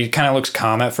 Like he kind of looks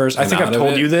calm at first. I think I've out of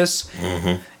told it? you this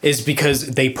is because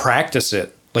they practice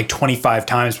it like 25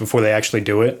 times before they actually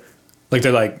do it. Like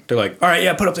they're like, all right,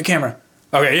 yeah, put up the camera.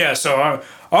 Okay, yeah, so all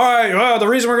right, well, the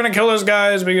reason we're gonna kill this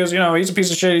guy is because he's a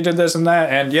piece of shit. He did this and that,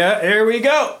 and yeah, here we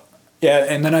go. Yeah,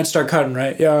 and then I'd start cutting,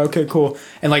 right? Yeah, okay, cool.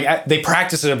 And like they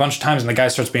practice it a bunch of times, and the guy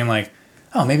starts being like,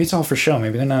 "Oh, maybe it's all for show.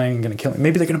 Maybe they're not even gonna kill me.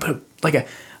 Maybe they're gonna put like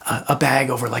a bag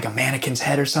over like a mannequin's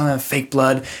head or something, fake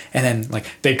blood." And then like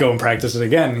they go and practice it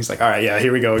again. And he's like, "All right, yeah,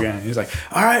 here we go again." And he's like,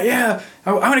 "All right, yeah,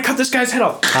 I'm gonna cut this guy's head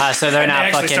off." So they're And not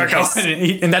they actually fucking. start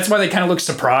going, and that's why they kind of look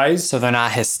surprised. So they're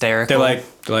not hysterical. They're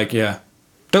like, yeah.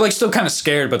 They're like still kind of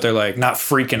scared, but they're like not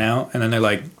freaking out. And then they're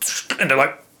like,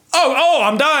 oh,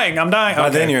 I'm dying. But Okay.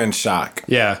 then you're in shock.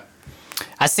 Yeah.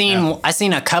 I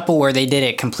seen a couple where they did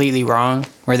it completely wrong,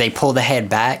 where they pull the head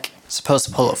back, supposed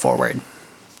to pull it forward.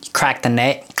 You crack the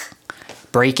neck,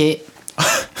 break it,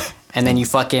 and then you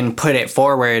fucking put it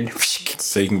forward.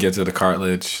 So you can get to the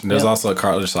cartilage. There's Yep. also a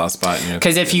cartilage soft spot in your.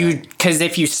 Because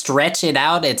if you stretch it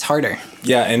out, it's harder.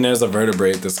 Yeah, and there's a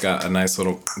vertebrae that's got a nice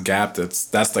little gap. That's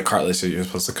the cartilage that you're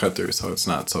supposed to cut through, so it's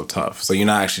not so tough. So you're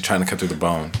not actually trying to cut through the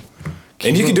bone.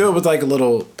 And you can do it with like a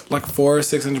little, like 4 or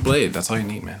 6 inch blade. That's all you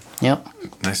need, man. Yep.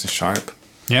 Nice and sharp.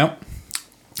 Yep.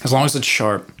 As long as it's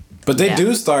sharp. But they Yeah.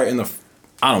 do start in the.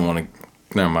 I don't want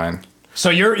to. Never mind. So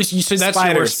that's your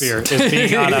worst fear is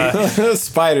being on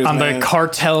Spiders. on man. the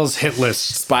cartel's hit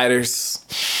list. Spiders.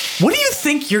 What do you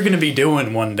think you're going to be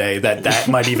doing one day that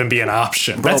might even be an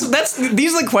option? These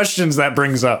are the questions that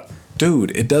brings up.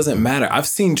 Dude, it doesn't matter. I've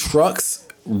seen trucks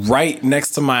right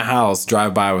next to my house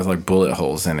drive by with like bullet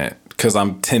holes in it because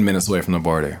I'm 10 minutes away from the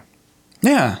border.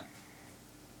 Yeah.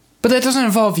 But that doesn't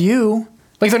involve you.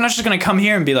 Like they're not just going to come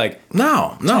here and be like,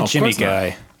 No, of Jimmy course not.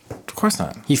 guy. Of course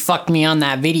not. He fucked me on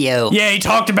that video. Yeah, he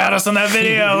talked about us on that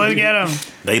video. Let's get him.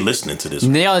 They listening to this.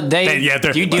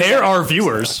 They're our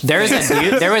viewers. There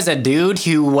was a dude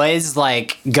who was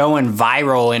like going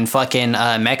viral in fucking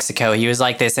Mexico. He was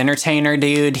like this entertainer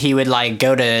dude. He would like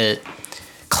go to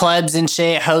clubs and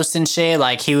shit, hosting shit.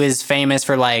 Like, he was famous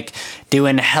for, like,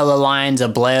 doing hella lines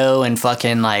of blow and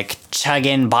fucking, like,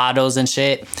 chugging bottles and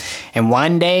shit. And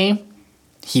one day,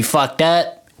 he fucked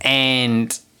up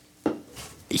and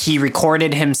he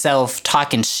recorded himself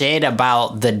talking shit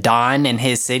about the Don in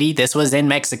his city. This was in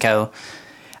Mexico.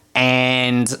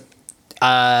 And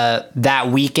that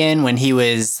weekend when he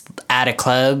was at a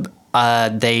club,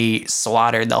 they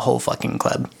slaughtered the whole fucking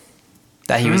club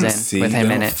that he was in with him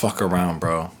in it. Fuck around,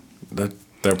 bro. They're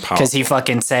powerful. Because he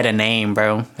fucking said a name,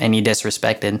 bro, and he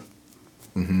disrespected.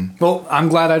 Well, I'm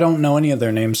glad I don't know any of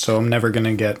their names, so I'm never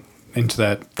gonna get into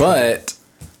that. But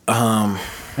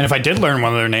And if I did learn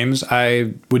one of their names,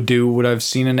 I would do what I've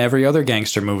seen in every other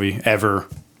gangster movie ever.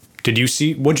 What'd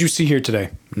you see here today?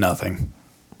 Nothing.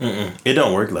 It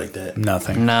don't work like that.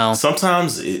 Nothing. No.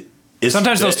 Sometimes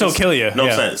Sometimes they'll still kill you. No,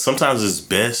 Yeah. I'm saying sometimes it's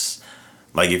best.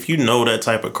 Like if you know that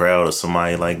type of crowd or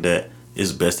somebody like that,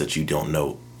 it's best that you don't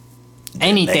know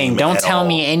Anything. name Don't at tell all.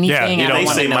 me anything. Yeah, you I don't don't They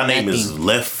want to say know my name nothing. is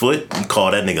Left Foot. You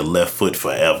call that nigga Left Foot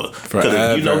forever. Because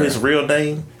if you know Forever. his real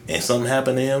name and something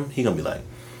happened to him, he gonna be like,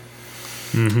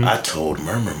 I told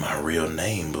Murmur my real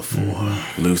name before.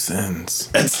 loose ends.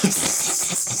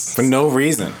 For no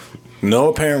reason. No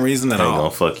apparent reason at They all.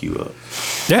 gonna fuck you up.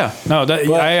 Yeah. No, that,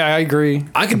 But I agree.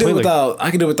 I could do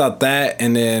completely. without that,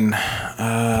 and then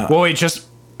Well, wait, just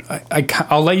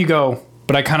I'll let you go,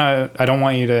 but I don't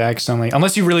want you to accidentally,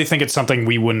 unless you really think it's something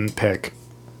we wouldn't pick.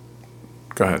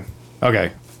 go ahead.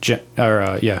 Okay,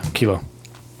 Kilo.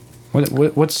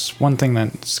 What's one thing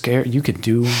that you could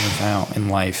do without in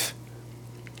life?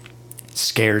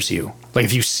 Scares you. Like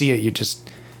if you see it, you just,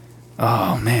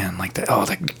 oh man, like that. Oh,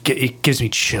 it gives me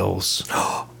chills.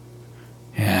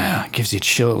 Yeah, it gives you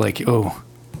chill. Like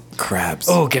Crabs.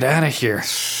 get out of here.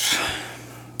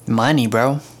 Money, bro.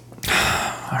 All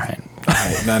right.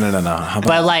 No. How about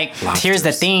But, like, here's the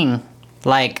lobsters? thing.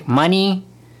 Like, money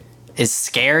is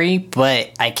scary,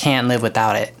 but I can't live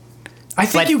without it. I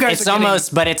think But you guys it's are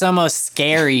getting- it's almost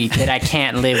scary that I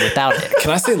can't live without it.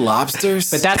 Can I say lobsters?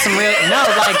 But that's some real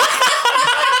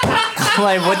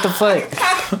like what the fuck?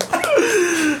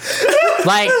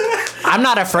 Like, I'm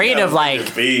not afraid of like,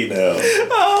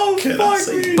 Oh,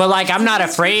 fuck. but like I'm not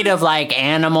afraid of like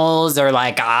animals or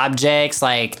like objects.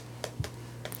 Like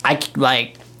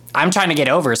I'm trying to get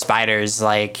over spiders.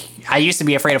 Like I used to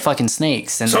be afraid of fucking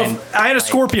snakes, and So then I had a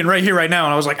scorpion right here, right now,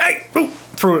 and I was like, "Hey,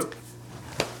 through it."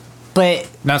 but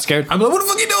Not scared. I'm like, what the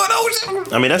fuck you doing? Oh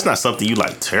shit. I mean, that's not something you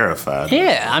like terrified.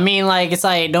 yeah, I mean like it's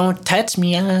like don't touch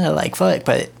me, like fuck.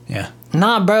 But Yeah.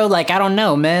 nah, bro, like I don't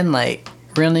know, man. Like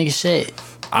real nigga shit.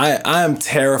 I am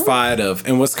terrified of,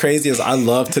 and what's crazy is I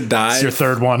love to It's dive. your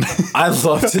third one. I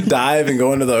love to dive and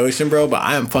go into the ocean, bro, but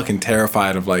I am fucking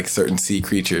terrified of like certain sea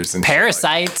creatures and shit.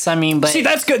 Parasites. I mean, but See,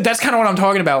 that's good. That's kind of what I'm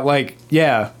talking about. Like,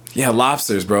 yeah. Yeah,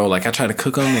 lobsters, bro. Like I tried to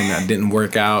cook them and that didn't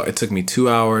work out. It took me 2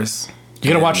 hours.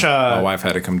 You gotta watch My wife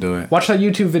had to come do it. watch that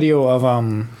YouTube video of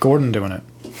Gordon doing it.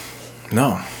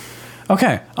 No.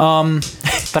 Okay.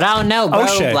 But I don't know, bro.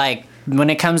 O'Shea. Like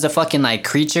when it comes to fucking like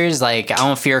creatures, like I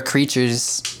don't fear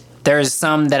creatures. There's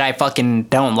some that I fucking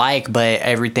don't like, but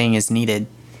everything is needed.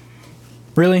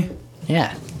 Really?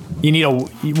 Yeah, You need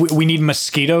we need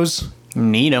mosquitoes. you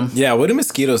need them. Yeah, what do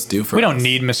mosquitoes do for We us? don't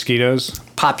need mosquitoes.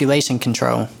 Population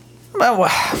control. Well,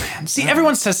 man, see,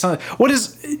 everyone says something. What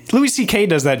is Louis C.K.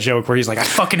 does that joke where he's like, "I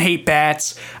fucking hate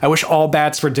bats. I wish all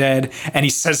bats were dead." And he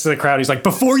says to the crowd, he's like,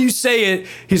 "Before you say it,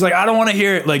 he's like, I don't want to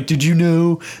hear it. Like, did you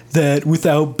know that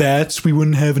without bats we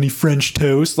wouldn't have any French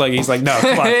toast?" Like, he's like, "No,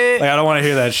 come on. Like, I don't want to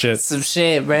hear that shit." Some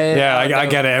shit, bro. Yeah, I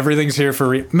get it. Everything's here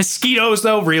for mosquitoes,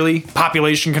 though. Really,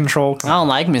 population control. I don't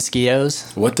like mosquitoes.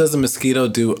 What does a mosquito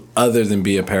do other than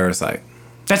be a parasite?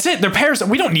 That's it. They're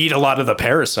parasites. We don't need a lot of the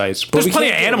parasites. There's We plenty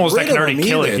of can't get animals that rid can of already them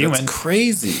kill a either. human. That's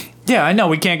crazy. Yeah, I know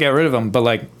we can't get rid of them, but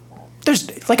like,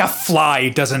 there's like a fly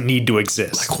doesn't need to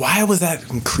exist. Why was that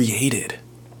created?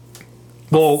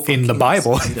 Well, in the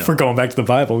Bible, mosquito. if we're going back to the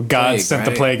Bible, God Plague, sent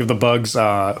the right? plague of the bugs.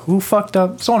 Who fucked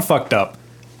up? Someone fucked up.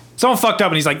 Someone fucked up,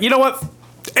 and he's like, you know what?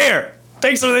 Air.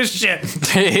 Thanks for this shit.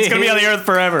 It's gonna be on the earth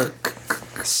forever.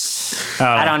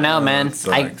 I don't know, man.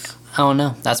 I don't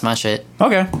know. That's my shit.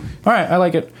 Okay. All right. I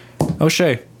like it.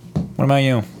 O'Shea, what about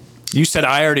you? You said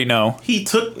I already know. He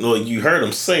took. Well, you heard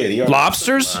him say it. He already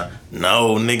Lobsters? took mine.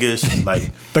 No, niggas.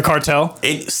 Like The cartel.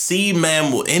 sea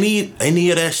mammal. Any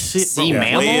of that shit. Sea bro.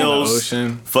 mammal? Whales.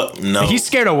 Ocean. Fuck no. He's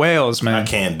scared of whales, man. I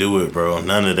can't do it, bro.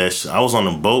 None of that shit. I was on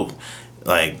a boat.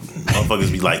 Like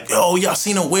motherfuckers be like, "Oh, y'all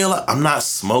seen a whale?" I'm not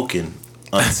smoking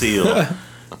until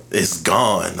it's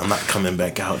gone. I'm not coming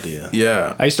back out there.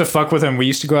 Yeah. I used to fuck with him. We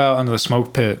used to go out onto the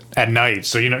smoke pit at night.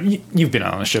 So, you've been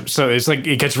on a ship. So it's like,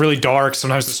 it gets really dark.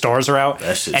 Sometimes the stars are out.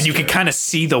 That shit's and you can scary. kind of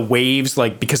see the waves,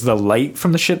 like, because of the light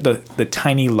from the ship, the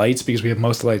tiny lights, because we have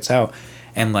most of the lights out.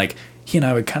 And, like, he and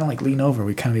I would kind of, like, lean over.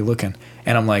 We'd kind of be looking.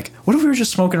 And I'm like, what if we were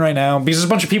just smoking right now? Because there's a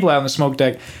bunch of people out on the smoke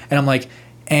deck. And I'm like,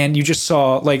 and you just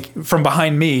saw, like, from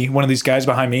behind me, one of these guys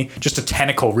behind me, just a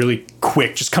tentacle really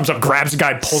quick, just comes up, grabs the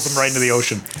guy, pulls him right into the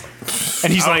ocean.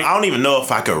 And he's like, I don't even know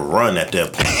if I could run at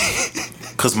that point.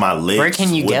 Because my legs Where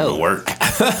can you wouldn't go? work.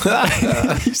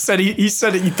 he said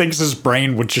he thinks his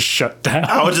brain would just shut down.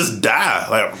 I would just die.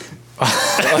 Like,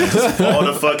 just fall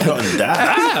the fuck up and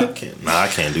die. I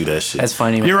can't do that shit. That's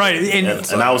funny. You're right. And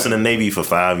I was in the Navy for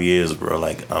 5 years, bro.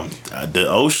 Like, the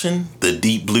ocean, the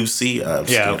deep blue sea, I'm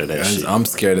scared of that shit. I'm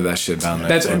scared of that shit down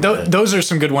there. That's those are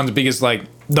some good ones because like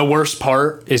the worst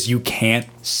part is you can't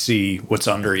see what's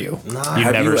under you. Nah. You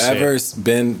Have never you see ever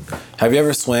it. have you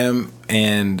ever swam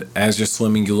and as you're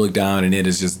swimming you look down and it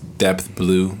is just depth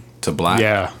blue to black?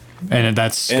 Yeah, and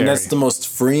that's scary. And that's the most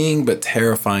freeing but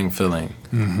terrifying feeling.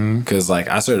 Because like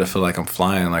I sort of feel like I'm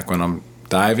flying. Like when I'm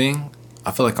diving,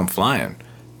 I feel like I'm flying.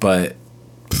 But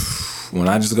when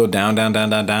I just go down,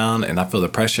 and I feel the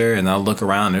pressure and I look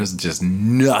around, there's just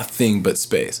nothing but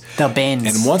space. The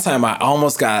bends. And one time I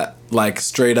almost got like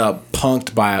straight up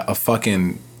punked by a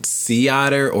fucking sea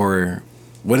otter or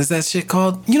what is that shit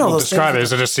called? You know, Well, those describe it.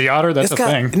 things- Is it a sea otter? That's It's a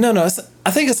got, thing. No,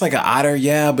 I think it's like an otter,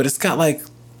 yeah, but it's got like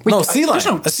sea lion. There's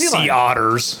no A sea sea lion.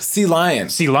 otters. Sea lion.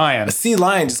 Sea lion. A sea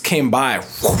lion just came by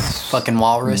Fucking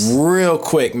walrus. real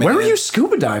quick, man. Where were you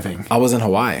scuba diving? I was in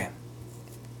Hawaii.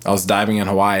 I was diving in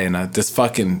Hawaii, and I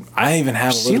even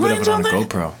have a Sea little bit of lions it on a on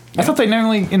GoPro. I thought they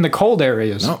normally in the cold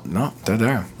areas. No, they're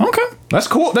there. Okay, that's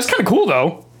cool. That's kind of cool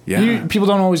though. Yeah. People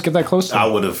don't always get that close to I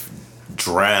them. would have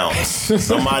drowned.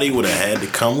 Somebody would have had to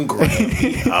come grab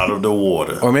me out of the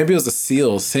water. Or maybe it was a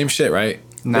seal. Same shit, right?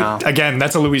 No. Again,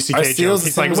 that's a Louis Are C.K. joke. seals the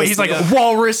He's same like, as a he's like seal?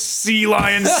 walrus, sea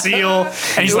lion, seal, and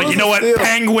he's It like, was you know a what? seal.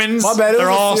 Penguins, My bad. It they're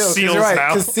was a all seal, 'cause seals you're right,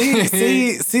 now.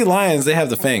 'cause sea lions, they have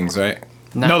the fangs, right?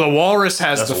 No, the walrus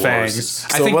has That's the walruses.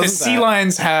 fangs. I So think the wasn't sea that-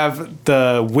 lions have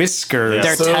the whiskers.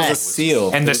 They're So it was a tusks. seal.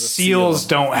 And It the was a seals seal.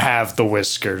 don't have the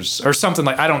whiskers or something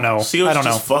like I don't know. Seals I don't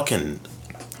know. just fucking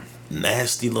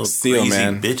nasty little Seal, crazy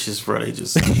man. bitches, bro. They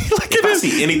just if I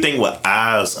see anything with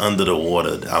eyes under the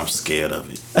water, I'm scared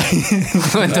of it.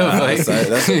 That's what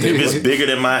If they it's do. bigger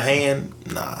than my hand,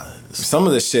 nah. Some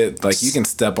of the shit, like you can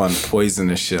step on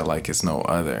poisonous shit like it's no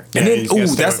other. Yeah, And you then, just gotta ooh,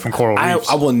 stay away that's from coral reefs.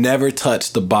 I will never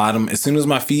touch the bottom. As soon as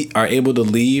my feet are able to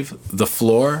leave the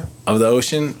floor of the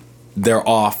ocean, they're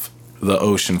off the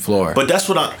ocean floor. But that's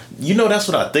what that's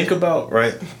what I think about,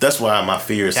 right? That's why my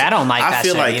fear is. I don't like that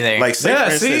feel shit like, either. Like, say Yeah,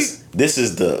 for see? instance, this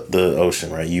is the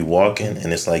ocean, right? You walking,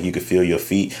 and it's like you can feel your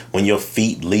feet. When your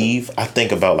feet leave, I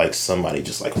think about like somebody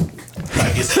just like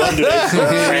it's under there,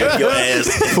 grab your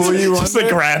ass. Pull you Just to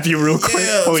grab you real quick.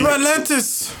 Yeah. pull you-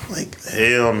 Atlantis. Like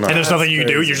hell no. and there's nothing you can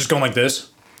do. You're just going like this.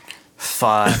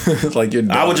 Fuck. Like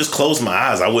you're. I would just close my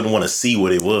eyes. I wouldn't want to see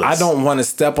what it was. I don't want to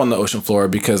step on the ocean floor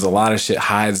because a lot of shit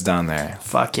hides down there,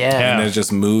 Fuck yeah. Yeah. and they're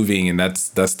just moving, and that's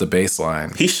the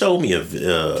baseline. He showed me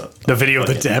The video of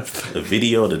the depth. a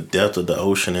video of the depth of the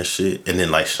ocean and shit, and then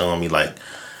like showing me like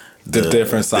The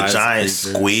different the size giant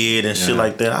creatures. squid and shit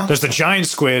like that. There's the giant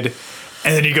squid,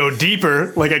 and then you go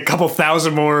deeper, like a couple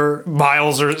thousand more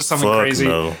miles or something Fuck crazy.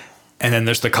 no. And then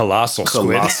there's the colossal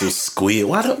squid. Colossal squid.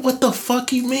 What the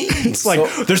fuck you mean? It's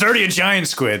like there's already a giant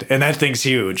squid, and that thing's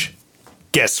huge.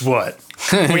 Guess what?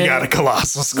 We got a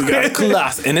colossal squid.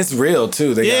 Coloss, and it's real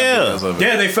too. They Yeah. got videos of it.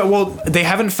 Yeah, they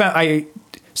haven't found.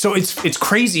 So it's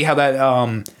crazy how that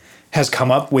has come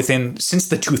up since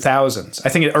the 2000s. I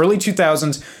think in early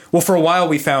 2000s. Well, for a while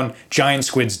we found giant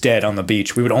squids dead on the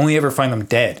beach. We would only ever find them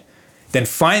dead. Then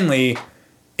finally,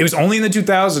 it was only in the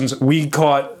 2000s we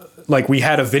caught. Like we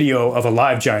had a video of a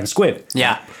live giant squid.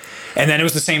 Yeah. And then it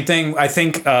was the same thing. I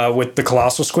think with the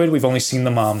colossal squid, we've only seen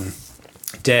them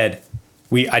dead.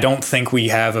 I don't think we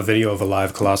have a video of a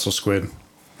live colossal squid.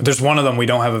 There's one of them we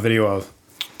don't have a video of.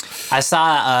 I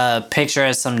saw a picture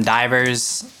of some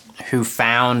divers who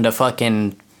found a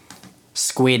fucking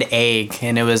squid egg,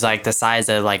 and it was like the size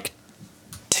of like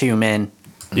 2 men.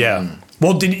 Yeah.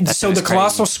 Well, so shit the is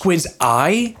colossal squid's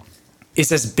eye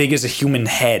is as big as a human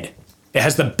head. It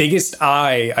has the biggest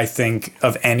eye, I think,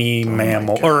 of any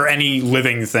mammal or any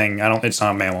living thing. It's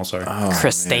not a mammal, sorry.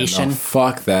 Crustacean. No,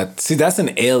 fuck that. See, that's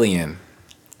an alien.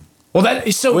 Well,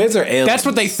 that's Squids are aliens. That's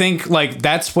what they think. Like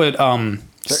that's what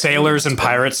sailors and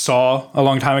pirates saw a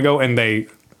long time ago, and they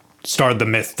started the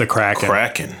myth, the Kraken.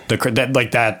 Kraken.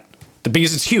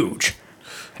 Because it's huge.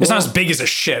 It's not as big as a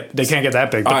ship. They can't get that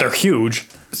big, but they're huge.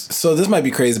 So this might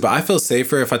be crazy, but I feel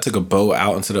safer if I took a boat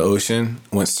out into the ocean,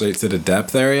 went straight to the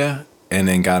depth area, and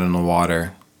then got in the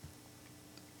water.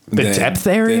 The depth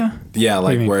area? Yeah,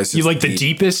 like where it's just you like the deep.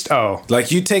 deepest? Oh,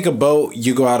 Like you take a boat,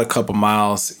 you go out a couple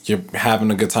miles, you're having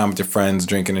a good time with your friends,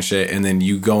 drinking and shit, and then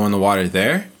you go in the water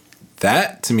there.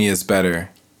 That to me is better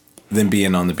than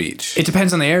being on the beach. it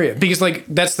depends on the area because like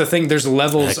that's the thing. There's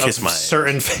levels Yeah, of kiss my ass.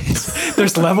 certain.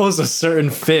 There's levels of certain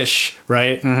fish,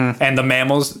 right? And the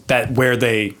mammals that where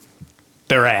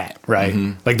they're at, right?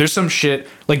 Like there's some shit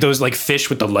like those like fish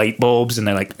with the light bulbs and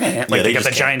they're like they they got just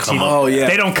the giant can't come teeth. up. Oh, yeah.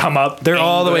 They don't come up. They're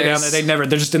all the way down there. Anglers.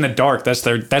 They're just in the dark. That's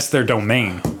their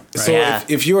domain. So Yeah.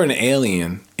 if you were an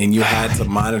alien and you had to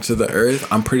monitor the Earth,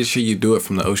 I'm pretty sure you do it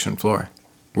from the ocean floor,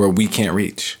 where we can't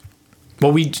reach.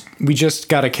 Well, we just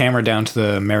got a camera down to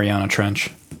the Mariana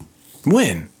Trench.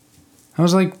 When? That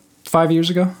was like 5 years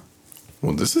ago.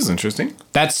 Well, this is interesting.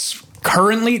 That's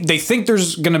currently they think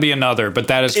there's going to be another, but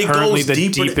that is It currently goes the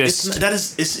deeper. deepest. It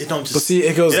don't just. But see,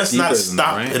 it goes It's not deeper than that,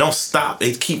 stop. right? It don't stop.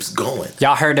 It keeps going.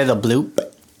 Y'all heard of the bloop?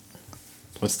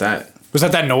 What's that? Was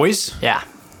that noise? Yeah.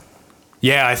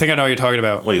 Yeah, I think I know what you're talking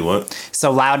about. Wait, what? So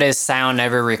loudest sound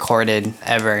ever recorded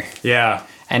ever. Yeah.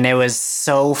 And it was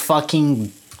so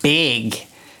fucking big.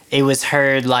 It was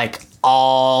heard like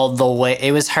all the way.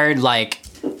 It was heard like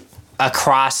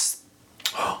across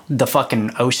the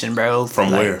fucking ocean, bro.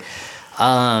 From Like,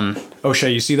 where?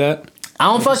 O'Shea, you see that? I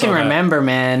don't fucking saw that. remember,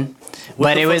 man.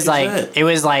 But the it fuck was is like that? it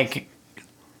was like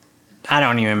I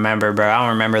don't even remember, bro. I don't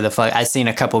remember the fuck. I seen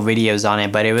a couple videos on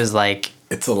it, but it was like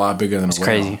It's a lot bigger than it's a whale.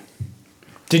 crazy.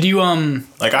 Did you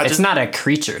Like I It's just not a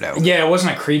creature though. Yeah, it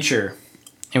wasn't a creature.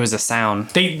 It was a sound.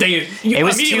 They It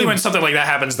was immediately too- when something like that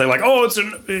happens, they're like, "Oh,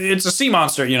 it's a sea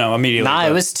monster," you know, immediately. Nah, it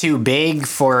But- was too big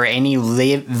for any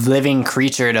living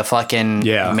creature to fucking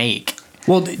Yeah. make.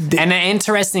 well, And an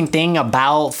interesting thing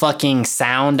about fucking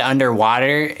sound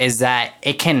underwater is that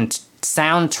it can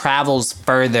sound travels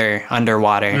further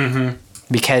underwater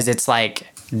because it's like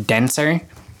denser.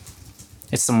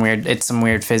 It's some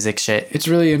weird physics shit. it's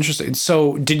really interesting.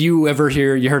 So, did you ever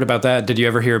hear? You heard about that? Did you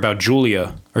ever hear about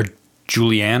Julia or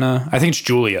Juliana? I think it's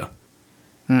Julia.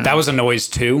 That was a noise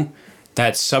too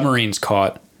that submarines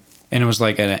caught, and it was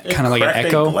like kind of like an cracked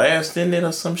echo. their glass in it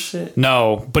or some shit.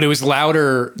 No, but it was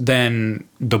louder than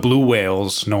the blue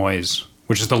whale's noise,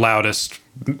 which is the loudest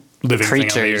living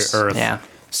Creatures, thing on the earth. yeah.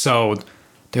 So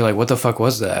they're like, "What the fuck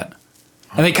was that?"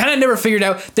 And they kind of never figured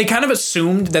out. They kind of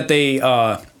assumed that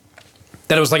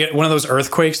that it was like one of those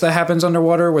earthquakes that happens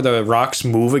underwater where the rocks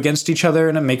move against each other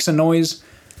and it makes a noise.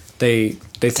 They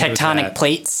think it was Tectonic that.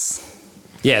 plates.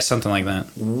 Yeah, something like that.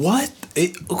 What?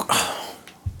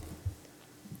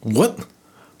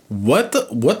 What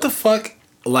the fuck?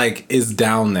 Like is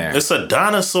down there It's a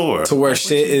dinosaur. to where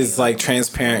shit is like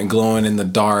transparent, and glowing in the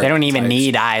dark. They don't even type need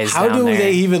shit. eyes. How down do there.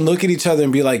 they even look at each other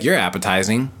and be like, "You're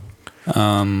appetizing"?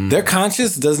 Their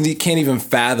conscious can't even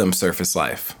fathom surface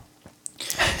life.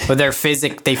 But they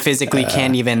physically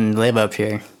can't even live up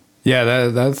here. Yeah,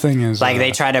 that thing is Like they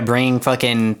try to bring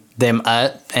fucking them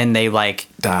up, and they like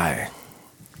Die.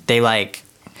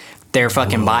 their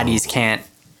fucking bodies can't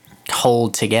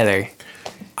hold together.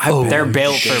 They're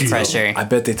built for pressure. I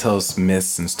bet they tell us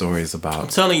myths and stories about. I'm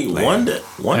telling you, one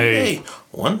day,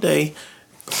 one day,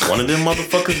 one of them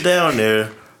motherfuckers down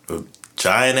there, a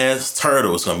giant ass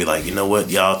turtle is gonna be like, you know what,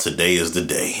 y'all, today is the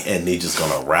day, and they just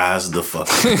gonna rise the fuck.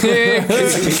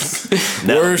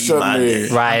 Worship me.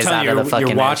 Rise Telling out of the fucking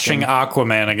you're watching ocean.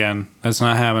 Aquaman again. That's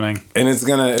not happening. And it's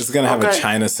gonna have a Okay.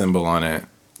 China symbol on it.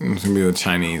 It's gonna be the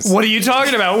Chinese. What are you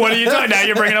talking about? What are you talking? Now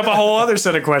you're bringing up a whole other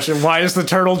set of questions. Why is the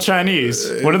turtle Chinese?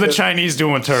 What are the Chinese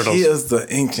doing with turtles? He is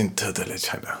the ancient turtle of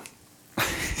China.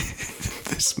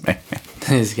 This man.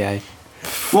 This guy.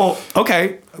 Well,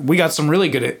 okay, we got some really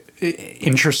good,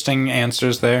 interesting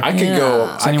answers there. I could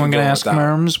go. Is anyone going to ask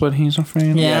Merms what he's afraid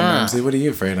of? Yeah. Mimsy, what are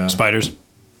you afraid of? Spiders.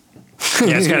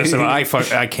 Yeah, it's kind of simple.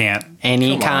 I can't.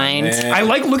 Any kind. man. I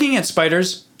like looking at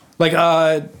spiders. Like,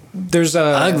 there's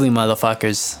Ugly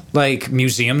motherfuckers. like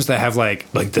museums that have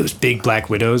like those big black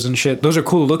widows and shit. Those are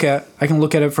cool to look at. I can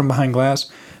look at it from behind glass.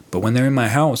 But when they're in my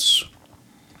house,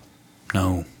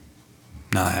 no,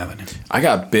 not having it. I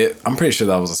got bit. I'm pretty sure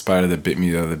that was a spider that bit me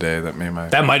the other day. That made my.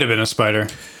 That might have been a spider.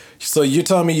 So you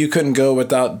telling me you couldn't go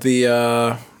without the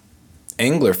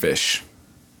anglerfish?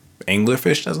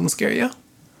 Anglerfish doesn't scare you?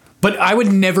 But I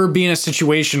would never be in a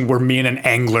situation where me and an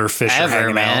angler fish are Ever,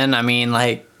 hanging man. I mean,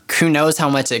 like, who knows how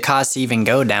much it costs to even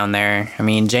go down there? I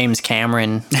mean, James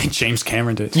Cameron. out. James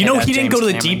Cameron did. You know, Yeah, he didn't James go to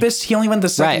the Cameron. deepest. He only went the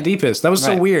second Right. deepest. That was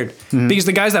so Right. weird. Because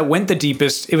the guys that went the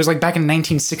deepest, it was like back in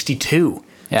 1962.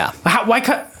 Yeah. Why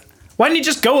cut? Why didn't he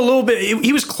just go a little bit?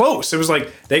 He was close. It was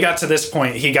like they got to this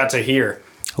point, he got to here.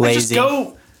 Like, Lazy.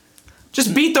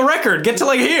 just beat the record. Get to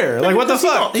like here. Like what the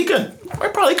fuck? I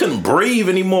probably couldn't breathe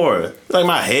anymore. Like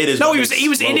my head is. No, he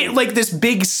was in it like this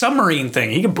big submarine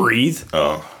thing. He could breathe.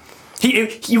 Oh,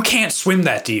 You can't swim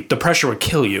that deep. The pressure would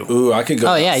kill you. Ooh, I could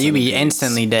go. Oh yeah, you'd be 70s.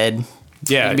 instantly dead.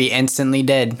 Yeah. You'd be instantly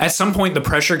dead. At some point, the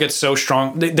pressure gets so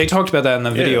strong. They talked about that in the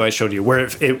video Yeah. I showed you, where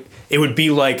it would be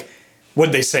like,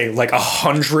 what'd they say, like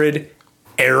 100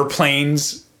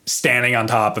 airplanes standing on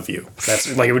top of you.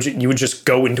 That's like you would just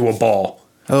go into a ball.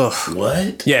 Ugh.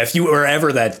 what? Yeah, if you were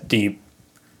ever that deep,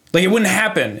 like it wouldn't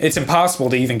happen. It's impossible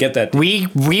to even get that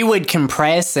deep. We would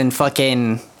compress and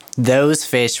fucking those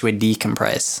fish would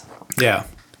decompress. Yeah,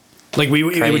 like it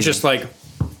would Crazy. just like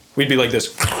we'd be like this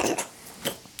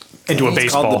into a It's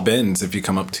baseball. called the bends if you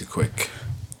come up too quick.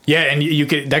 Yeah, and you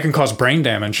could that can cause brain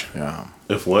damage Yeah.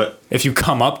 If what? if you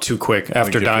come up too quick after Like,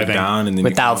 if you're diving. down and then you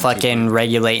Without come up too fucking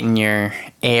regulating your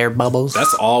air bubbles.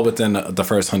 That's all within the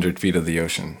first 100 feet of the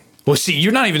ocean. Well, see,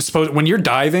 you're not even supposed when you're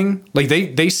diving. Like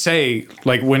they say,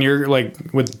 like when you're like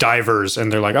with divers,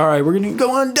 and they're like, "All right, we're gonna go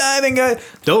on diving."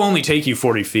 They'll only take you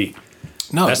 40 feet.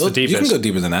 No, That's the you can deepest. go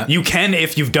deeper than that. You can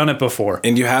if you've done it before,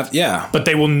 and you have, yeah. but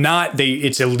they will not.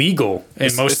 It's illegal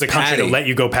in most of the it's country to patty. let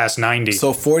you go past 90.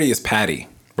 So 40 is patty,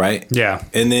 right? Yeah.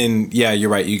 And then, yeah, you're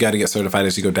right. You got to get certified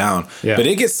as you go down. Yeah. But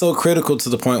it gets so critical to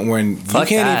the point when you Fuck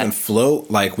can't that. even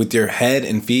float, like with your head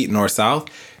and feet north south.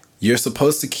 You're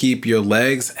supposed to keep your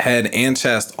legs, head, and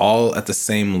chest all at the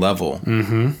same level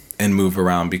and move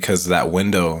around because that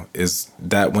window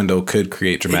could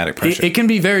create dramatic pressure. It can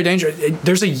be very dangerous.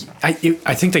 I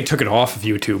think they took it off of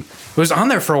YouTube. It was on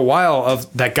there for a while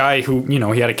of that guy who,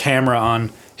 he had a camera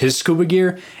on his scuba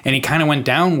gear and he kind of went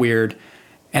down weird.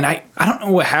 And I don't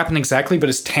know what happened exactly, but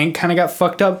his tank kind of got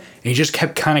fucked up and he just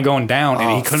kept kind of going down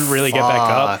and he couldn't really get back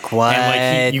up. fuck, what?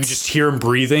 And like you just hear him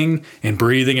breathing and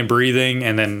breathing and breathing.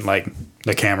 And then like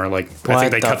the camera, like I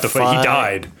think they cut the foot. He fuck?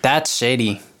 died. That's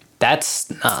shady.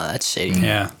 That's shady.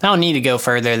 Yeah. I don't need to go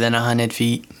further than 100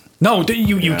 feet. No,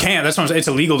 you can't. That's what I'm saying. It's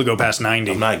illegal to go past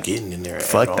 90. I'm not getting in there.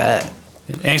 Fuck at all. that.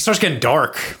 And it starts getting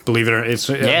dark, believe it or not. It's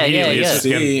immediately yeah. It's just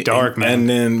getting dark, man.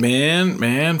 And then,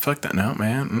 man, fuck that. No,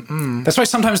 man. Mm-mm. That's why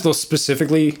sometimes they'll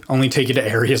specifically only take you to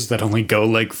areas that only go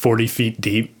like 40 feet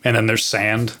deep, and then there's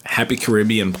sand. Happy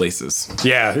Caribbean places.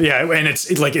 Yeah, and it's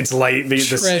light. The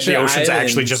Treasure ocean's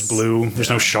actually Islands. just blue. There's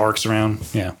no sharks around.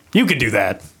 Yeah, you could do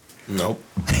that. Nope.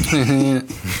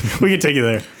 We could take you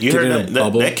there. You Get heard in a that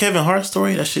bubble. that Kevin Hart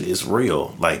story? That shit is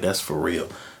real. Like that's for real.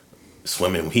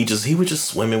 Swimming. He was just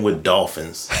swimming with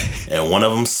dolphins, and one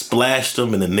of them splashed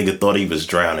him, and the nigga thought he was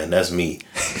drowning. That's me.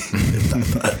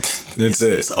 That's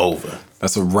it. It's over.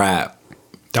 That's a wrap.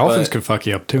 Dolphins But- could fuck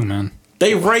you up too, man.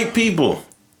 They rape people.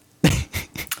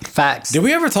 Facts. Did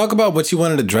we ever talk about what you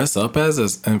wanted to dress up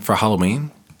as for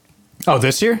Halloween? Oh,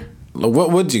 this year? Like,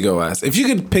 what would you go as? If you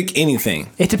could pick anything.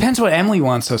 It depends what Emily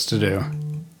wants us to do.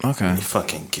 Okay. You're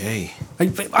fucking gay.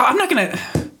 I'm not gonna.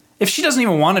 If she doesn't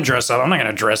even want to dress up, I'm not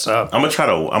gonna dress up. I'm gonna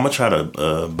try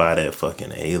to buy that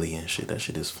fucking alien shit. That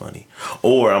shit is funny.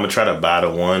 Or I'm gonna try to buy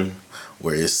the one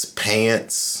where it's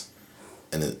pants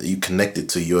and you connect it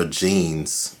to your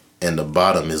jeans, and the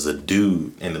bottom is a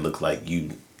dude, and it look like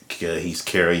he's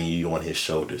carrying you on his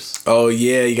shoulders. Oh,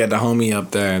 yeah. You got the homie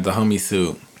up there, the homie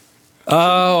suit.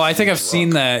 Oh, I think I've seen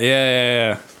that.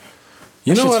 Yeah.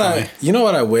 You know shit's what funny. you know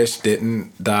what I wish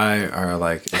didn't die are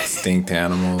like extinct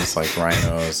animals like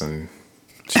rhinos and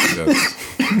cheetahs.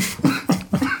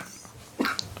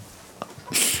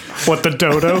 What, the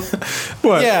dodo?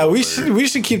 What? Yeah, we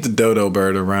should keep the dodo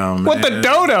bird around. What, the man.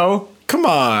 dodo? Come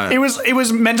on. It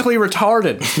was mentally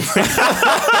retarded.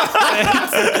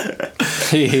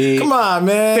 Come on,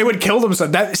 man. They would kill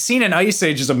themselves. That scene in Ice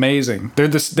Age is amazing.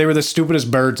 They were the stupidest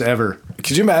birds ever.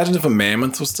 Could you imagine if a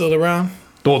mammoth was still around?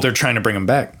 Well, they're trying to bring them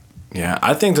back. Yeah,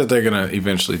 I think that they're gonna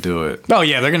eventually do it. Oh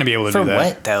yeah, they're gonna be able to For do that.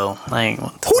 what though? Like,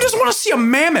 what the- Who doesn't want to see a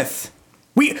mammoth?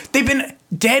 They've been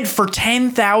dead for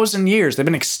 10,000 years. They've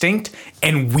been extinct,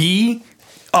 and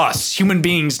us human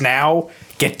beings now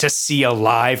get to see a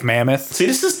live mammoth. See,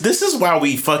 this is why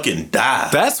we fucking die.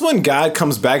 That's when God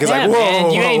comes back. It's yeah, like, whoa,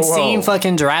 man, you whoa, ain't whoa. seen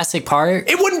fucking Jurassic Park.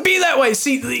 It wouldn't be that way.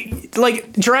 See,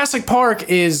 like Jurassic Park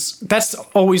that's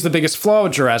always the biggest flaw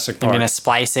with Jurassic I'm Park. gonna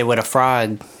splice it with a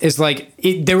frog. Is like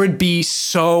there would be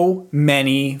so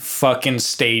many fucking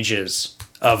stages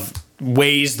of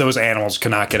ways those animals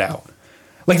could not get out.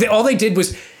 Like all they did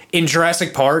was in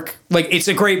Jurassic Park, like it's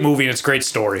a great movie and it's a great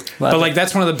story. But like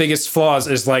that's one of the biggest flaws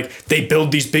is like they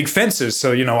build these big fences.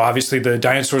 So, obviously the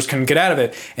dinosaurs couldn't get out of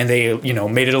it, and they,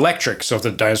 made it electric. So if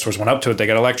the dinosaurs went up to it, they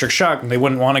got electric shock and they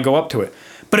wouldn't want to go up to it.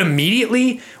 But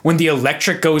immediately when the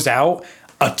electric goes out,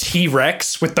 a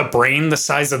T-Rex with the brain the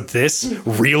size of this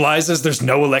realizes there's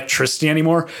no electricity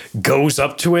anymore, goes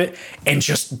up to it and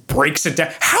just breaks it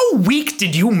down. How weak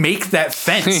did you make that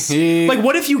fence? Like,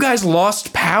 what if you guys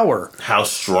lost power? How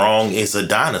strong is a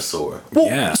dinosaur? Well,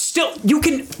 Yeah. still, you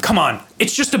can, come on.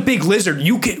 It's just a big lizard.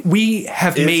 We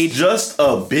have It's made just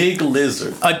a big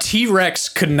lizard. a T-Rex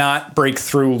could not break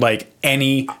through like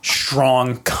any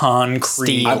strong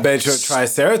concrete. Steel. I bet you a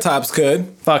Triceratops could.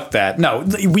 Fuck that. No,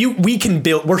 we can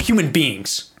build. We're human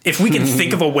beings. If we can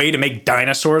think of a way to make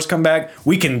dinosaurs come back,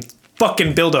 we can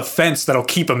fucking build a fence that'll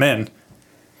keep them in.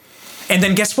 And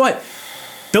then guess what?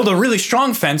 Build a really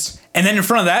strong fence, and then in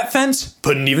front of that fence,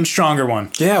 put an even stronger one.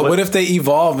 Yeah, what if they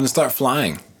evolve and start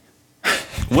flying?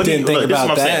 What do you Didn't think look, this is about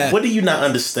what I'm saying. that. What do you not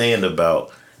understand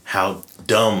about how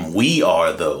dumb we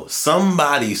are, though?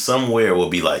 Somebody somewhere will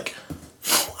be like,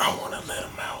 oh, I want to let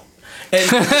him out. And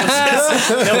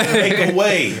they'll make a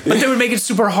way. But they would make it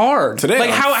super hard. Today, like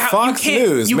on how Fox you can't,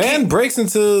 News, you man can't, breaks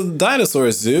into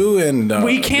dinosaur zoo and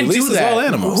we can't do releases that. all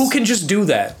animals. Who can just do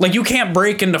that? Like you can't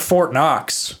break into Fort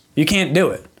Knox. You can't do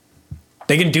it.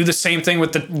 They can do the same thing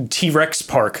with the T-Rex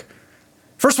park.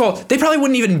 First of all, they probably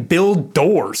wouldn't even build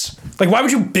doors. Like, why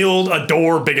would you build a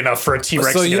door big enough for a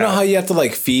T-Rex? So to you get know out? how you have to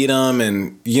like feed them,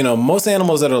 and you know most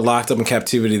animals that are locked up in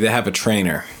captivity, they have a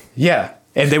trainer. Yeah,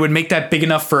 and they would make that big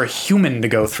enough for a human to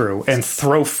go through and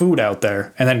throw food out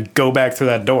there, and then go back through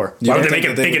that door. You Why would don't they make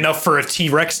think it that they big would- enough for a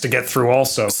T-Rex to get through?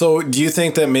 Also, So do you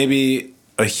think that maybe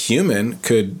a human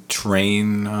could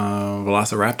train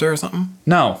Velociraptor or something?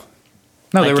 no,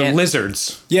 they I were can't- Oh.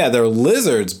 lizards. Yeah, they're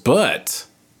lizards, but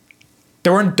They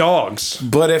weren't dogs.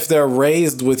 if they're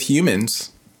raised with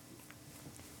humans,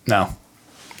 No.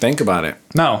 think about it.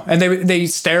 No, and they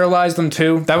sterilized them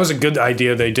too. That was a good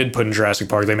idea they did put in Jurassic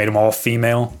Park. They made them all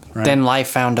female. Right? Then life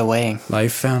found a way.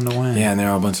 Life found a way. Yeah, and they're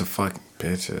all a bunch of fucking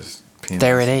bitches. Penis.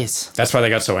 There it is. That's why they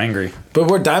got so angry. But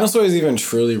were dinosaurs even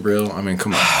truly real? I mean,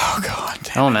 come on. Oh God.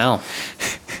 I don't know.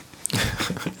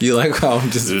 You like how I'm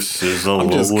just I'm just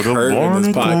curving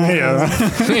this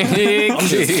podcast. I'm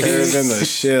just curving the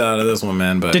shit out of this one,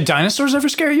 man. But Did dinosaurs ever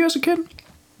scare you as a kid?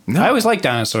 no, I always liked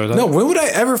dinosaurs. no. When would I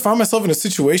ever find myself in a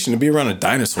situation to be around a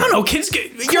dinosaur? I don't know. Kids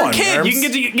you're a on, kid. Nerves. You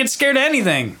can get scared of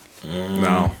anything.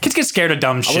 No. Kids get scared of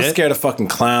dumb I was shit. scared of fucking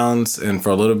clowns, and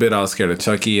for a little bit, I was scared of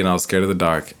Chucky, and I was scared of the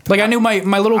dark. Like I knew my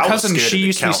little I was cousin. scared She of the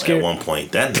used to be Count scared. at one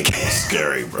point. That nigga was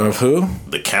scary, bro. Of who?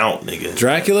 The Count, nigga.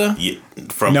 Dracula? Yeah,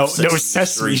 from No, Sesame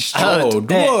Sesame Street. Oh,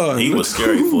 that- He was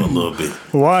scary for a little bit.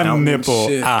 One Count nipple.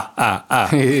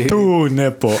 shit. Two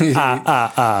nipple.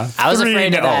 I was Three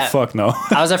afraid of ni- that. Oh fuck no.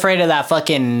 I was afraid of that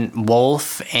fucking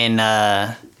wolf in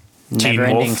Teen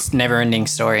Wolf? Never ending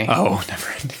story. Oh, never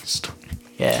ending story.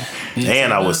 Yeah.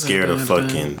 And I was scared of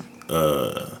fucking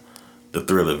the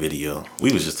Thriller video.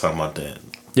 We was just talking about that.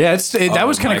 Yeah, that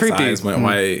was kind of Mike's creepy. eyes went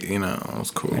white, you know, it was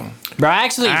cool. Bro, I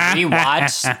actually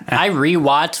rewatched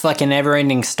fucking Never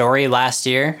Ending Story last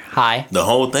year. Hi. The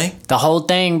whole thing? The whole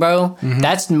thing, bro.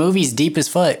 That's movie's deep as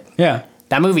fuck. Yeah.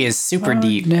 That movie is super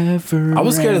deep. Never. I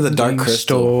was scared of the Dark ending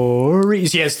Crystal.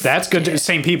 Stories. Yes, that's good.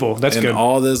 Same people. That's And good.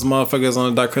 all those motherfuckers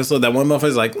on the Dark Crystal, that one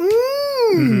motherfucker's like,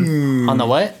 On the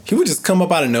what? he would just come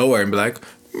up out of nowhere and be like,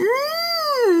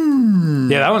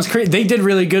 Yeah, that one's crazy. They did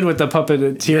really good with the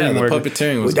puppeteering. Yeah, the work.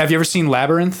 puppeteering was- Have you ever seen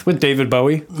Labyrinth with David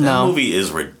Bowie? That No. movie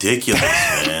is ridiculous,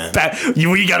 man. You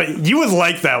would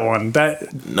like that one.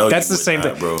 No, that's you the would same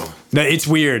not, thing, bro. No, it's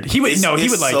weird. He would It's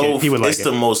like so- it. He would like It's it.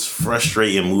 the most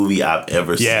frustrating movie I've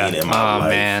ever Yeah. seen in my Oh life.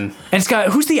 man. And it's got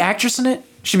who's the actress in it?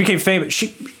 She became famous.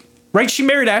 She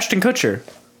married Ashton Kutcher.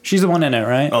 She's the one in it,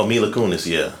 right? Oh, Mila Kunis,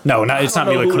 yeah. No, it's not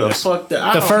I don't Mila know who the Kunis. fuck that-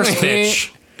 I The don't- first bitch.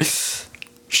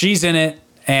 She's in it,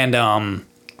 and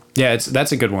yeah,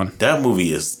 that's a good one. That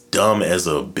movie is dumb as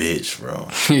a bitch, bro.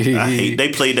 I hate they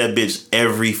played that bitch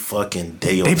every fucking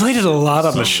day. They played it a lot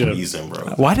on the some shit. reason,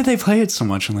 bro. Why did they play it so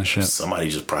much on the shit? Somebody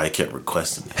just probably kept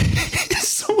requesting it.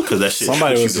 Because that shit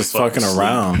somebody puts was you to just fucking sleep.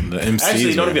 around. The MCs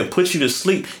Actually, it don't were- even put you to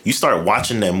sleep. You start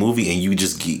watching that movie and you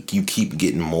just you keep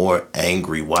getting more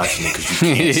angry watching it because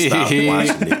you can't stop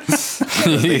watching it.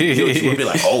 Because you would be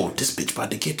like, "Oh, this bitch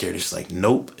about to get there." It's just like,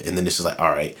 "Nope," and then it's just like,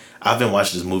 "All right, I've been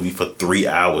watching this movie for 3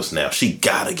 hours now. She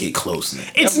gotta get close now."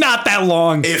 It's not that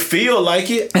long. It feel like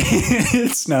it.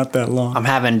 It's not that long. I'm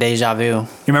having deja vu. You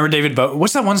remember David Bowie?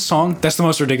 What's that one song? That's the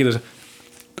most ridiculous.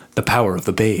 The Power of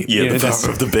the Babe. Yeah, the that's-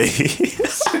 power of the baby.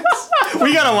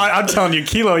 We gotta watch. I'm telling you,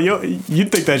 Kilo, you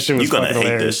think that shit was You're gonna fucking hate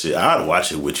hilarious. that shit. I'd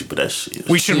watch it with you, but that shit.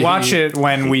 We should watch it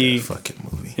when we, fucking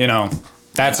movie. you know,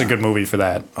 that's a good movie for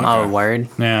that. Oh, word.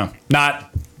 Yeah.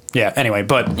 Not, yeah, anyway,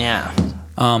 but Yeah.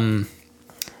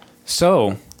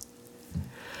 so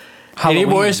Any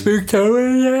more Halloween.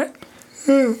 Spooktober yet?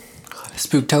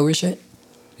 Spooktober shit?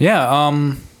 Yeah,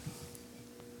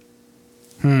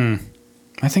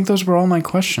 I think those were all my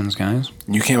questions, guys.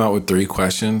 You came out with 3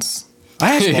 questions.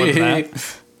 I asked more than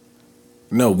that.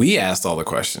 No, we asked all the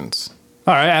questions.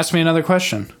 All right, ask me another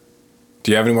question.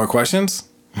 Do you have any more questions?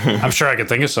 I'm sure I could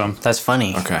think of some. That's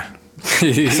funny. Okay.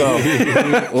 So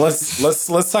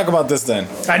let's talk about this then.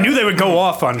 I knew they would go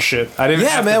off on shit. I didn't Yeah,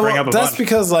 have man. to bring Well, up a that's bunch.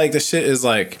 because like the shit is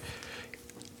like,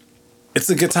 it's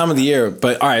a good time of the year.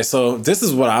 But all right, so this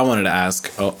is what I wanted to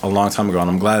ask a long time ago, and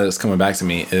I'm glad that it's coming back to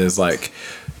me. Is like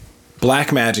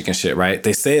black magic and shit, right?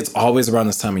 They say it's always around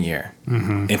this time of year,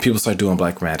 and people start doing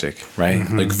black magic, right?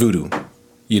 Like voodoo,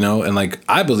 you know, and like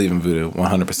I believe in voodoo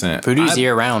 100%. Voodoo's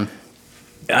year round.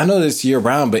 I know this year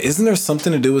round, but isn't there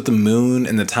something to do with the moon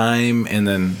and the time and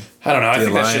then? I don't know. I the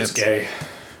think that alliance? shit's gay.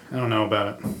 I don't know about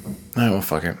it. All right, well,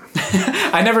 fuck it.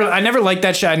 I never liked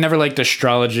that shit. I never liked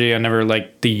astrology. I never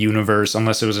liked the universe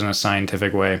unless it was in a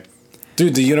scientific way.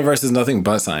 Dude, the universe is nothing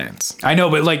but science. I know,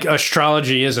 but like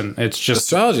astrology isn't. It's just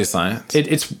Astrology is science.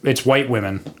 it's white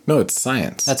women. No, it's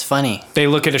science. That's funny. They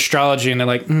look at astrology and they're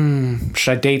like,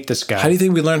 should I date this guy? How do you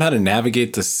think we learn how to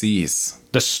navigate the seas?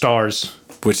 The stars.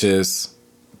 Which is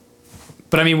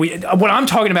But I mean, what I'm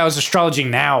talking about is astrology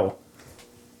now.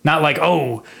 Not like,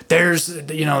 oh, there's,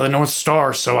 the North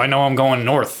Star, so I know I'm going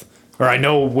north. Or I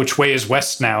know which way is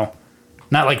west now.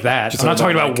 Not like that. I'm not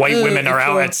talking about white women are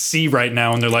out at sea right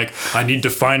now and they're like, I need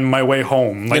to find my way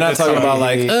home. Like, you're not that's talking not- about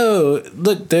like, oh,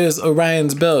 look, there's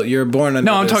Orion's belt. You're born under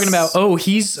No, I'm this. talking about, oh,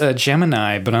 he's a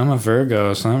Gemini, but I'm a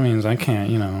Virgo, so that means I can't,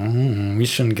 we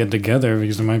shouldn't get together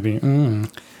because it might be,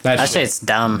 That shit. shit's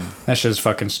dumb. That shit's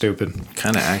fucking stupid.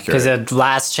 kind of Because accurate. the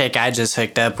last chick I just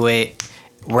hooked up with,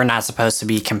 we're not supposed to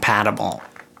be compatible.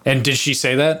 And did she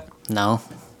say that? No.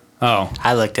 Oh.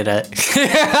 I looked it up.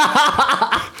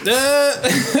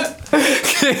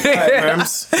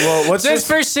 Well, what's Just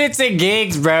for shits and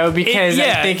gigs, bro, because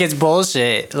yeah. I think it's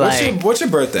bullshit. Like, what's your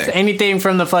birthday? anything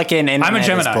from the fucking internet is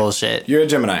Gemini. bullshit. You're a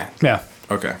Gemini. Yeah.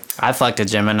 Okay. I fucked a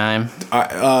Gemini.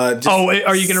 Just Oh,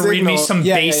 are you going to read me signal- some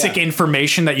Yeah, basic yeah.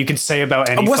 information that you can say about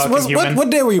any fucking human? What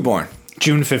day were you born?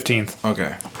 June 15th.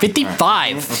 Okay.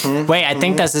 55. Wait, I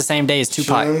think that's the same day as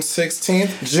Tupac. June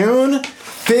 16th. June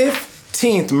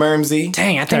 15th, Mermsy.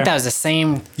 Dang, I think that was the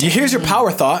same. Here's your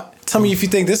power thought. Tell me if you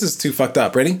think this is too fucked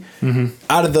up. Ready? Mm-hmm.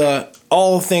 Out of the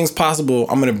all things possible,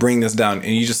 I'm going to bring this down,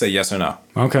 and you just say yes or no.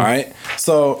 Okay. All right?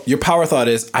 So your power thought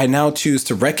is, I now choose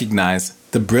to recognize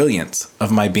the brilliance of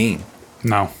my being.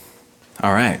 No.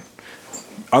 All right.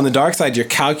 On the dark side, you're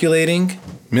calculating,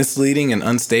 misleading, and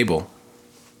unstable.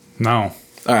 No.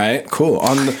 All right, cool.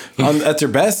 At your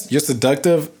best, you're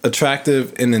seductive,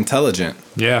 attractive, and intelligent.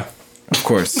 Yeah. Of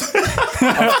course.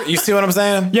 You see what I'm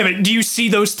saying? Yeah, but do you see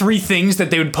those 3 things that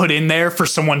they would put in there for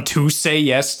someone to say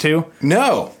yes to?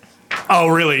 No. Oh,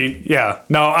 really? Yeah.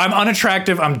 No, I'm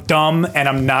unattractive, I'm dumb, and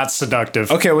I'm not seductive.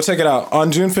 Okay, well, check it out.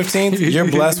 On June 15th, you're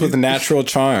blessed with a natural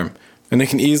charm, and it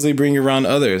can easily bring you around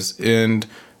others and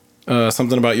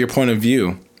something about your point of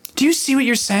view. Do you see what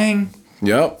you're saying?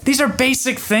 Yep. These are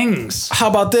basic things. How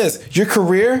about this? Your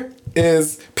career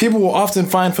is people will often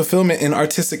find fulfillment in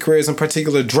artistic careers, in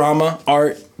particular drama,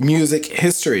 art, music,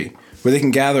 history, where they can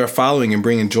gather a following and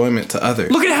bring enjoyment to others.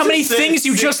 Look at how many said things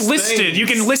you just 6 listed. things. You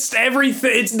can list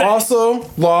everything. It's not, Also,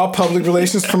 law, public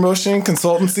relations, promotion,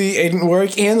 consultancy, agent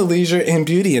work, and the leisure and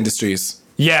beauty industries.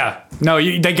 yeah. No,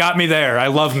 they got me there. I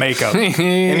love makeup.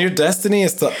 And your destiny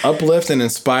is to uplift and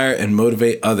inspire and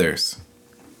motivate others.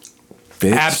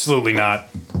 Bitch. Absolutely not.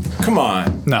 Come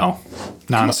on. No.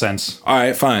 Nonsense. All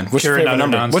right, fine. What's your Pure favorite and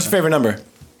utter number? What's your favorite number?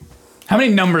 How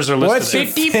many numbers are What's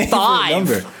listed? your there? favorite 55.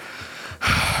 number?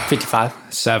 55.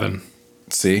 7.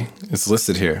 See, it's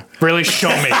listed here. Really? Show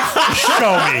me.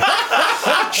 Show me.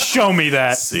 Show me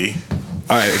that. See?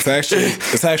 All right,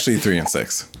 it's actually 3 and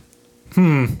 6.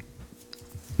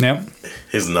 Yep.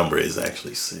 His number is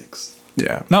actually 6.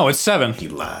 Yeah. No, it's 7. He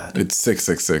lied. It's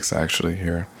 666 actually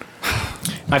here.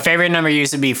 My favorite number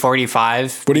used to be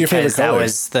 45. What are your favorite because that colors?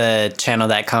 was the channel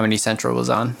that Comedy Central was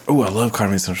on. Oh, I love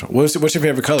Comedy Central. What's your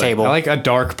favorite color? Cable. I like a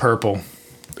dark purple.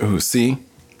 Ooh, see?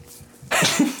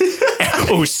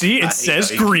 Oh, see? It says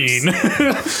hate green.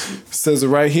 Says it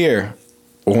right here.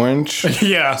 Orange,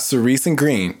 Yeah. cerise, and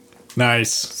green.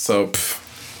 Nice. So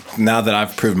now that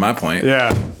I've proved my point,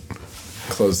 Yeah.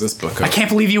 close this book up. I can't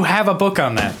believe you have a book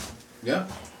on that. Yeah.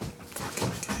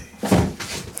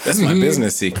 That's my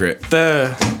business secret. We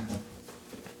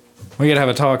gotta have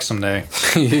a talk someday.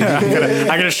 I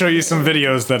gotta show you some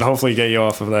videos that hopefully get you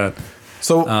off of that.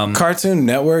 So Cartoon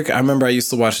Network, I remember I used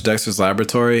to watch Dexter's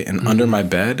Laboratory, and under my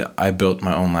bed, I built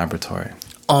my own laboratory.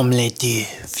 Omelette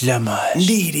fromage.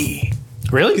 Didi.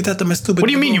 Really? Quítate my stupid. What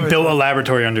do you mean you dolor. built a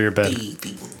laboratory under your bed?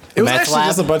 It was Meth actually lab?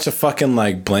 just a bunch of fucking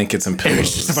like blankets and pillows.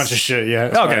 It's just a bunch of shit. Yeah.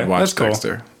 I Okay, watched that's cool.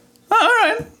 Dexter. Oh, all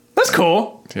right, that's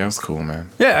cool. Yeah, it was cool, man.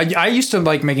 Yeah, I used to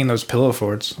like making those pillow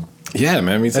forts. Yeah,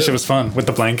 man. Me too. That shit was fun with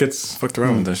the blankets. fucked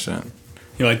around with that shit.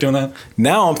 You like doing that?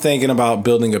 Now I'm thinking about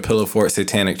building a pillow fort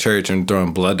satanic church and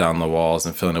throwing blood down the walls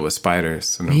and filling it with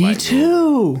spiders. And Me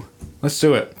too. Let's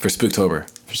do it For Spooktober.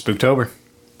 for Spooktober.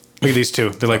 Look at these two.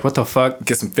 They're like, what the fuck?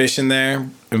 Get some fish in there.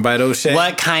 Invite O'Shea.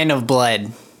 What kind of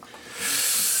blood?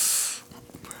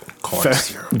 Corn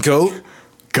syrup. Goat.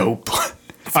 Goat.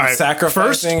 All right,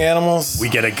 Sacrificing animals. we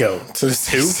get a goat. To the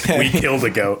Two, we kill the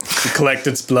goat. We collect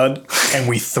its blood and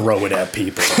we throw it at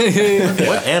people.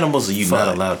 What animals are you not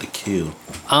allowed to kill?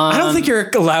 I don't think you're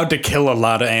allowed to kill a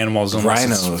lot of animals. Unless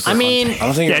it's- Rhinos. I mean, I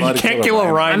don't think you're Yeah, allowed you to can't kill a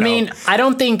I rhino. mean, I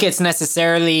don't think it's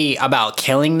necessarily about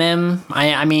killing them.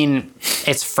 I mean,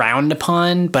 it's frowned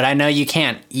upon, but I know you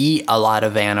can't eat a lot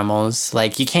of animals.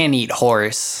 Like, you can't eat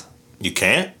horse. You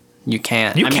can't? You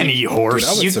can't. You I can mean, eat horse. Dude,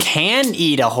 I would You sup- can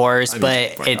eat a horse,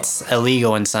 but right it's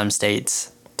illegal in some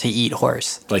states to eat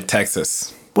horse. Like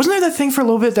Texas. Wasn't there that thing for a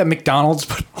little bit that McDonald's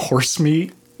put horse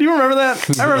meat? Do you remember that?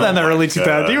 I remember that in the early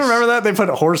 2000s. Do you remember that? They put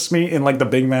horse meat in like the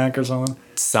Big Mac or something.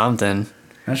 Something.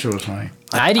 That shit was funny.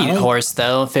 I'd eat don't- horse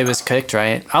though if it was cooked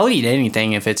right. I would eat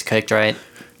anything if it's cooked right.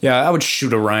 Yeah, I would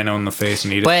shoot a rhino in the face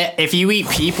and eat it. But if you eat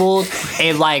people,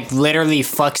 it like literally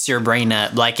fucks your brain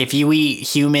up. Like if you eat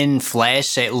human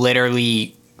flesh, it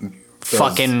literally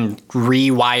fucking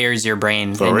rewires your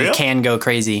brain. For and real? you can go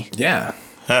crazy. Yeah.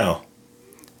 How?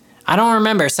 I don't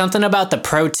remember. Something about the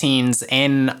proteins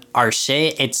in our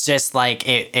shit. It's just like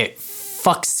it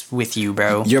fucks with you,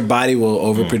 bro. Your body will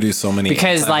overproduce so many.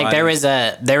 Because like there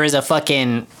antibodies. was a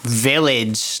fucking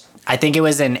village, I think it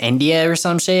was in India or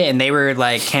some shit, and they were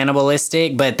like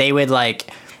cannibalistic, but they would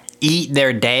like eat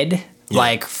their dead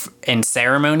like in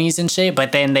ceremonies and shit,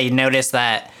 but then they noticed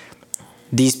that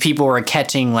these people were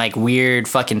catching like weird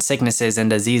fucking sicknesses and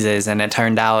diseases, and it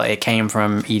turned out it came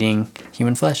from eating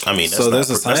human flesh. I mean, that's So there's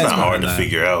a that's science not hard behind to that.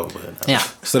 figure out. But Yeah.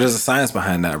 So there's a science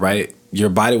behind that, right? Your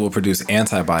body will produce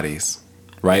antibodies,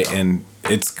 right? And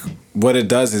it's what it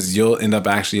does is you'll end up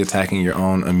actually attacking your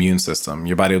own immune system.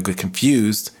 Your body will get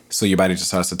confused, so your body just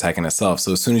starts attacking itself.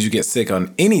 So as soon as you get sick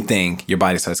on anything, your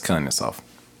body starts killing itself.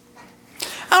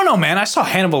 I don't know, man. I saw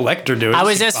Hannibal Lecter do it. I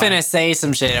was He just seemed finna say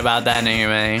some shit about that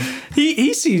anyway. fine.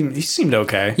 He seemed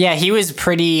okay. Yeah, he was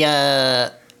pretty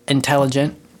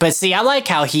intelligent. But see, I like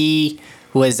how he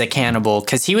was a cannibal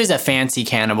because he was a fancy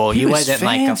cannibal. He was wasn't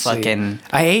like a fancy. fucking.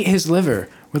 I ate his liver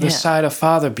with Yeah. a side of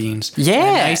fava beans. Yeah. and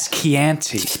a nice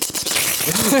Chianti.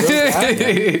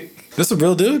 This a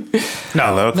real dude? No,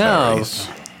 Hello, No. Clarice.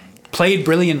 played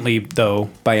brilliantly though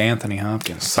by Anthony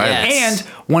Hopkins. Silence. Yes. And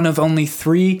one of only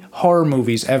 3 horror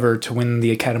movies ever to win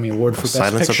the Academy Award for Best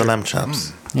Silence of Picture. the Lamb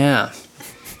Chops. Yeah.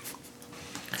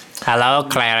 Hello,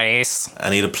 Clarice. I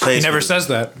need a place. He never with- says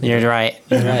that. You're right.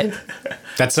 You're right.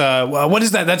 That's well, what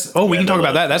is that? That's we can talk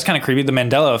about that. That's kind of creepy. The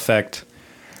Mandela effect.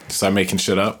 Start making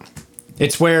shit up.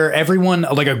 It's where everyone,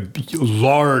 like a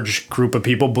large group of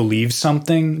people, believes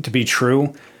something to be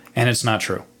true, and it's not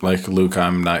true. Like, Luke,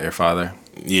 I'm not your father.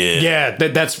 Yeah. Yeah,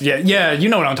 that's yeah. You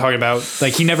know what I'm talking about.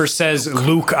 Like he never says,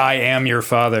 "Luke, I am your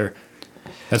father."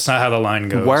 That's not how the line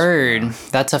goes. Word.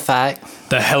 That's a fact.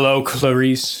 The hello,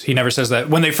 Clarice. He never says that.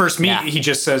 When they first meet, Yeah. he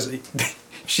just says,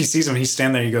 she sees him, he's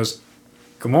standing there, he goes,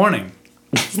 "Good morning."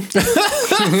 I'm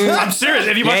serious.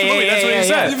 If you watch the movie, that's what he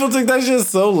said. People think that shit's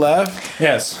so left.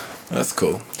 Yes. That's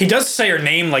cool. He does say her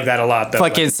name like that a lot, though.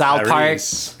 Fucking like, South Park.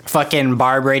 Clarice. Fucking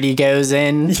Bar Brady goes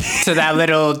in to that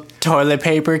little toilet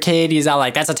paper kid. He's all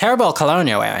like, "That's a terrible cologne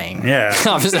you're wearing." Yeah.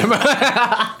 I'm just-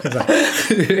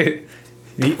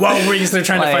 Well, were you they're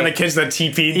trying to Like- find the kids that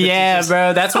TP'd? yeah,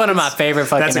 bro. That's one of my favorite That's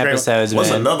fucking a great one. episodes, What's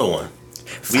man. another one?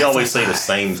 We always say the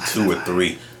same 2 or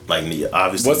 3. Like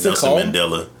obviously What's it Nelson called?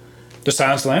 Mandela. The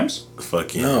Silence of the Lambs?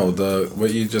 Fucking No,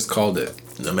 what you just called it.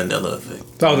 the Mandela effect.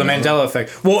 Oh, the Mandela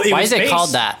effect. Well, Why was is it based-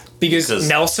 called that? Because Because-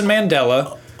 Nelson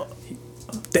Mandela,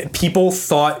 people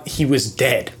thought he was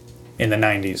dead in the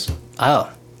 90s. Oh,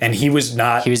 And he was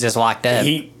not. he was just locked up.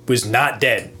 He was not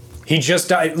dead. He just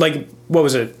died. Like, what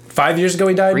was it? 5 years ago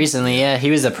he died? Recently, yeah,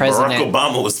 he was the Barack president.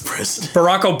 Obama was president.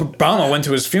 Barack Obama went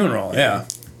to his funeral. Yeah.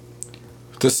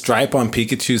 The stripe on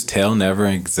Pikachu's tail never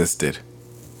existed.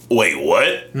 Wait,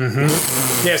 what?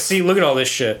 Yeah, see, look at all this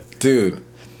shit. Dude.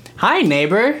 Hi,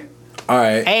 neighbor. All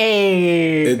right.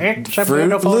 Hey, it's a Fruit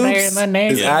beautiful day Loops in the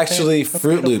neighborhood. is actually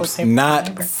Fruit Loops,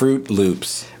 not Fruit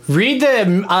Loops. Read the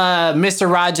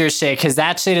Mr. Rogers shit, because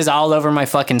that shit is all over my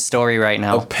fucking story right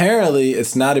now. Apparently,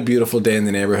 it's not a beautiful day in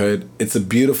the neighborhood. It's a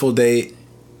beautiful day.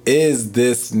 Is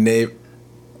this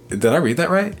Did I read that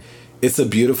right? It's a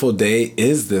beautiful day.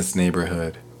 Is this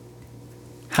neighborhood?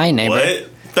 Hi, neighbor. What?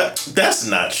 That's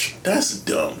not true. That's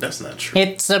dumb. That's not true.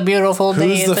 It's a beautiful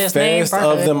day. Who's the this fairest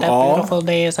neighborhood. of them A all? Beautiful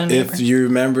day is a neighbor. If you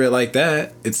remember it like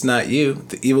that, it's not you.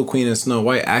 The evil queen in Snow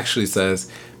White actually says,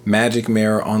 "Magic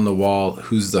mirror on the wall.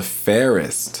 Who's the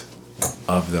fairest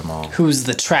of them all?" Who's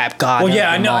the trap god? Well, yeah,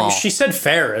 of I them know. all? She said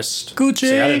fairest. Gucci.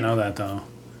 See, I didn't know that though.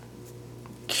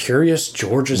 Curious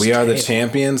George's. We are the Tale.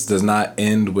 champions does not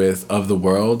end with of the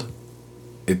world.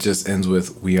 It just ends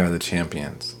with we are the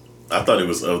champions. I thought it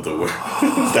was of the world.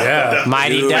 Yeah.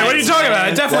 Mighty Dude. Ducks. What are you talking about?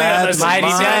 I definitely had That's this. Mighty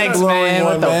Ducks, mind-blowing man.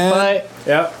 one, What the man. fuck?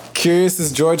 Yep. Curious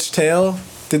is George's tail.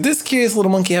 Did this curious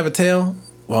little monkey have a tail?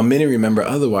 While many remember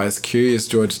otherwise, Curious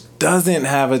George doesn't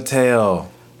have a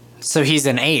tail. So he's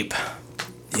an ape.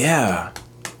 Yeah.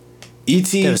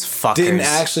 E.T. Those fuckers. didn't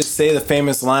actually say the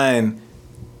famous line,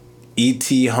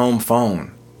 E.T. home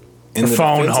phone. In the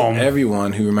Phone defense of home.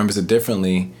 everyone who remembers it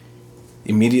differently,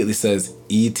 immediately says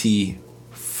E.T.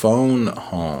 phone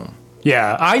home.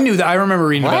 Yeah, I knew that. I remember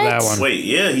reading about What? that one. Wait,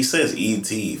 yeah, he says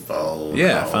E.T. phone.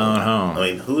 Yeah, home. phone home. I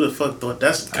mean, who the fuck thought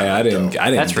that's? I didn't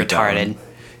That's get that one. retarded.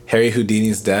 Harry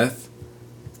Houdini's death.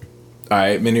 All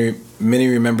right, many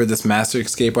remember this master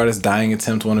escape artist dying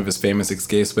attempt one of his famous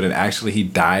escapes, but actually he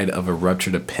died of a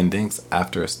ruptured appendix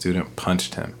after a student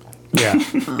punched him. Yeah.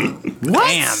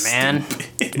 Damn, man.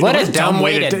 What a dumb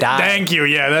way to die. Thank you.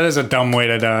 Yeah, that is a dumb way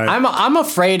to die. I'm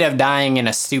afraid of dying in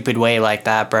a stupid way like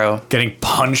that, bro. Getting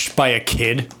punched by a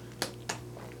kid.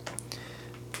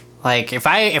 Like if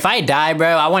I die, bro,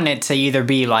 I want it to either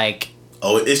be like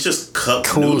Oh, it's just cup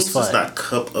Cool noodles. as fuck. It's not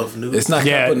cup of noodles. It's not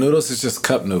Yeah. cup of noodles, it's just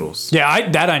cup noodles. Yeah,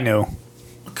 I knew.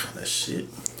 What kind of shit?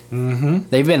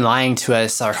 they've been lying to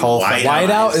us our whole White fucking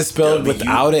Whiteout is spelled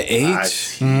without an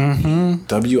H. W-I-T.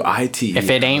 W-I-T-E. If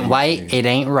it ain't white, it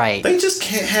ain't right. They just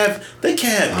can't have. They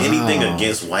can't have anything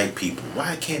against white people.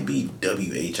 Why it can't be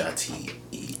W-H-I-T-E?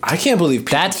 I can't believe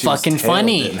That's Pikachu's fucking tail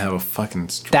funny. Didn't have a fucking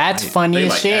stripe. That's funny They as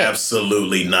like shit.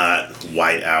 absolutely not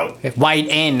white out. White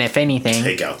in, if anything.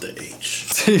 Take out the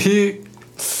H.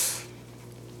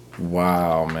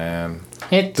 Wow, man.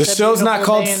 It's The a show's not beautiful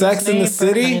called day Sex in the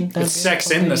City? neighborhood, It's Sex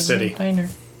in the City.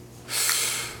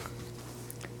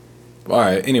 All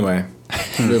right, anyway,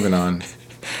 moving on.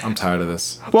 I'm tired of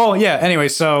this. Well, yeah. Anyway,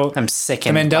 so I'm sick The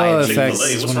and Mandela tired. effect.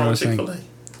 Chick-fil-A. is What's one of wrong with those things.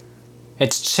 Chick-fil-A?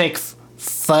 It's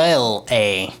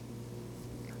Chick-fil-A.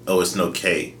 Oh, it's no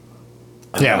K.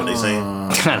 Yeah. What they saying?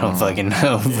 I don't fucking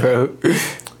know, bro.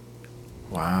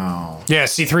 Wow. Yeah,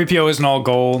 C-3PO isn't all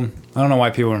gold. I don't know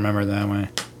why people remember it that way.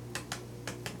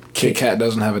 Kit Kat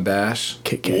doesn't have a dash.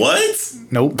 Kit Kat. What?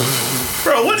 Nope.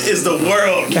 Bro, what is the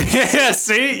world? Yeah,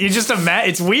 see, you just imagine.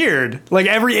 It's weird. Like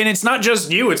and it's not just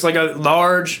you. It's like a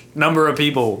large number of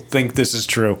people think this is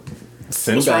true.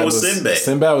 Sinbad with was, Sinbad?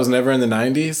 Sinbad was never in the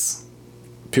 90s.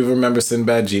 People remember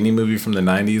Sinbad Genie movie from the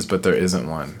 90s, but there isn't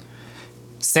one.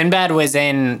 Sinbad was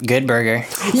in Good Burger.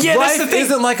 Yeah, that's the Life thing.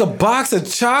 isn't like a box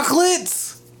of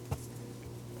chocolates.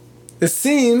 It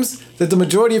seems that the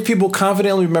majority of people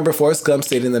confidently remember Forrest Gump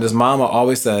stating that his mama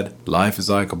always said, "Life is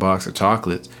like a box of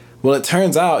chocolates." Well, it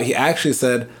turns out he actually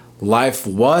said, "Life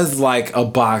was like a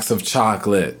box of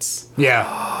chocolates." Yeah.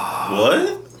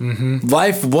 What?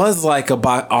 Life was like a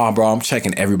box. Oh, bro, I'm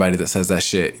checking everybody that says that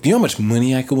shit. Do you know how much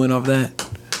money I could win off that?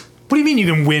 What do you mean you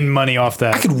can win money off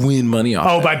that? I could win money off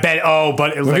Oh, that. I bet. Oh,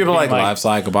 but When people are like, "Life's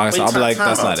like a box," Wait, I'll be like, time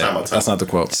 "That's out, not time it. out, That's not the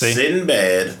quote." See?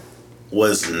 Sinbad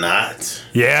was not.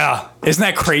 Yeah. Isn't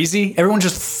that crazy? Everyone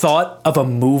just thought of a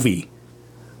movie.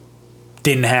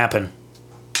 Didn't happen.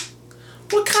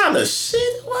 What kind of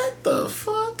shit? What the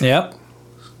fuck? Yep.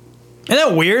 Isn't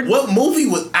that weird? What movie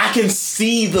was? I can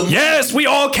see the. Yes, we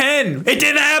all can. It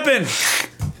didn't happen.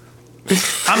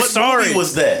 I'm What sorry. movie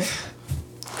was that?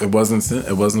 It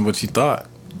wasn't what you thought.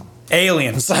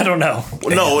 Aliens. I don't know.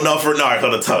 No, hold on, time.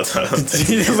 Look at him.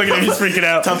 He's freaking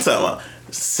out. Time.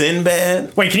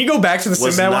 Sinbad Wait, can you go back to the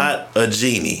was Sinbad one? not a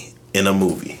genie in a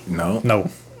movie. No. No.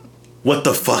 What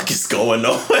the fuck is going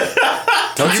on?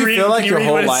 Don't you read- feel like can you your read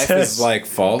whole what it life says? is like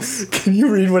false? Can you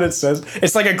read what it says?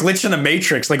 It's like a glitch in the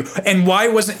Matrix. Like, and why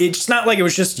wasn't it's not like it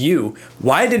was just you?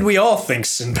 Why did we all think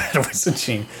Sinbad was a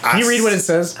genie? Can you read what it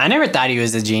says? I never thought he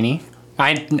was a genie.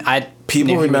 I People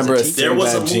knew he was remember a a genie. There was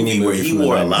a Sinbad genie movie where movie he from the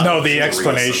wore a 90s. lot. No, of the jewelry or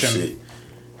some explanation. shit.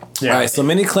 Yeah. All right, so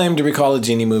many claim to recall a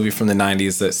genie movie from the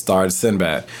 90s that starred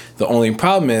Sinbad. The only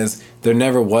problem is there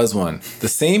never was one. The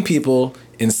same people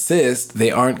insist they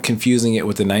aren't confusing it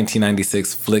with the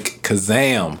 1996 flick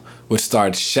Kazam, which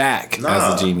starred Shaq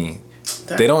Nah. as a genie.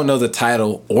 They don't know the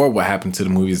title or what happened to the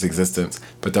movie's existence,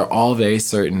 but they're all very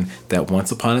certain that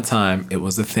once upon a time it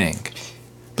was a thing.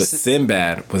 But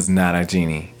Sinbad was not a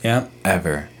genie. Yeah.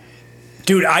 Ever.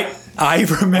 Dude, I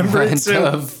remember it What too.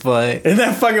 the fuck? Isn't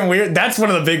that fucking weird? That's one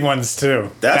of the big ones too.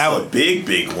 That's a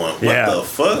big one. What Yeah. the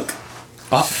fuck?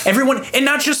 Everyone, and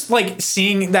not just like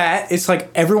seeing that, it's like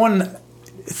everyone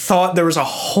thought there was a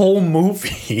whole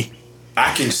movie.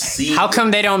 I can see. How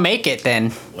come they don't make it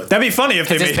then? That'd be funny if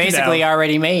they It's made it basically now.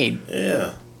 already made.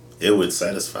 Yeah, it would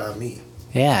satisfy me.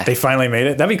 Yeah. They finally made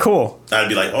it. That'd be cool. I'd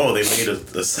be like, oh, they made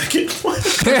the second one.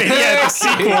 Yeah, the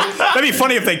sequel. That'd be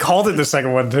funny if they called it the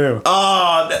second one too.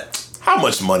 How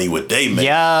much money would they make?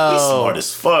 Yo. They smart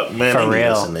as fuck, man. For They real.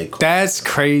 listen, they- That's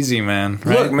crazy, man.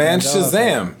 Right? Look, man,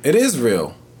 Shazam. It is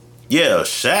real. Yeah,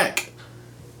 Shaq.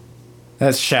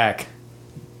 That's Shaq.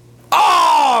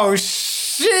 Oh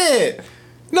shit!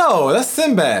 No, that's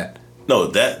Sinbad. No,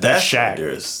 that's Shaq.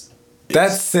 There's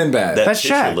That's Sinbad. that That's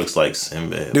picture Shaq. looks like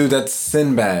Sinbad, Dude, that's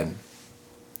Sinbad.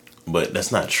 but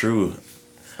that's not true.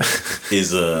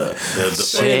 Is the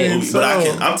Shit. fucking movie?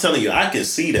 But I'm telling you, I can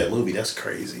see that movie. That's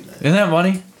crazy, man. Isn't that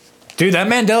funny? Dude, that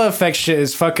Mandela effect shit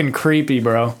is fucking creepy,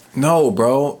 bro. No,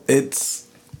 bro, it's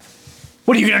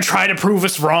What are you gonna try to prove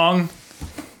us wrong?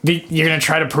 You're gonna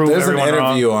try to prove there's an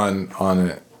everyone interview wrong? on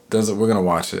it. We're gonna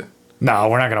watch it. No,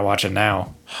 we're not gonna watch it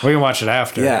now. We can watch it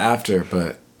after. Yeah, after,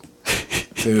 but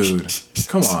dude,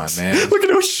 come on, man. Look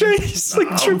at O'Shea. He's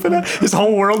like tripping out. His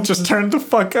whole world just turned the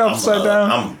fuck upside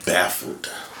down. I'm baffled.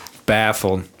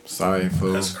 Baffled. Sorry,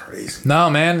 fool. That's crazy. No,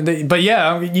 man. But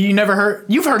yeah, you've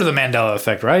heard of the Mandela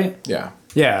effect, right? Yeah.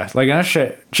 Yeah, like that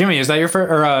shit. Jimmy, is that your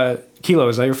first, or Kilo,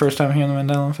 is that your first time hearing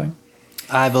the Mandela effect?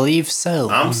 I believe so.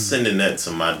 I'm sending that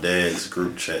to my dad's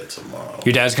group chat tomorrow.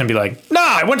 Your dad's gonna be like, nah,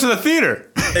 I went to the theater.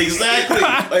 Exactly.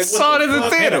 Like, what Saw it in the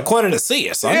fuck? theater. Quarter to see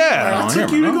it, son. Yeah. I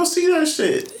took you to go see that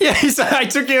shit, Yeah, he said, I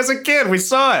took you as a kid. We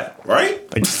saw it. right?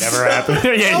 Like, never happened.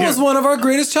 Yeah, That was one of our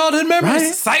greatest childhood memories.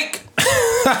 Right? Psych.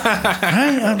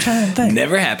 I'm trying to think.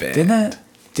 Never happened.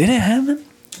 Did it happen?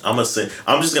 I'm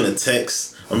just gonna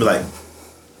text. I'm gonna be like,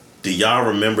 do y'all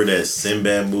remember that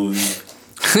Sinbad movie?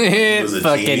 It was a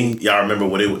genie. Fucking. Y'all remember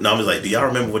what it? No, I was like, do y'all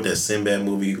remember what that Sinbad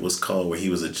movie was called, where he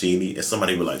was a genie? And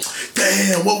somebody was like,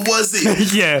 damn, what was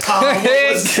it? Yeah. What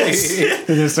was that shit?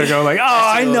 They just start going like, oh,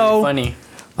 I know. Funny.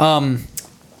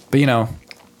 But you know,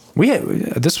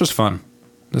 this was fun.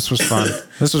 This was fun.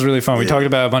 This was really fun. We talked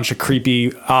about a bunch of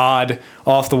creepy, odd,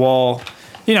 off the wall.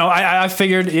 You know, I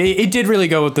figured it did really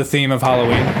go with the theme of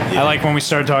Halloween. I like when we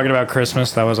started talking about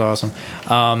Christmas. That was awesome.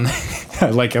 I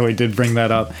like how we did bring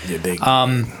that up.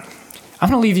 I'm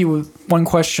gonna leave you with one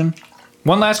question,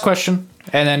 one last question,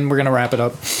 and then we're gonna wrap it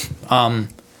up.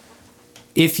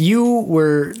 If you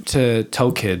were to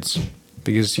tell kids,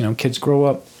 because you know kids grow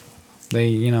up,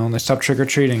 they stop trick or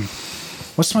treating.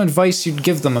 What's some advice you'd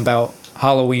give them about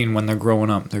Halloween when they're growing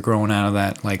up? They're growing out of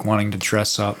that, like wanting to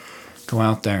dress up, go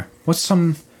out there. What's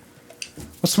some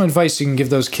advice you can give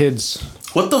those kids?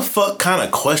 What the fuck kind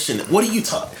of question? What are you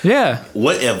talking? Yeah,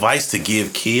 What advice to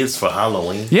give kids for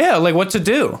Halloween? yeah, like what to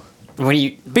do. What do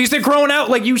you? Because they're growing out,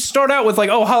 like you start out with like,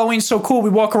 oh, Halloween's so cool. We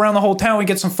walk around the whole town, we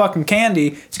get some fucking candy.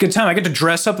 It's a good time. I get to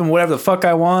dress up in whatever the fuck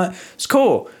I want. It's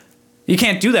cool. You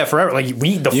can't do that forever. Like the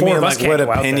You four mean of us like can't what go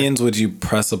out there. opinions would you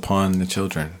press upon the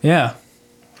children? Yeah.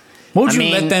 What would I you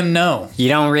mean- let them know? You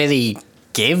don't really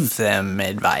give them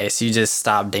advice. You just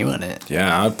stop doing it.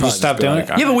 Yeah, I'd probably Just stop be doing like,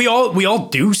 it. Yeah, but we all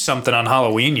do something on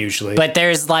Halloween usually. But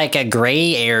there's like a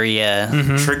gray area.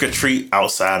 Trick or treat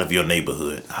outside of your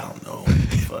neighborhood. I don't know.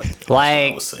 But that's what I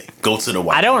Like, would say. Go to the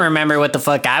white. I don't remember what the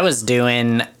fuck I was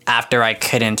doing after I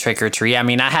couldn't trick or treat. I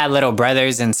mean, I had little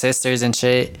brothers and sisters and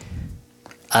shit.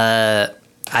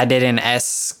 I didn't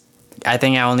I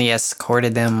think I only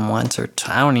escorted them once or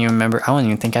I don't even remember. I don't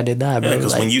even think I did that. Yeah, Bro.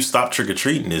 because Like, when you stop trick or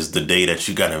treating is the day that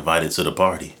you got invited to the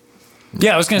party.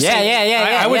 yeah, I was gonna say.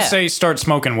 Yeah, I would yeah. say start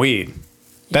smoking weed.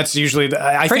 That's usually.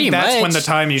 I Pretty think that's much. when the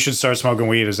time you should start smoking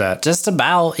weed is at. just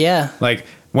about, yeah. Like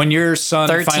when your son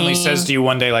 13. finally says to you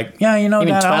one day, like, "Yeah, you know,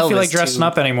 Even Dad, I don't 12 feel like is dressing too-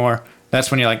 up anymore." That's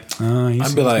when you're like, "Oh,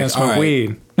 he's be like, gonna smoke all right.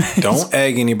 weed." don't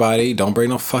egg anybody. Don't break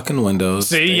no fucking windows.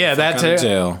 See, Stay yeah, the fuck that's out of it.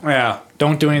 Jail. Yeah,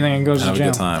 don't do anything and goes Have a to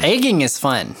jail. good time. Egging is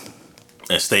fun.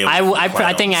 And stay away I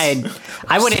from think clowns.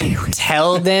 I wouldn't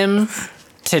tell them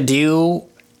to do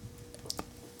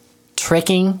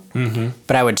tricking,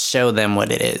 but I would show them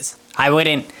what it is. I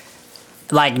wouldn't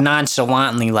like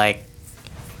nonchalantly like,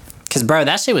 cause bro,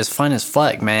 that shit was fun as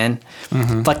fuck, man.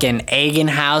 Fucking egging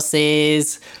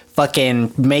houses,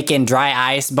 fucking making dry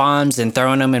ice bombs and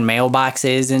throwing them in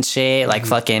mailboxes and shit. Like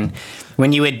fucking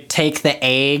when you would take the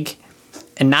egg.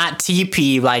 And not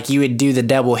TP, like you would do the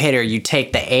double hitter. You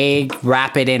take the egg,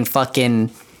 wrap it in fucking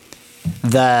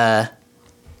the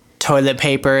toilet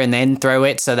paper, and then throw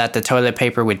it so that the toilet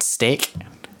paper would stick.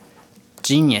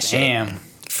 Genius shit. Damn.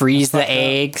 freeze the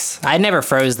eggs. I never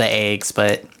froze the eggs,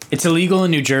 but It's illegal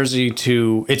in New Jersey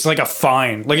to. It's like a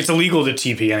fine. Like it's illegal to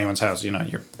TP anyone's house. You know,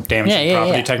 you're damaging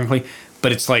property technically,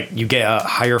 but it's like you get a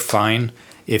higher fine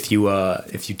if you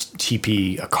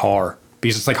TP a car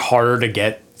because it's like harder to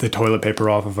get the toilet paper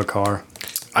off of a car.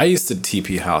 I used to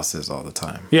TP houses all the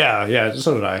time. Yeah,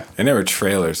 so did I. And there were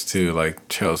trailers too, like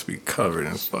trailers be covered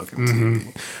in fucking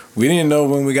TP. We didn't know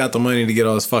when we got the money to get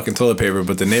all this fucking toilet paper,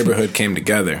 but the neighborhood came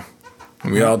together.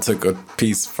 And we all took a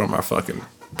piece from our fucking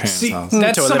parents' house.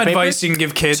 That's Toilet some paper? advice you can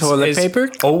give kids. Toilet is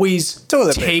paper? Always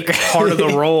Toilet take paper. part of the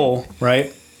roll,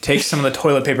 right? Take some of the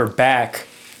toilet paper back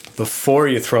before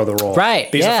you throw the roll.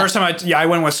 Right, Because yeah. the first time I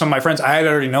went with some of my friends, I had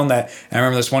already known that. And I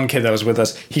remember this one kid that was with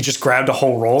us, he just grabbed a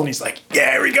whole roll and he's like,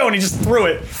 yeah, here we go. And he just threw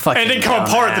it. Fucking and it didn't come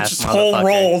apart. It dumbass just whole motherfucker.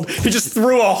 rolled. He just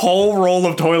threw a whole roll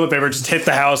of toilet paper, just hit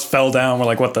the house, fell down. We're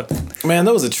like, what the? Man,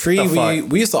 there was a tree. The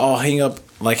fuck? We used to all hang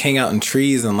out in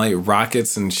trees and light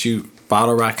rockets and shoot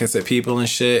bottle rockets at people and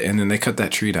shit. And then they cut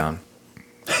that tree down.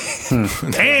 Damn.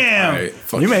 All right,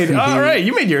 fuck You made you. all right.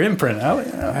 You made your imprint.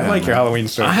 I like your Halloween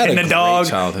story. I had and a the great dog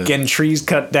childhood. getting trees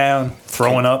cut down,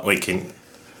 throwing up. Wait, can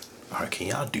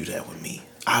y'all do that with me?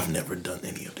 I've never done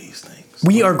any of these things.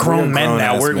 We are grown men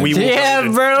now. grown-ass men. We will Yeah, go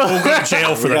to, bro. We'll go to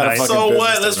jail for the gotta night. fucking So business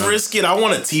what? Let's to run. risk it. I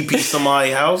want to TP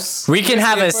somebody's house. we can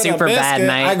have a For the super bad biscuit,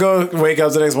 night. I go wake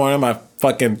up the next morning, my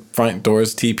fucking front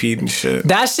doors TP'd and shit.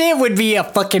 That shit would be a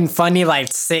fucking funny like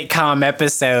sitcom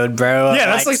episode, bro. Yeah,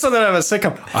 that's like something out of a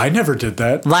sitcom. I never did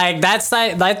that. Like that's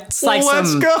like Let's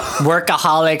some go.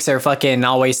 Workaholics or fucking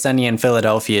Always Sunny in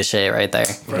Philadelphia shit right there.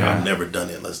 I've never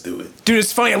done it. Let's do it. Dude,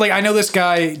 it's funny. Like, I know this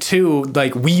guy, too.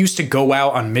 Like, we used to go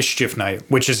out on Mischief Night,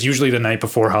 which is usually the night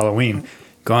before Halloween.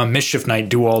 Go on Mischief Night,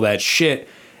 do all that shit.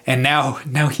 And now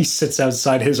he sits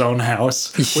outside his own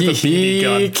house with a BB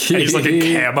gun. And he's like in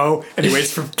camo. And he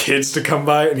waits for kids to come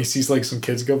by. And he sees, like, some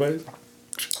kids go by.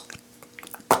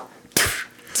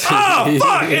 Oh,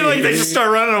 fuck! And, like, they just start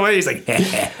running away. He's like,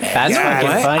 That's fucking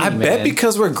What? funny, I man. bet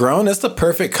because we're grown, it's the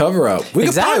perfect cover up. We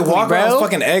Exactly, could probably walk around bro. with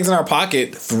fucking eggs in our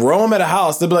pocket, throw them at a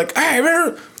house. They'll be like, hey, man.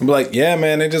 I'll be like, yeah,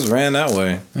 man, they just ran that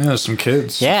way. yeah, some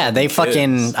kids. Yeah, they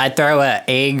fucking. I throw an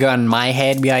egg on my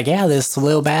head, be like, "Yeah, this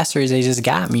little bastards, they just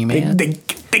got me, man. They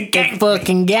They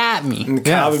fucking got me." And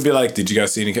Kyle would be like, did you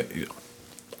guys see any?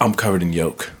 I'm covered in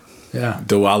yolk. Yeah.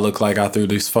 Do I look like I threw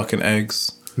these fucking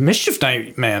eggs? Mischief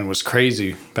Night, man, was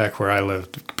crazy back where I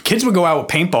lived. Kids would go out with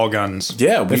paintball guns.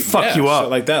 Yeah, they fuck you up. shit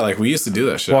like that. Like we used to do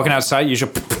that shit. Walking outside, you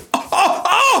should.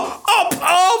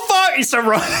 Oh, fuck! You start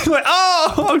running. Like,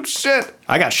 oh, shit!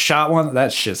 I got shot one.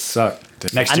 That shit sucked.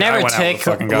 Next I year, never went out with a took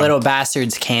fucking gun. little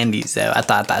bastards candies though. I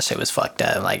thought that shit was fucked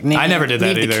up. Like, I never did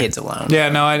that leave either. the kids alone. Yeah,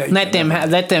 no, I Let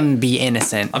them be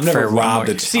innocent. I've never for one robbed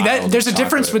more- a child. see that. There's a of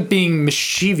difference chocolate. with being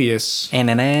mischievous and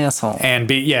an asshole. and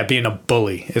being a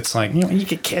bully. It's like you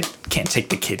can't take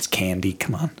the kids' candy.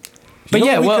 Come on. But know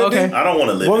yeah, what we well, could okay. do? I don't want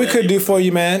to live. What in we that could do for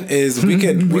you, man, is we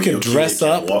could Your dress kid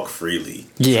up. can walk freely.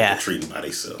 Yeah. treating by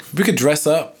themselves. We could dress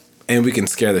up and we can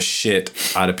scare the shit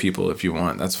out of people if you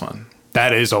want. That's fun.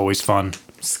 That is always fun.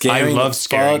 Scaring I love the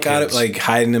scaring fuck out of, kids. like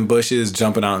hiding in bushes,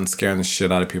 jumping out and scaring the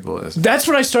shit out of people. That's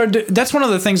what I started to, that's one of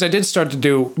the things I did start to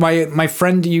do. My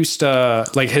friend used to,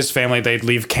 like his family, they'd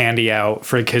leave candy out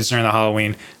for kids during the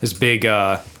Halloween. This big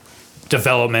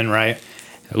development, right?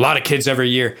 A lot of kids every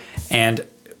year. And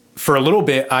for a little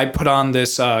bit, I put on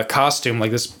this costume,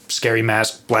 like this scary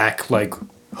mask, black, like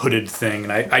hooded thing.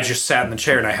 And I just sat in the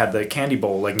chair and I had the candy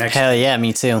bowl like next to me. Hell yeah,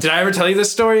 me too. Did I ever tell you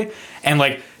this story? And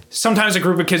like sometimes a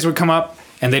group of kids would come up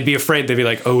and they'd be afraid. They'd be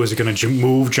like, "Oh, is it gonna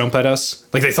jump at us?"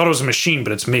 Like they thought it was a machine,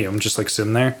 but it's me. I'm just like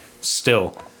sitting there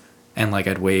still, and like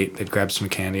I'd wait. They'd grab some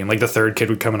candy, and like the third kid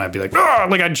would come and I'd be like, "Oh!"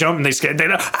 Like I'd jump and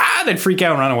they'd freak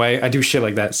out and run away. I do shit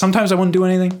like that. Sometimes I wouldn't do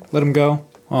anything. Let them go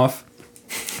off.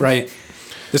 Right.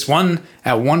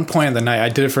 At one point in the night, I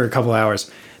did it for a couple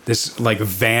hours. This like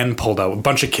van pulled up, a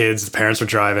bunch of kids. The parents were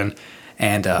driving,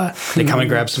 and they come and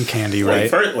grab some candy.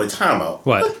 Right. Wait, time out.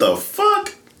 What? the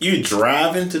fuck? You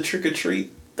driving to trick or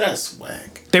treat? That's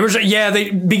whack. They were,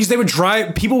 because they would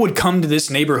drive. People would come to this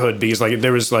neighborhood because like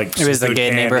there was like It was the some good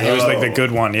candy. neighborhood. It was like the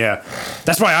good one, yeah.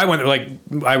 That's why I went. Like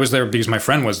I was there because my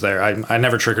friend was there. I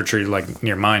never trick or treated like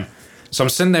near mine, so I'm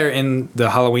sitting there in the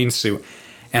Halloween suit,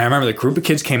 and I remember the group of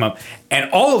kids came up,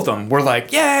 and all of them were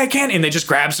like, "Yeah, candy!" And they just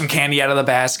grabbed some candy out of the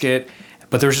basket.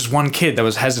 But there was just one kid that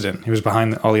was hesitant. He was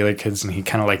behind all the other kids, and he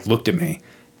kind of like looked at me,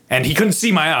 and he couldn't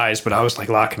see my eyes, but I was like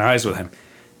locking eyes with him.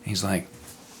 And he's like,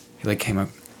 came up.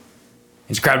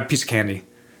 He just grabbed a piece of candy.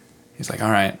 He's like,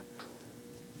 all right.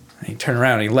 And he turned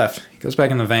around and he left. He goes back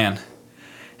in the van.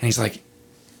 And he's like,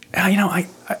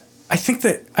 I think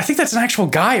that's an actual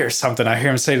guy or something. I hear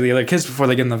him say to the other kids before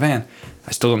they get in the van.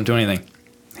 I still don't do anything.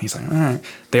 He's like, all right.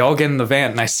 They all get in the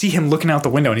van, and I see him looking out the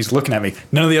window, and he's looking at me.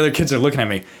 None of the other kids are looking at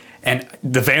me. And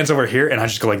the van's over here, and I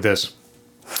just go like this.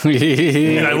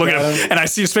 And I look at him, and I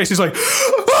see his face. He's like,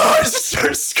 oh, I just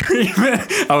start screaming.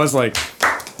 I was like,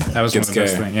 that was one of the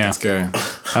best things. Yeah. Scary.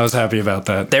 I was happy about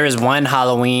that. There was one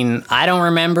Halloween, I don't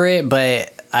remember it,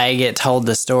 but I get told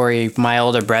the story. My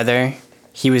older brother,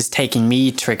 he was taking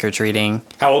me trick-or-treating.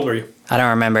 How old were you? I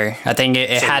don't remember. I think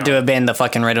it had to have been the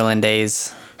fucking Ritalin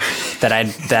days that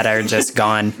are just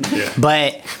gone. Yeah.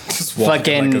 But Just walking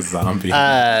fucking like a zombie.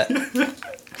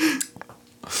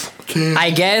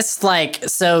 I guess like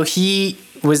so he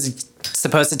was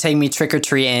supposed to take me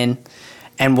trick-or-treating,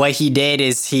 and what he did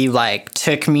is he like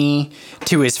took me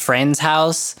to his friend's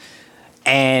house,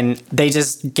 and they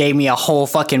just gave me a whole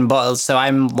fucking bowl. So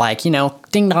I'm like, you know,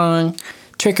 ding dong,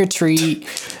 trick or treat.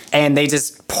 And they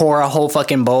just pour a whole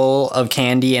fucking bowl of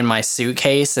candy in my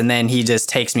suitcase, and then he just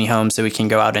takes me home so we can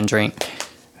go out and drink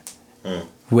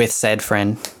with said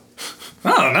friend.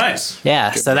 Oh, nice.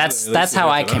 Yeah, so that's how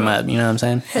I came up. You know what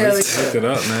I'm saying? Look it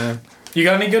up, man. You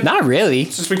got any good? Not really.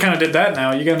 Since we kind of did that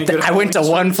now, you got any good? I went to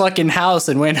one fucking house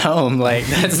and went home. Like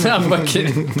that's not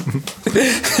fucking. You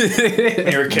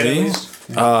were kidding?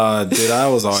 Dude, I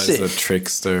was always a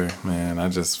trickster, man. I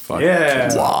just fucking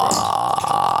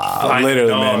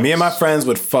literally, man. Me and my friends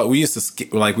would fuck. We used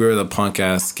to like we were the punk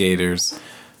ass skaters,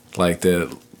 like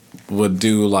that would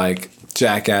do like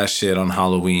jackass shit on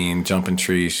Halloween, jumping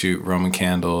trees, shoot Roman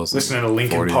candles, Listening to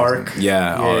Linkin 40s. Park.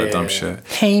 Yeah, all that dumb Yeah. shit.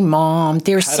 Hey mom,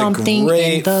 there's Had a something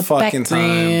great in the fucking back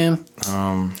room.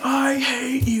 I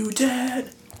hate you, Dad.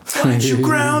 Why'd you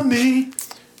ground me?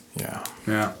 Yeah.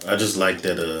 Yeah. I just like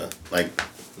that. Like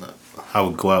I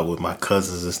would go out with my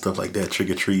cousins and stuff like that, trick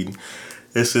or treating.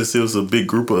 And since it was a big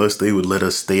group of us, they would let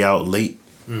us stay out late.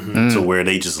 To where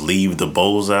they just leave the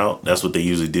bowls out. That's what they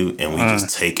usually do, and we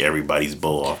just take everybody's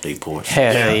bowl off their porch.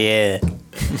 Hell yeah.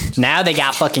 Now they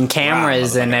got fucking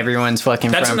cameras in everyone's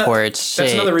fucking front porch. Shit.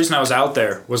 That's another reason I was out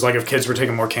there. Was like if kids were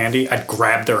taking more candy, I'd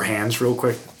grab their hands real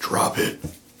quick, drop it,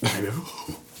 maybe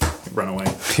run away.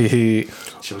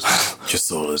 She was Your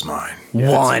soul is mine.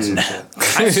 One.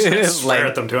 I swear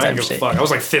at them too. I didn't give a fuck. I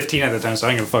was like 15 at the time, so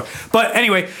I didn't give a fuck. But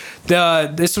anyway,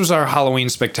 this was our Halloween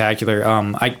spectacular.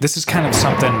 This is kind of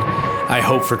something I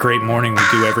hope for Great Morning we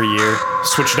do every year.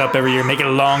 Switch it up every year, make it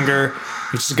longer.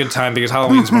 It's just a good time because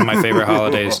Halloween's one of my favorite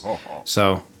holidays.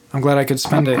 So I'm glad I could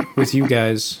spend it with you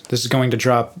guys. This is going to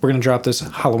drop. We're going to drop this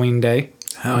Halloween day.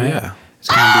 Hell yeah. It's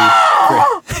going to be great.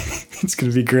 It's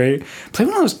going to be great. Play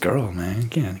one of those girls, man.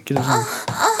 Get it on.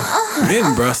 You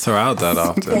didn't bust her out that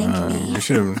often. You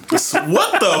should have.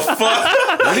 What the fuck?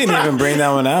 You didn't even bring that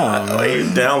one out. Man. Hey,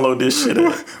 download this shit.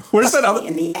 Where's that other?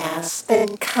 In the ass,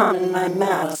 then come in my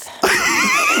mouth.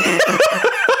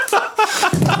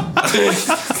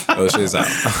 Oh, she's out.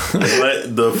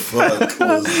 What the fuck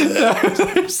was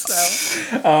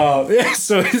that? Yeah,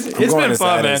 so it's I'm going been as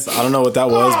fun, that man. as- I don't know what that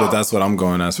was, but that's what I'm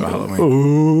going as for Halloween.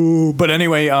 Ooh, but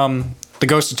anyway, the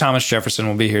ghost of Thomas Jefferson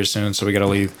will be here soon, so we gotta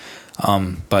leave.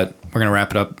 But we're gonna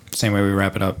wrap it up the same way we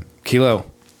wrap it up. Kilo,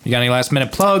 you got any last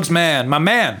minute plugs, man? My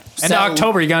man. End of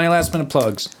October, you got any last minute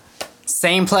plugs?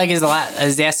 Same plug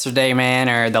as yesterday, man,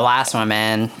 or the last one,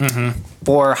 man.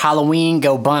 For Halloween,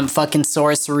 go bump fucking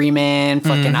sorcery, man.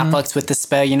 Fucking I fucks with the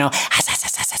spell, you know.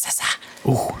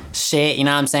 Ooh. Shit, you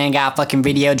know what I'm saying? Got a fucking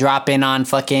video dropping on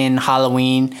fucking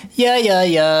Halloween.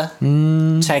 Yeah.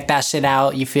 Check that shit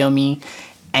out, you feel me?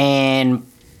 And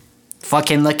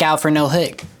fucking look out for No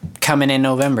Hook coming in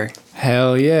November.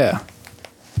 Hell yeah.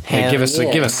 Hey, Hell give us. You know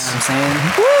what I'm saying?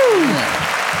 Yeah.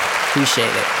 Appreciate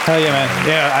it. Hell yeah, man.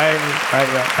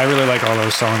 Yeah, I really like all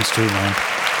those songs too, man.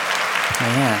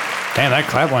 Yeah. Damn, that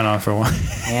clap went on for one.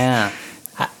 Yeah.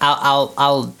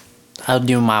 I'll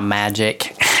do my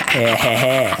magic.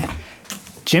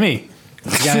 Jimmy,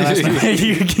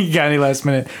 you got any last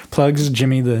minute plugs?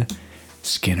 Jimmy the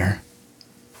Skinner.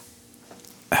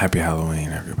 Happy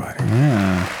Halloween, everybody.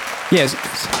 Yes.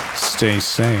 Stay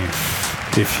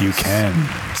safe if you can.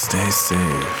 Stay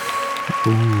safe.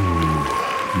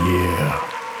 Yeah.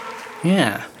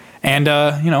 Yeah. And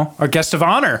our guest of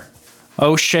honor,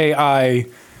 O'Shea I.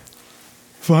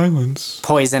 Violence.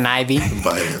 Poison Ivy.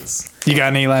 Violence. You got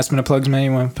any last minute plugs, man?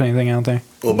 You want to put anything out there?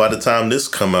 Well, by the time this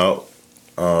come out,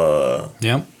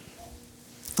 Yep.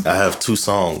 I have 2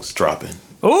 songs dropping.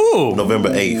 Ooh. November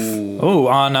 8th. Ooh,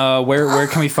 on where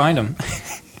can we find them?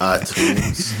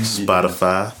 iTunes,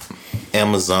 Spotify,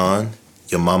 Amazon,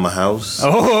 Your Mama House,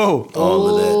 Oh. all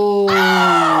of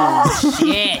that.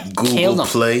 Shit. Killed Google him.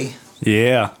 Play,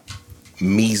 Yeah.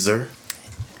 Meezer.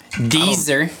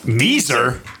 Deezer.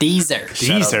 Meezer. Deezer.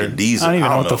 Shout out to Deezer. Deezer. I don't even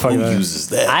know what the fuck who that is. uses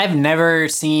that. I've never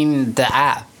seen the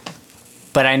app.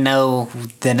 but I know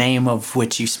the name of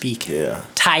which you speak. Yeah.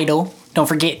 Tidal. Don't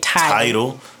forget Tidal.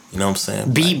 Tidal. You know what I'm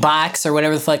saying? Beatbox or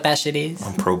whatever the fuck that shit is.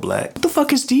 I'm pro black. What the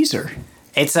fuck is Deezer?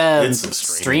 It's a streaming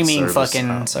streaming service.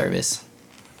 fucking service.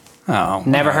 Oh,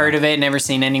 Never heard of it. Never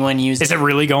seen anyone use Is it. it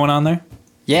really going on there?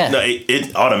 Yeah. No,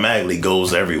 it automatically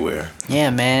goes everywhere. Yeah,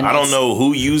 man. I don't know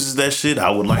who uses that shit. I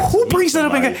would like. Who brings that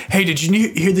up again? Hey, did you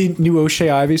hear the new O'Shea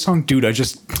Ivy song? Dude,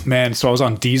 so I was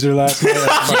on Deezer last night.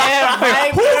 Yeah,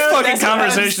 right. Who bro, fucking that's what I'm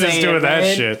conversation is saying, doing that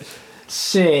man. shit?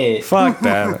 Shit. Fuck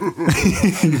that.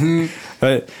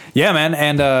 But yeah, man,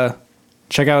 and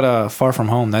check out Far From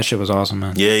Home. That shit was awesome,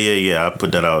 man. Yeah. I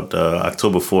put that out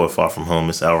October 4th. Far From Home.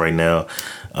 It's out right now.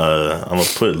 I'm gonna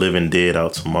put Living Dead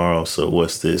out tomorrow. So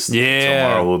what's this? Yeah.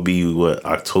 Tomorrow will be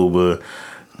October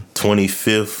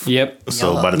 25th. Yep.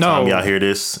 So by the No. time y'all hear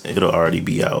this, it'll already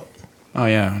be out. Oh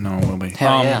yeah, no, it will be.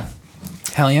 Hell yeah.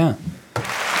 Hell yeah.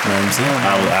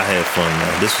 I had fun,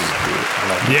 man. This was good. I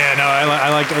like it. Yeah, no, I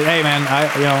like. Hey, man,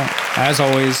 as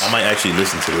always. I might actually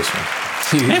listen to this one.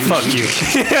 Man, fuck you.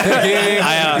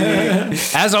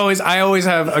 As always, I always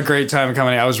have a great time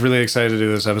coming. I was really excited to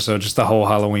do this episode. Just the whole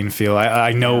Halloween feel.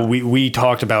 I know we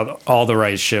talked about all the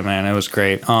right shit, man. It was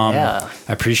great. Yeah.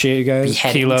 I appreciate you guys.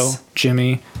 Beheadings. Kilo,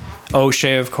 Jimmy,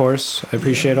 O'Shea, of course. I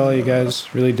appreciate all you guys.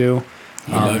 Really do.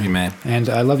 We love you, man. And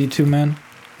I love you too, man.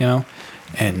 You know,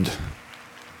 and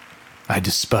I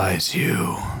despise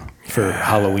you for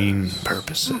Halloween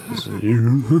purposes. But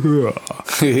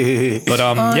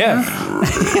yeah.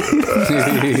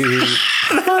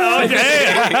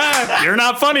 Okay. You're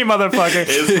not funny, motherfucker.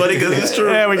 It's funny because it's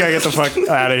true. Yeah, we gotta get the fuck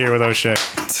out of here with O'Shea.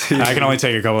 I can only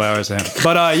take a couple hours in.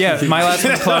 But yeah, my last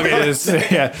minute plug is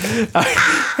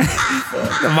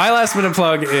my last minute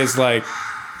plug is like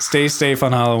stay safe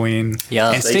on Halloween.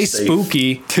 Yeah. And Stay stay safe.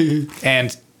 spooky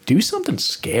and do something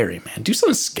scary, man. Do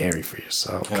something scary for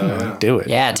yourself. Come on, do it.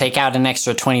 Yeah, take out an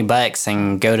extra $20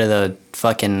 and go to the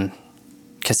fucking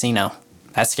casino.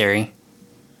 That's scary.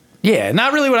 Yeah,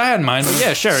 not really what I had in mind, but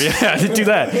yeah, sure. Yeah, do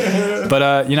that. But,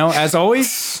 as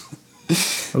always,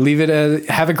 leave it.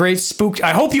 Have a great spook.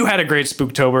 I hope you had a great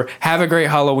Spooktober. Have a great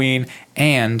Halloween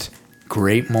and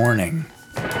great morning.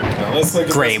 Now let's look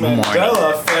at Great this morning.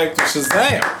 Mandela effect, which is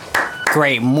there.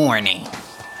 Great morning.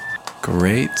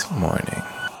 Great morning.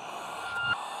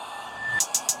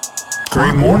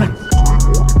 Great morning.